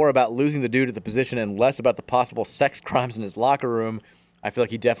cares more about losing the dude at the position and less about the possible sex crimes in his locker room. I feel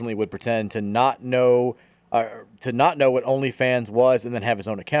like he definitely would pretend to not know what OnlyFans was and then have his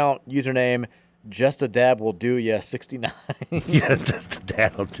own account. Username, Just a Dab will do ya, 69. Yeah, Just a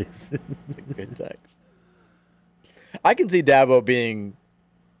Dab will do. It's a good text. I can see Dabo being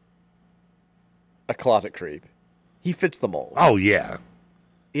a closet creep. He fits the mold. Oh, yeah.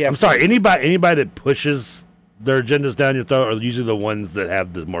 I'm sorry, anybody that pushes their agendas down your throat are usually the ones that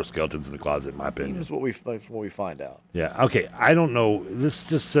have the more skeletons in the closet, in my opinion. That's what we find out. Yeah, okay, I don't know. This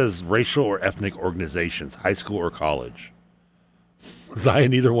just says racial or ethnic organizations, high school or college. Was I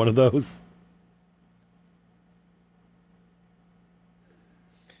in either one of those?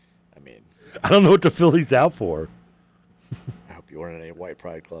 I mean, I don't know what to fill these out for. I hope you weren't in any white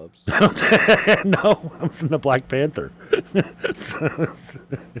pride clubs. No, I was in the Black Panther.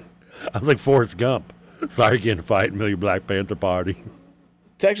 I was like Forrest Gump. Sorry, getting a fight in your Black Panther party.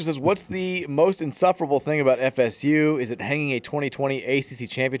 Texas says, what's the most insufferable thing about FSU? Is it hanging a 2020 ACC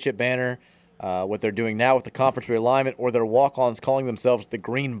championship banner, what they're doing now with the conference realignment, or their walk-ons calling themselves the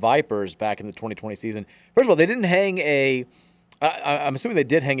Green Vipers back in the 2020 season? First of all, they didn't hang I'm assuming they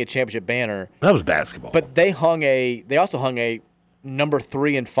did hang a championship banner. That was basketball. But they also hung a number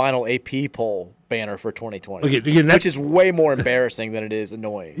 3 and final AP poll banner for 2020, again, which is way more embarrassing than it is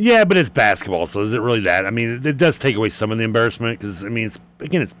annoying. Yeah, but it's basketball, so is it really that? I mean, it does take away some of the embarrassment because, I mean,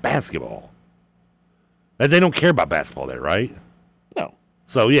 it's basketball. They don't care about basketball there, right? No.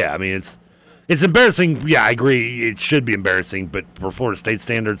 So, yeah, I mean, it's embarrassing. Yeah, I agree. It should be embarrassing, but for Florida State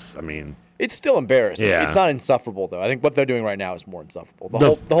standards, I mean. It's still embarrassing. Yeah. It's not insufferable, though. I think what they're doing right now is more insufferable.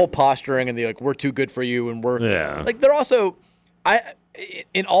 The whole posturing and the, we're too good for you, and we're. Yeah. They're also.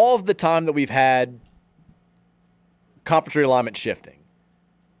 In all of the time that we've had conference realignment shifting,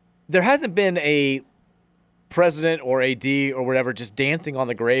 there hasn't been a president or AD or whatever just dancing on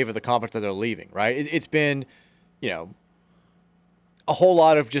the grave of the conference that they're leaving, right? It's been, a whole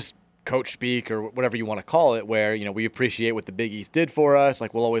lot of just coach speak or whatever you want to call it, where, we appreciate what the Big East did for us.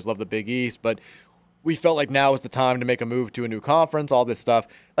 Like, we'll always love the Big East, but we felt like now is the time to make a move to a new conference, all this stuff.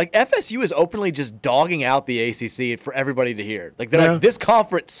 Like, FSU is openly just dogging out the ACC for everybody to hear. Like, they're like, this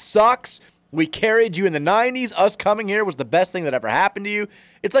conference sucks. We carried you in the 90s. Us coming here was the best thing that ever happened to you.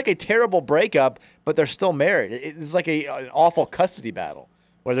 It's like a terrible breakup, but they're still married. It's like an awful custody battle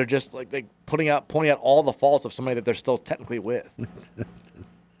where they're just like pointing out all the faults of somebody that they're still technically with.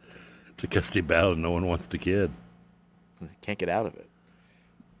 It's a custody battle and no one wants the kid. Can't get out of it.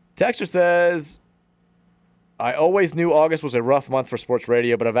 Texter says, I always knew August was a rough month for sports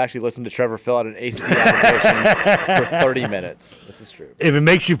radio, but I've actually listened to Trevor fill out an ACT application for 30 minutes. This is true. If it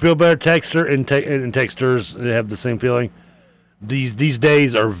makes you feel better, Texter and Texters have the same feeling. These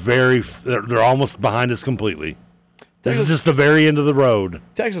days are they're almost behind us completely. This is just the very end of the road.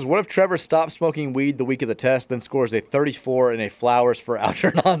 Texas, what if Trevor stops smoking weed the week of the test, then scores a 34 in a flowers for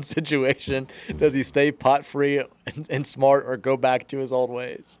Algernon situation? Does he stay pot-free and smart or go back to his old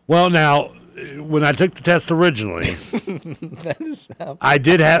ways? Well, now, when I took the test originally, I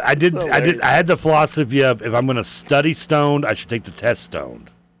had the philosophy of if I'm going to study stoned, I should take the test stoned.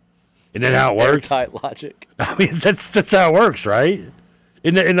 Isn't that how it works? Airtight logic. I mean, that's how it works, right?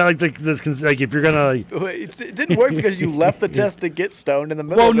 And like if you're gonna, it didn't work because you left the test to get stoned in the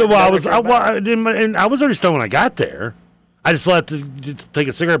middle. Well, of no, it I was already stoned when I got there. I just left to take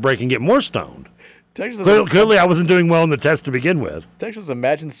a cigarette break and get more stoned. Clearly, I wasn't doing well in the test to begin with. Texas,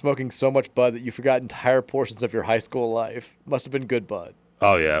 imagine smoking so much bud that you forgot entire portions of your high school life. Must have been good bud.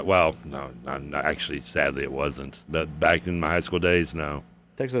 Oh yeah, well, no, actually, sadly, it wasn't. Back in my high school days, no.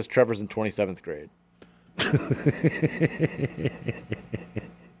 Texas, Trevor's in 27th grade.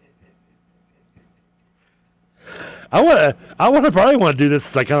 I probably want to do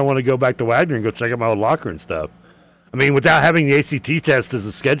this. I kind of want to go back to Wagner and go check out my old locker and stuff. I mean, without having the ACT test as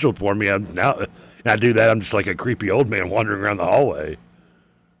a schedule for me, I do that. I'm just like a creepy old man wandering around the hallway.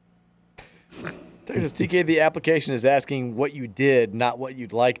 Texas TK, the application is asking what you did, not what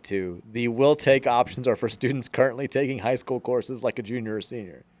you'd like to. The will take options are for students currently taking high school courses like a junior or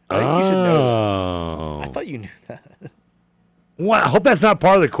senior. I think you should know that. I thought you knew that. Well, I hope that's not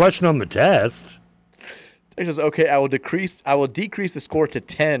part of the question on the test. Texas, okay, I will decrease the score to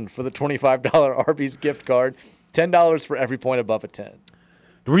 10 for the $25 Arby's gift card. $10 for every point above a 10.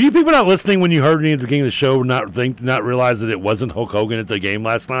 Were you people not listening when you heard me at the beginning of the show, not realize that it wasn't Hulk Hogan at the game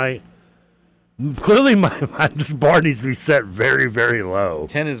last night? Clearly, this bar needs to be set very, very low.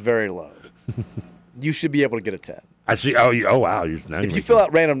 10 is very low. You should be able to get a 10. I see. Oh wow! If you fill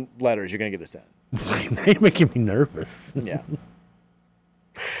out random letters, you're gonna get a 10. Now you're making me nervous. Yeah.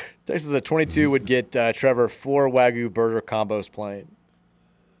 Texas at 22 would get Trevor 4 Wagyu burger combos plain.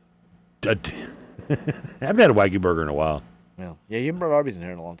 I haven't had a Wagyu burger in a while. Yeah, you haven't brought Arby's in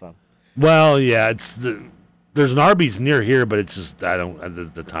here in a long time. Well, yeah, there's an Arby's near here, but it's just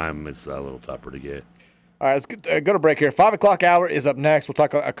the time is a little tougher to get. All right, let's go to break here. 5 o'clock hour is up next. We'll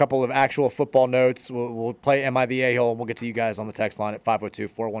talk a couple of actual football notes. We'll play Am I the A-Hole, and we'll get to you guys on the text line at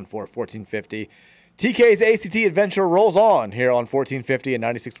 502-414-1450. TK's ACT adventure rolls on here on 1450 and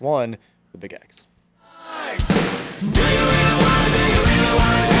 96.1, The Big X.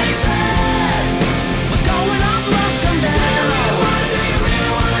 What's going on must come down.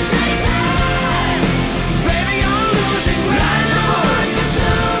 Baby, you're losing ground. You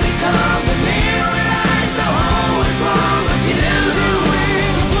slowly come to me, realize the whole is wrong with you.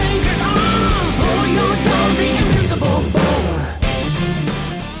 With the blinkers on, for your dome, the invisible bone.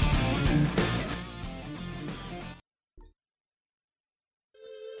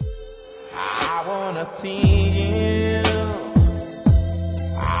 I wanna see you.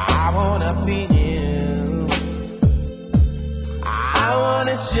 I feel. I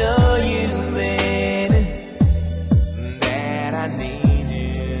wanna show you, baby, that I need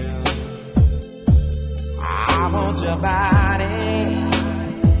you. I want your body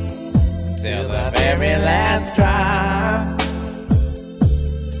till the very last drop.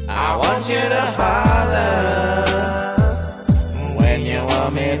 I want you to holler when you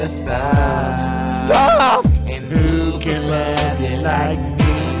want me to stop. Stop! And who can love you like me?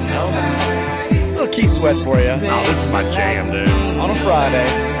 Nobody. Little Key Sweat for you. Oh, this is my jam, dude. On a Friday.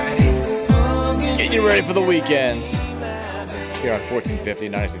 Getting you ready for the weekend. Here on 1450,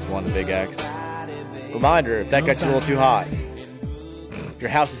 96.1, The Big X. Reminder, if that got you a little too hot, if your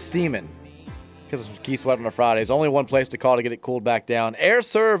house is steaming, because of Key Sweat on a Friday, there's only one place to call to get it cooled back down. Air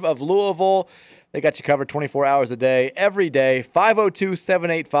Serve of Louisville. They got you covered 24 hours a day, every day.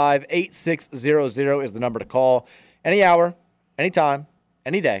 502-785-8600 is the number to call. Any hour, any time,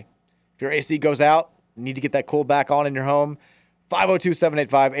 any day. If your AC goes out, you need to get that cool back on in your home,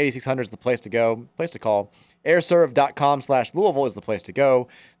 502-785-8600 is the place to go, place to call. airserve.com/Louisville is the place to go.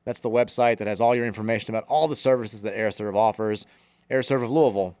 That's the website that has all your information about all the services that AirServe offers. AirServe of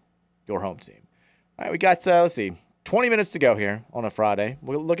Louisville, your home team. All right, we got, 20 minutes to go here on a Friday.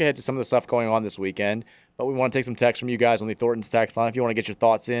 We'll look ahead to some of the stuff going on this weekend, but we want to take some text from you guys on the Thornton's text line if you want to get your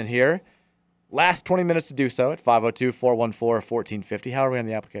thoughts in here. Last 20 minutes to do so at 502-414-1450. How are we on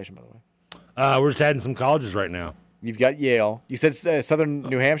the application, by the way? We're just adding some colleges right now. You've got Yale. You said Southern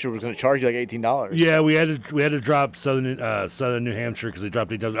New Hampshire was going to charge you like $18. Yeah, we had to drop Southern New Hampshire because they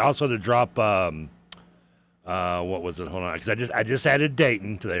dropped $8. I also had to drop what was it? Hold on, because I just added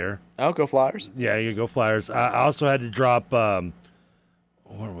Dayton to there. Oh, go Flyers. Yeah, you go Flyers. I also had to drop where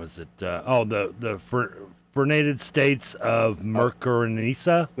was it? The Furnated States of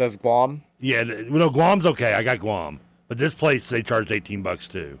Micronesica. That's Guam. Yeah, no, Guam's okay. I got Guam, but this place they charged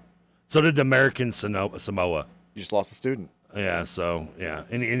 $18 too. So did the American Samoa. You just lost a student. Yeah. So yeah.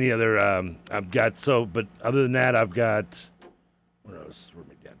 Any other? I've got but other than that, I've got. What else? Let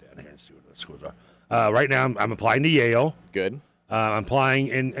me down here and see what the schools are. Right now, I'm applying to Yale. Good. I'm applying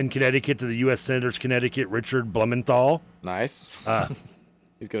in Connecticut to the U.S. Senators Connecticut, Richard Blumenthal. Nice.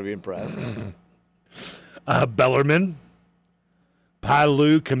 He's going to be impressed. Bellarmine.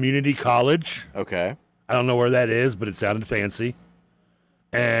 Pylou Community College. Okay. I don't know where that is, but it sounded fancy.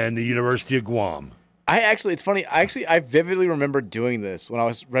 And the University of Guam. It's funny. I vividly remember doing this when I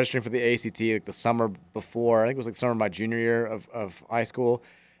was registering for the ACT like the summer before. I think it was like summer of my junior year of high school.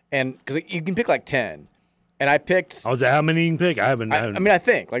 And because you can pick like 10. And I picked. Oh, is that how many you can pick? I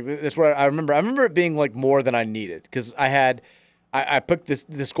think. Like, that's what I remember. I remember it being like more than I needed because I picked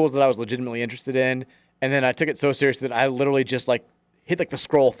the schools that I was legitimately interested in. And then I took it so seriously that I literally just like hit like the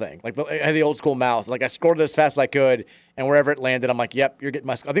scroll thing. Like I had the old school mouse. Like I scrolled it as fast as I could. And wherever it landed, I'm like, yep, you're getting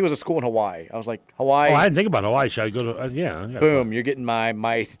my. I think it was a school in Hawaii. I was like, Hawaii. Oh, I didn't think about Hawaii. Should I go to? Yeah. Boom, you're getting my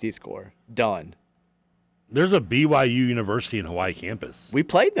ACT score. Done. There's a BYU University in Hawaii campus. We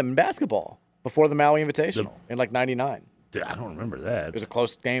played them in basketball before the Maui Invitational in like '99. I don't remember that. It was a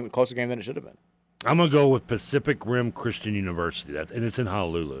closer game than it should have been. I'm gonna go with Pacific Rim Christian University. And it's in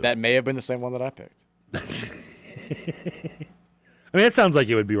Honolulu. That may have been the same one that I picked. I mean, it sounds like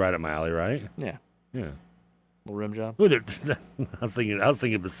it would be right up my alley, right? Yeah. Yeah. Little rim job. I was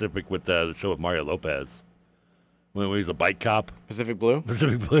thinking Pacific with the show with Mario Lopez when he was a bike cop. Pacific Blue.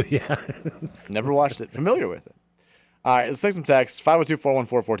 Pacific Blue. Yeah. Never watched it. Familiar with it. All right, let's take some text.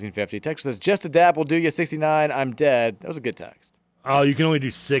 502-414-1450. Text says, just a dab will do you. 69. I'm dead. That was a good text. Oh, you can only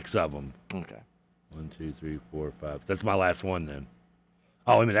do 6 of them. Okay. 1, 2, 3, 4, 5. That's my last one then.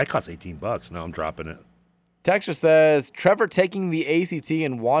 Oh, I mean that costs $18. No, I'm dropping it. Texture says, Trevor taking the ACT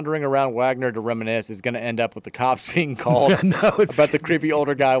and wandering around Wagner to reminisce is going to end up with the cops being called about the creepy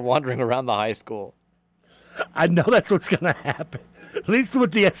older guy wandering around the high school. I know that's what's going to happen. At least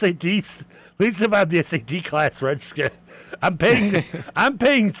with the SATs. At least if I have the SAT class registered. I'm paying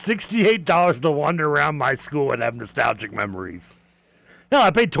 $68 to wander around my school and have nostalgic memories. No, I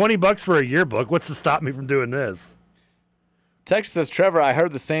paid $20 for a yearbook. What's to stop me from doing this? Text says, Trevor, I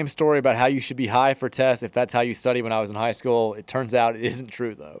heard the same story about how you should be high for tests if that's how you study when I was in high school. It turns out it isn't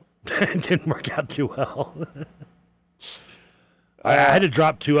true, though. It didn't work out too well. I had to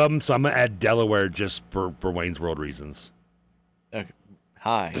drop 2 of them, so I'm going to add Delaware just for Wayne's World reasons. Okay.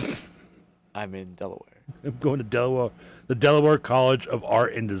 Hi. I'm in Delaware. I'm going to Delaware, the Delaware College of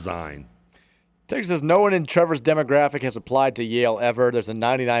Art and Design. Text says, no one in Trevor's demographic has applied to Yale ever. There's a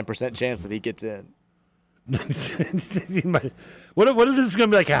 99% chance that he gets in. What if this is going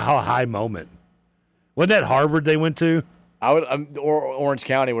to be like a high moment? Wasn't that Harvard they went to? Or Orange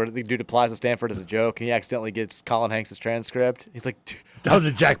County, where the dude applies to Stanford as a joke, and he accidentally gets Colin Hanks' transcript. He's like, That was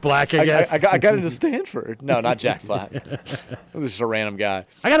a Jack Black, I guess. I got into Stanford. No, not Jack Black. It was just a random guy.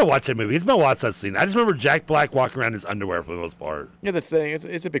 I got to watch that movie. It's been a while since I've seen it. I just remember Jack Black walking around in his underwear for the most part. Yeah, that's the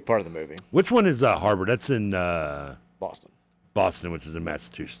thing. It's a big part of the movie. Which one is Harvard? That's in Boston. Boston, which is in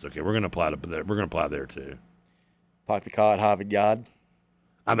Massachusetts. Okay, we're going to apply to there. We're going to apply there, too. Park the car at Harvard Yard.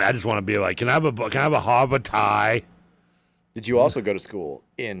 I mean, I just want to be like, can I have a Harvard tie? Did you also go to school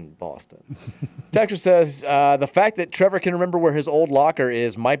in Boston? Texture says, the fact that Trevor can remember where his old locker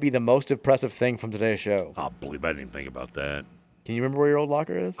is might be the most impressive thing from today's show. I believe I didn't even think about that. Can you remember where your old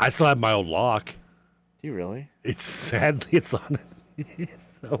locker is? I still have my old lock. Do you really? Sadly, it's on it.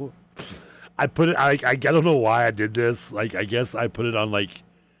 So I put it, I don't know why I did this. Like, I guess I put it on, like,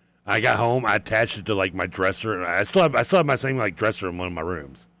 I got home, I attached it to, like, my dresser. And I still have my same, like, dresser in one of my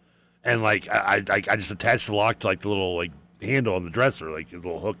rooms. And, like, I just attached the lock to, like, the little, like, handle on the dresser, like a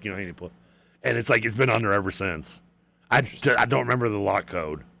little hook, you know, and it's like it's been under ever since. I don't remember the lock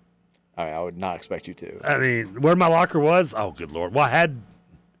code. I would not expect you to. I mean, where my locker was, oh good lord. Well,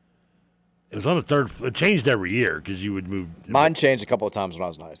 it was on the third. It changed every year because you would move. Mine changed a couple of times when I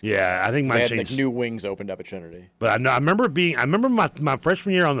was in high school. Yeah, I think mine changed. Like new wings opened up at Trinity. But I remember my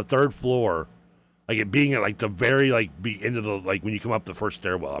freshman year on the third floor, like it being at like the very end of the when you come up the first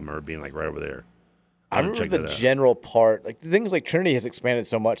stairwell. I remember being like right over there. I remember the general part, like the things like Trinity has expanded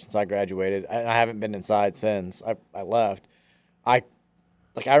so much since I graduated. I haven't been inside since I left. I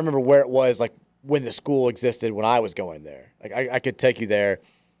remember where it was like when the school existed when I was going there. Like I could take you there.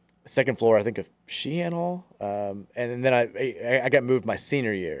 Second floor, I think of Sheehan Hall, and then I got moved my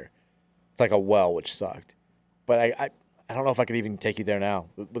senior year. It's like a well, which sucked. But I don't know if I could even take you there now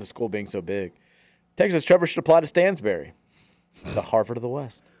with the school being so big. Texas Trevor should apply to Stansbury, the Harvard of the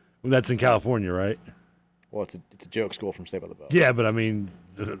West. Well, that's in California, right? Well, it's a joke school from Saved by the Bell. Yeah, but I mean,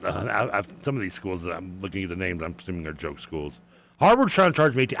 some of these schools, I'm looking at the names, I'm assuming they're joke schools. Harvard's trying to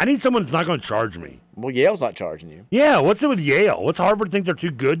charge me $18. I need someone that's not going to charge me. Well, Yale's not charging you. Yeah, what's it with Yale? What's Harvard think they're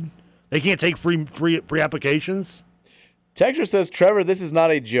too good? They can't take free applications? Texture says, Trevor, this is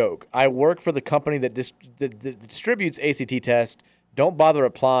not a joke. I work for the company that distributes ACT tests. Don't bother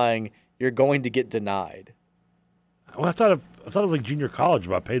applying. You're going to get denied. Well, I thought it was like junior college,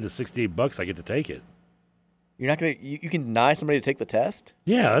 but I paid the $68, I get to take it. You're not gonna. You can deny somebody to take the test?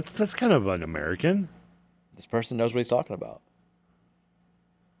 Yeah, that's kind of un-American. This person knows what he's talking about.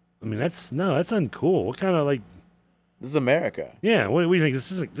 I mean, that's uncool. What kind of like? This is America. Yeah, what do you think?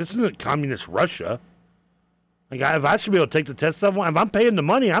 This isn't communist Russia. Like, if I should be able to take the test, if I'm paying the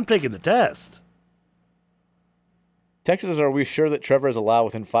money, I'm taking the test. Texas, are we sure that Trevor is allowed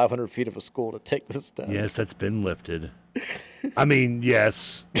within 500 feet of a school to take this test? Yes, that's been lifted. I mean,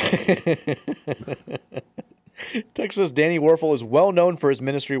 yes. Texas, Danny Werfel is well known for his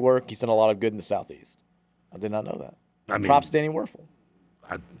ministry work. He's done a lot of good in the Southeast. I did not know that. I mean, props, Danny Werfel.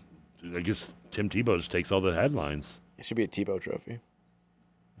 I guess Tim Tebow just takes all the headlines. It should be a Tebow trophy.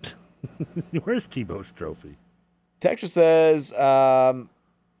 Where's Tebow's trophy? Texas says,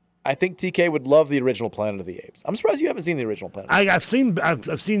 I think TK would love the original Planet of the Apes. I'm surprised you haven't seen the original Planet. I've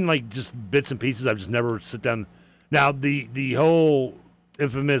seen like just bits and pieces. I've just never sit down. Now the whole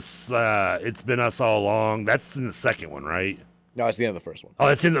infamous "It's Been Us All Along." That's in the second one, right? No, it's the end of the first one. Oh,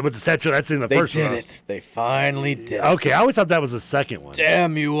 that's with the statue. That's in the first one. They did it. They finally did it. Okay, I always thought that was the second one.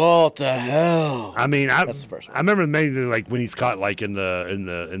 Damn you all to hell! I mean, that's the first one. I remember mainly like when he's caught like in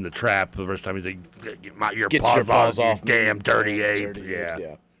the trap the first time. He's like, "Get your paws off, you damn dirty ape!"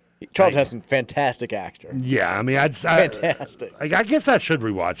 Yeah. Charlton Heston, fantastic actor. Yeah, I mean, fantastic. I guess I should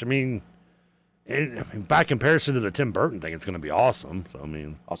rewatch. I mean, by comparison to the Tim Burton thing, it's going to be awesome. So I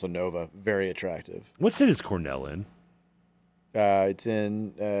mean, also Nova, very attractive. What state is Cornell in? It's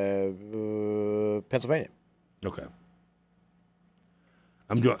in Pennsylvania. Okay.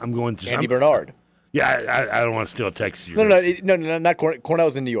 I'm going to Andy Bernard. Yeah, I don't want to steal a text. No, not Cornell.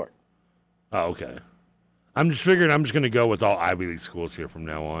 Cornell's in New York. Oh, okay. I'm just figuring I'm just going to go with all Ivy League schools here from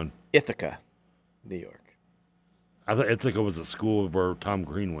now on. Ithaca, New York. I thought Ithaca was a school where Tom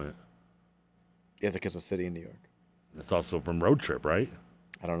Green went. Ithaca's a city in New York. That's also from Road Trip, right?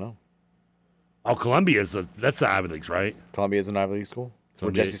 I don't know. Oh, Columbia's that's the Ivy Leagues, right? Columbia's an Ivy League school. That's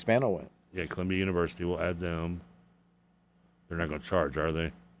where Jesse Spano went. Yeah, Columbia University. We'll add them. They're not going to charge, are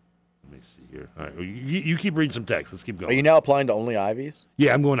they? Let me see here. All right, you keep reading some text. Let's keep going. Are you now applying to only Ivies?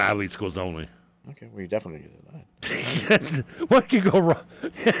 Yeah, I'm going to Ivy League schools only. Okay, well, you definitely get denied. What could go wrong?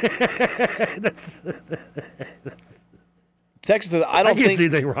 Texas says, I can't see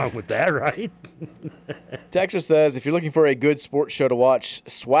anything wrong with that, right? Texas says, if you're looking for a good sports show to watch,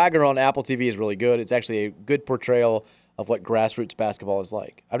 Swagger on Apple TV is really good. It's actually a good portrayal of what grassroots basketball is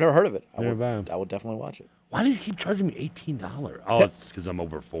like. I've never heard of it. I would definitely watch it. Why does he keep charging me $18? Oh, it's because I'm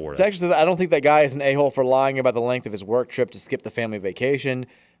over 4. Texas says, I don't think that guy is an a-hole for lying about the length of his work trip to skip the family vacation.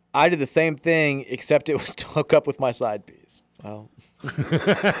 I did the same thing, except it was to hook up with my side piece. Well.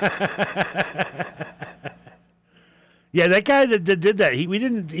 Yeah, that guy that did that, he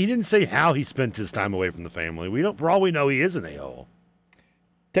didn't say how he spent his time away from the family. For all we know, he is an a-hole.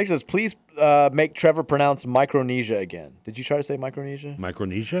 Texas, please make Trevor pronounce Micronesia again. Did you try to say Micronesia?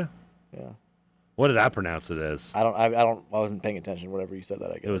 Micronesia? Yeah. What did I pronounce it as? I wasn't paying attention. Whatever you said that,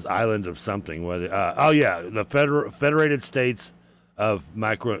 I guess. It was island of something. What? The Federated States of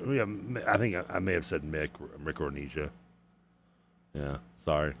Micro. Yeah, I think I may have said Micronesia. Yeah,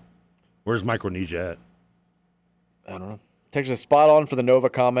 sorry. Where's Micronesia at? I don't know. Texas is spot on for the Nova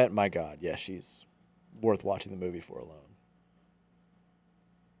comment. My God, yeah, she's worth watching the movie for alone.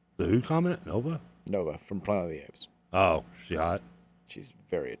 The who comment? Nova? Nova from Planet of the Apes. Oh, she hot? She's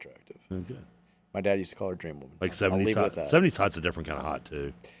very attractive. Good. My dad used to call her Dream Woman. Like 70s hot. 70s hot's a different kind of hot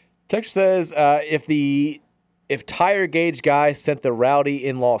too. Texas says if tire gauge guy sent the rowdy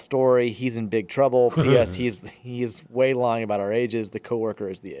in-law story, he's in big trouble. P.S. he is way lying about our ages. The coworker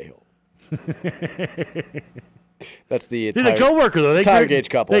is the a-hole. That's the the coworker though. Tire gauge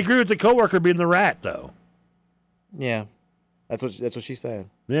couple. They agree with the coworker being the rat though. Yeah, that's what she's saying.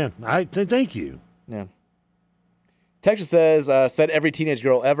 Yeah, thank you. Yeah. Texas says, said every teenage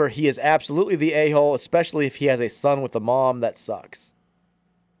girl ever, he is absolutely the a-hole, especially if he has a son with a mom that sucks.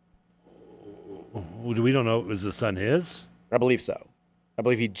 We don't know. Is the son his? I believe so. I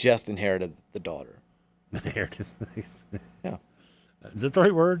believe he just inherited the daughter. Inherited? Yeah. Is that the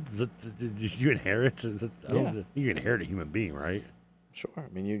right word? Did you inherit? Yeah. You inherit a human being, right? Sure.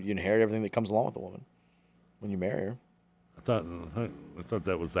 I mean, you inherit everything that comes along with a woman when you marry her. I thought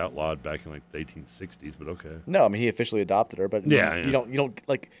that was outlawed back in like the 1860s, but okay. No, I mean he officially adopted her, but yeah, you don't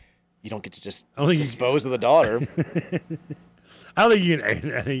get to just dispose of the daughter. I don't think you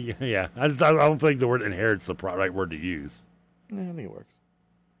can. Yeah, I don't think the word inherit's the right word to use. Yeah, I think it works.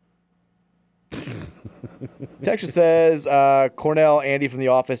 Texas says Cornell, Andy from The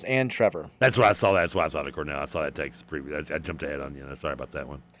Office, and Trevor. That's why I saw that. That's why I thought of Cornell. I saw that text previous. I jumped ahead on you. Sorry about that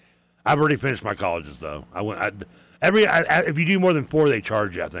one. I've already finished my colleges though. If you do more than 4, they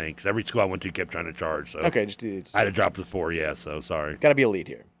charge you. I think 'cause every school I went to kept trying to charge. So okay, just I had to drop to 4. Yeah, so sorry. Got to be elite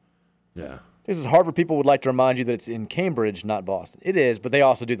here. Yeah. This is Harvard. People would like to remind you that it's in Cambridge, not Boston. It is, but they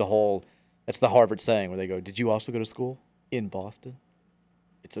also do the whole. That's the Harvard saying where they go, "Did you also go to school in Boston?"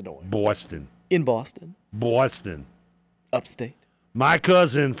 It's annoying. Boston. In Boston. Boston. Upstate. My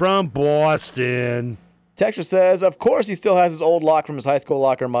cousin from Boston. Texture says, of course he still has his old lock from his high school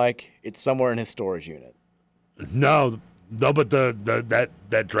locker, Mike. It's somewhere in his storage unit. No, but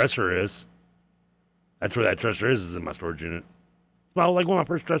that dresser is. That's where that dresser is in my storage unit. Well, like one of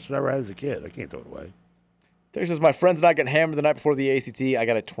my first dressers I ever had as a kid. I can't throw it away. Texture says, my friends and I got hammered the night before the ACT. I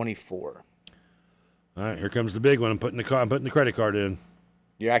got a 24. All right, here comes the big one. I'm putting the credit card in.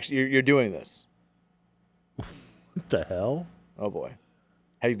 You're doing this. What the hell? Oh boy.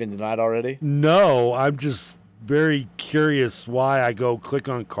 Have you been denied already? No, I'm just very curious why I go click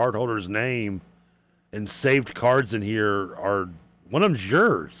on cardholder's name and saved cards in here are one of them's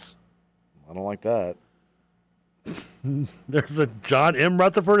yours. I don't like that. There's a John M.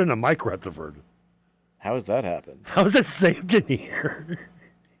 Rutherford and a Mike Rutherford. How has that happened? How is that saved in here?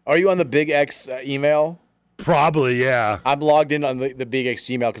 Are you on the Big X email? Probably, yeah. I'm logged in on the Big X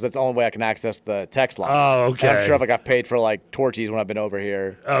Gmail because that's the only way I can access the text line. Oh, okay. And I'm sure if I've paid for like Torchies when I've been over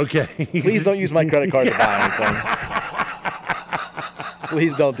here. Okay. Please don't use my credit card to buy anything.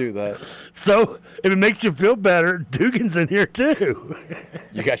 Please don't do that. So, if it makes you feel better, Dugan's in here too.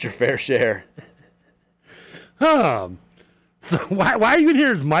 You got your fair share. So why are you in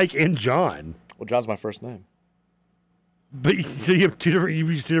here as Mike and John? Well, John's my first name. But so you have you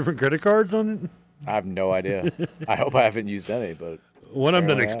use 2 different credit cards on it? I have no idea. I hope I haven't used any, but one of them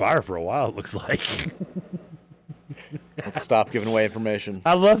didn't expire for a while, it looks like. Let's stop giving away information.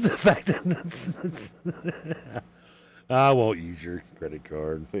 I love the fact that I won't use your credit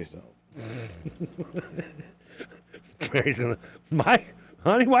card. Please don't. Mary's gonna, Mike,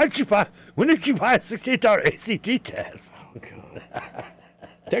 honey, when did you buy a $68 ACT test? Oh, God.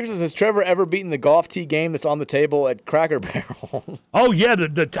 Texas, has Trevor ever beaten the golf tee game that's on the table at Cracker Barrel? Oh yeah,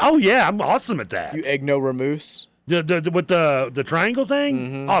 I'm awesome at that. You egg no remoose? With the triangle thing?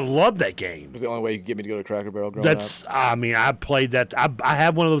 Mm-hmm. Oh, I love that game. It was the only way you could get me to go to Cracker Barrel growing up. I mean, I played that. I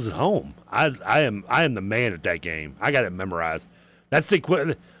have one of those at home. I am the man at that game. I got it memorized. That's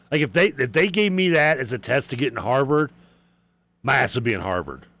the like if they gave me that as a test to get in Harvard, my ass would be in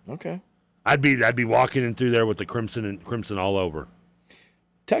Harvard. Okay. I'd be walking in through there with the crimson all over.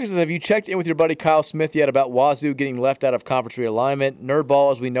 Texas, have you checked in with your buddy Kyle Smith yet about Wazoo getting left out of conference realignment?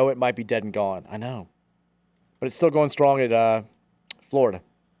 Nerdball, as we know it, might be dead and gone. I know. But it's still going strong at Florida.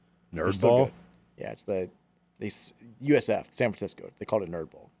 Nerdball? Yeah, it's the USF, San Francisco. They called it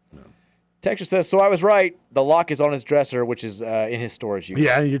Nerdball. No. Texas says, so I was right. The lock is on his dresser, which is in his storage unit.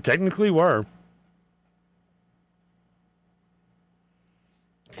 Yeah, you technically were.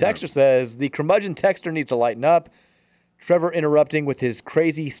 Texter says, the curmudgeon texter needs to lighten up. Trevor interrupting with his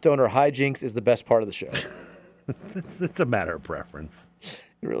crazy stoner hijinks is the best part of the show. It's a matter of preference.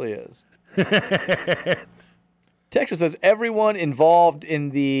 It really is. Texter says, everyone involved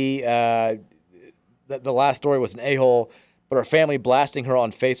in the last story was an a-hole, but her family blasting her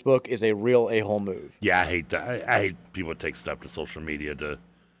on Facebook is a real a-hole move. Yeah, I hate that. I hate people take stuff to social media to.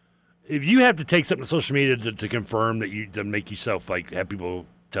 If you have to take something to social media to confirm that to make yourself have people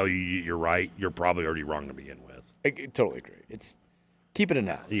tell you you're right, you're probably already wrong to begin with. I totally agree. It's keep it in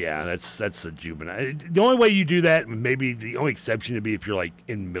house. Yeah, that's a juvenile. The only way you do that, maybe the only exception would be if you're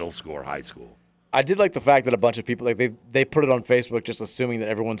in middle school or high school. I did like the fact that a bunch of people they put it on Facebook just assuming that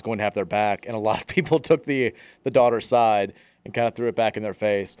everyone's going to have their back, and a lot of people took the daughter's side and kind of threw it back in their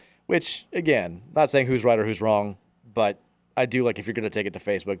face. Which, again, not saying who's right or who's wrong, but I do like if you're going to take it to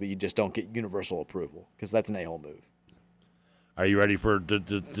Facebook that you just don't get universal approval, because that's an a-hole move. Are you ready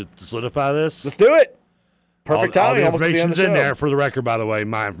to solidify this? Let's do it. Perfect all timing. the Almost information's the in show. there. For the record, by the way,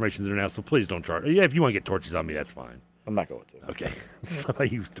 my information's in there now, so please don't charge. Yeah, if you want to get torches on me, that's fine. I'm not going to. Okay. I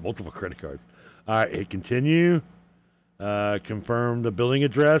used multiple credit cards. All right, hit continue. Confirm the billing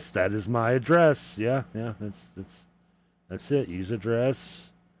address. That is my address. Yeah, that's it. Use address.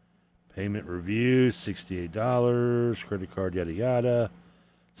 Payment review, $68. Credit card, yada yada.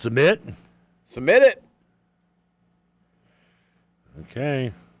 Submit. Submit it.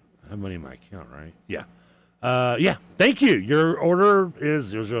 Okay. I have money in my account, right? Yeah. Yeah. Thank you. Your order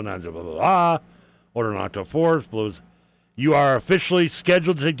is 0090 blah blah blah. Order on October 4th. You are officially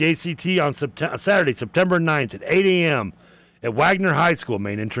scheduled to take the ACT on Saturday, September 9th at 8 a.m. at Wagner High School,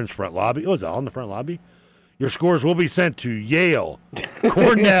 main entrance front lobby. Oh, is that all in the front lobby? Your scores will be sent to Yale,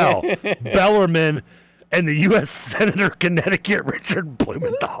 Cornell, Bellarmine, and the U.S. Senator Connecticut Richard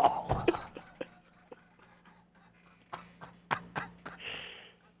Blumenthal.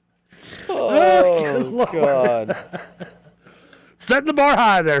 Oh, God. Setting the bar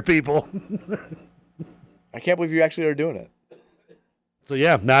high there, people. I can't believe you actually are doing it. So,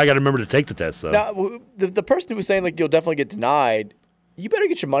 yeah, now I got to remember to take the test, though. Now, the person who was saying, you'll definitely get denied, you better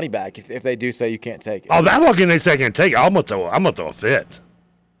get your money back if they do say you can't take it. Oh, that one they say I can't take it. I'm gonna throw a fit.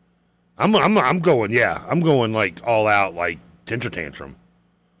 I'm going all out tantrum tantrum.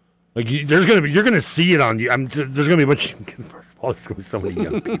 You're gonna see it on you. There's gonna be a bunch. First of all, there's gonna be so many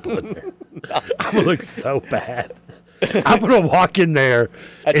young people in there. I'm gonna look so bad. I'm gonna walk in there.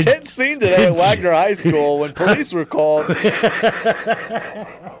 A tense scene today at Wagner High School when police were called. I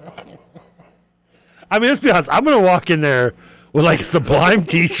mean, let's be honest. I'm gonna walk in there with a Sublime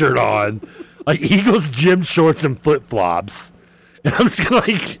T-shirt on, Eagles gym shorts and flip flops, and I'm just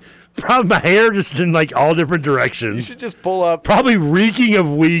gonna probably my hair just in all different directions. You should just pull up. Probably reeking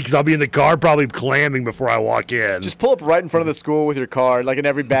of weeks. I'll be in the car, probably clamming before I walk in. Just pull up right in front of the school with your car, like in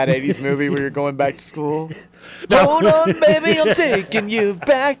every bad '80s movie where you're going back to school. Hold on, baby, I'm taking you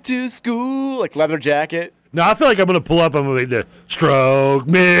back to school. Leather jacket. No, I feel like I'm going to pull up. I'm going to be the stroke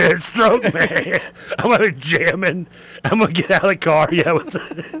me. I'm going to be jamming. I'm going to get out of the car. Yeah, with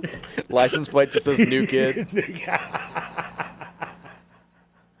the license plate just says new kid.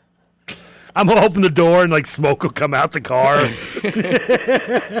 I'm going to open the door and smoke will come out the car.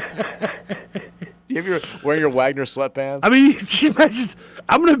 You're wearing your Wagner sweatpants. I mean,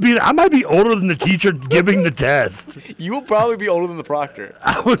 I might be older than the teacher giving the test. You will probably be older than the proctor.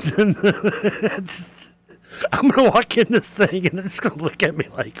 I'm going to walk in this thing, and they're just going to look at me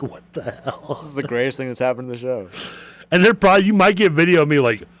what the hell? This is the greatest thing that's happened in the show. And you might get video of me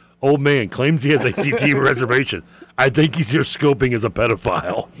old man claims he has ACT reservation. I think he's here scoping as a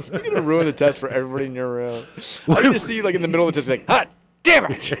pedophile. You're going to ruin the test for everybody in your room. I need to see you in the middle of the test hot damn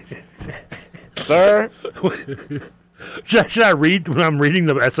it! Sir? Should I read, when I'm reading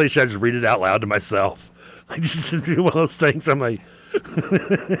the essay, should I just read it out loud to myself? Just do one of those things. I'm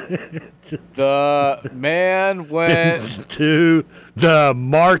the man went to the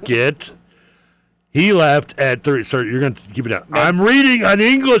market. He left at 3. Sir, you're going to keep it down. I'm reading an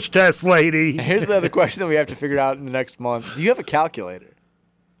English test, lady. Here's the other question that we have to figure out in the next month. Do you have a calculator?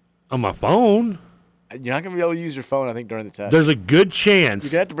 On my phone? You're not going to be able to use your phone, I think, during the test. There's a good chance.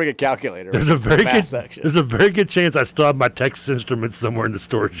 You're going to have to bring a calculator. There's a very good chance I still have my Texas Instruments somewhere in the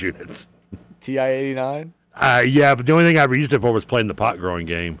storage unit. TI-89? Yeah, but the only thing I ever used it for was playing the pot growing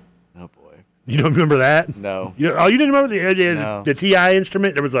game. Oh boy. You don't remember that? No. You didn't remember No. the TI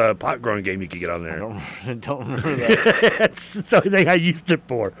instrument? There was a pot growing game you could get on there. I don't remember that. That's the only thing I used it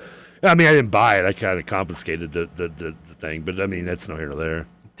for. I mean, I didn't buy it. I kind of confiscated the thing, but I mean, that's no here nor there.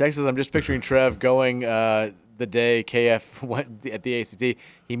 Texas, I'm just picturing Trev going the day KF went at the ACT.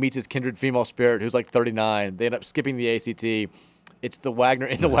 He meets his kindred female spirit, who's like 39. They end up skipping the ACT. It's the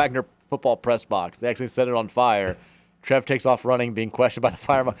Wagner football press box. They actually set it on fire. Trev takes off running, being questioned by the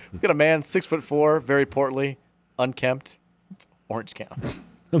fireman. We've got a man, 6'4", very portly, unkempt, Orange County.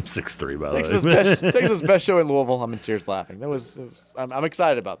 I'm 6'3", by the way. Texas' best show in Louisville. I'm in tears laughing. I'm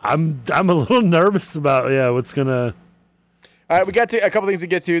excited about this. I'm a little nervous about what's gonna. All right, we got a couple things to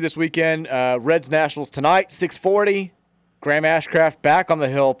get to this weekend. Reds Nationals tonight, 6:40. Graham Ashcraft back on the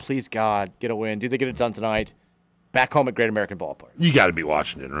hill. Please God, get a win. Do they get it done tonight? Back home at Great American Ballpark. You got to be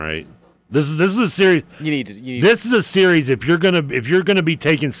Washington, right? This is a series. This is a series. If you're gonna be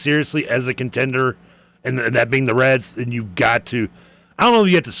taken seriously as a contender, and that being the Reds, then you got to. I don't know if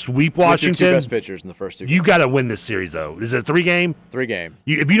you have to sweep Washington. With your two best pitchers in the first two games. You got to win this series, though. Is it a 3-game? 3-game.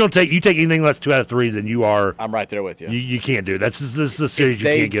 If you take anything less 2 out of 3, then you are. I'm right there with you. You can't do it. This is a series you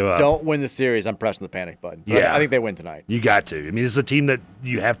can't give up. If they don't win the series, I'm pressing the panic button. But Yeah, I think they win tonight. You got to. I mean, this is a team that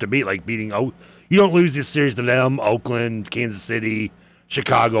you have to beat. Like beating. Oh, you don't lose this series to them. Oakland, Kansas City,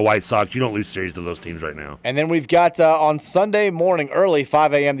 Chicago, White Sox. You don't lose series to those teams right now. And then we've got on Sunday morning, early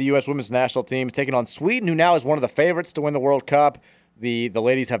 5 a.m., the U.S. Women's National Team is taking on Sweden, who now is one of the favorites to win the World Cup. The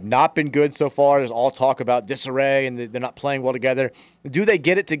ladies have not been good so far. There's all talk about disarray, and they're not playing well together. Do they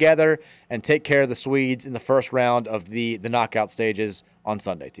get it together and take care of the Swedes in the first round of the knockout stages on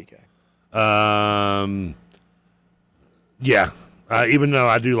Sunday, TK? Yeah. Even though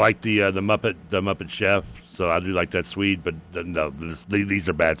I do like the Muppet Chef, so I do like that Swede, but no, these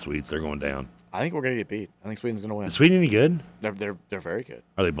are bad Swedes. They're going down. I think we're going to get beat. I think Sweden's going to win. Is Sweden any good? They're very good.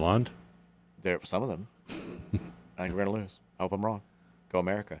 Are they blonde? Some of them. I think we're going to lose. I hope I'm wrong. Go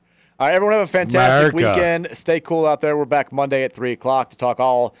America. All right, everyone have a fantastic weekend. Stay cool out there. We're back Monday at 3 o'clock to talk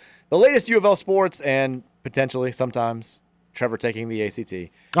all the latest U of L sports and potentially sometimes Trevor taking the ACT.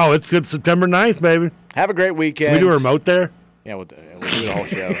 Oh, it's good. September 9th, baby. Have a great weekend. Can we do a remote there? Yeah, we'll do the whole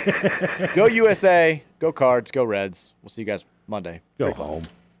show. Go USA. Go Cards. Go Reds. We'll see you guys Monday. Go home.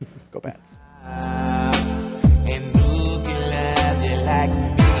 Go Bats. And who can love you like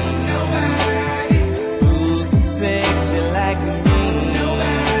me? Nobody.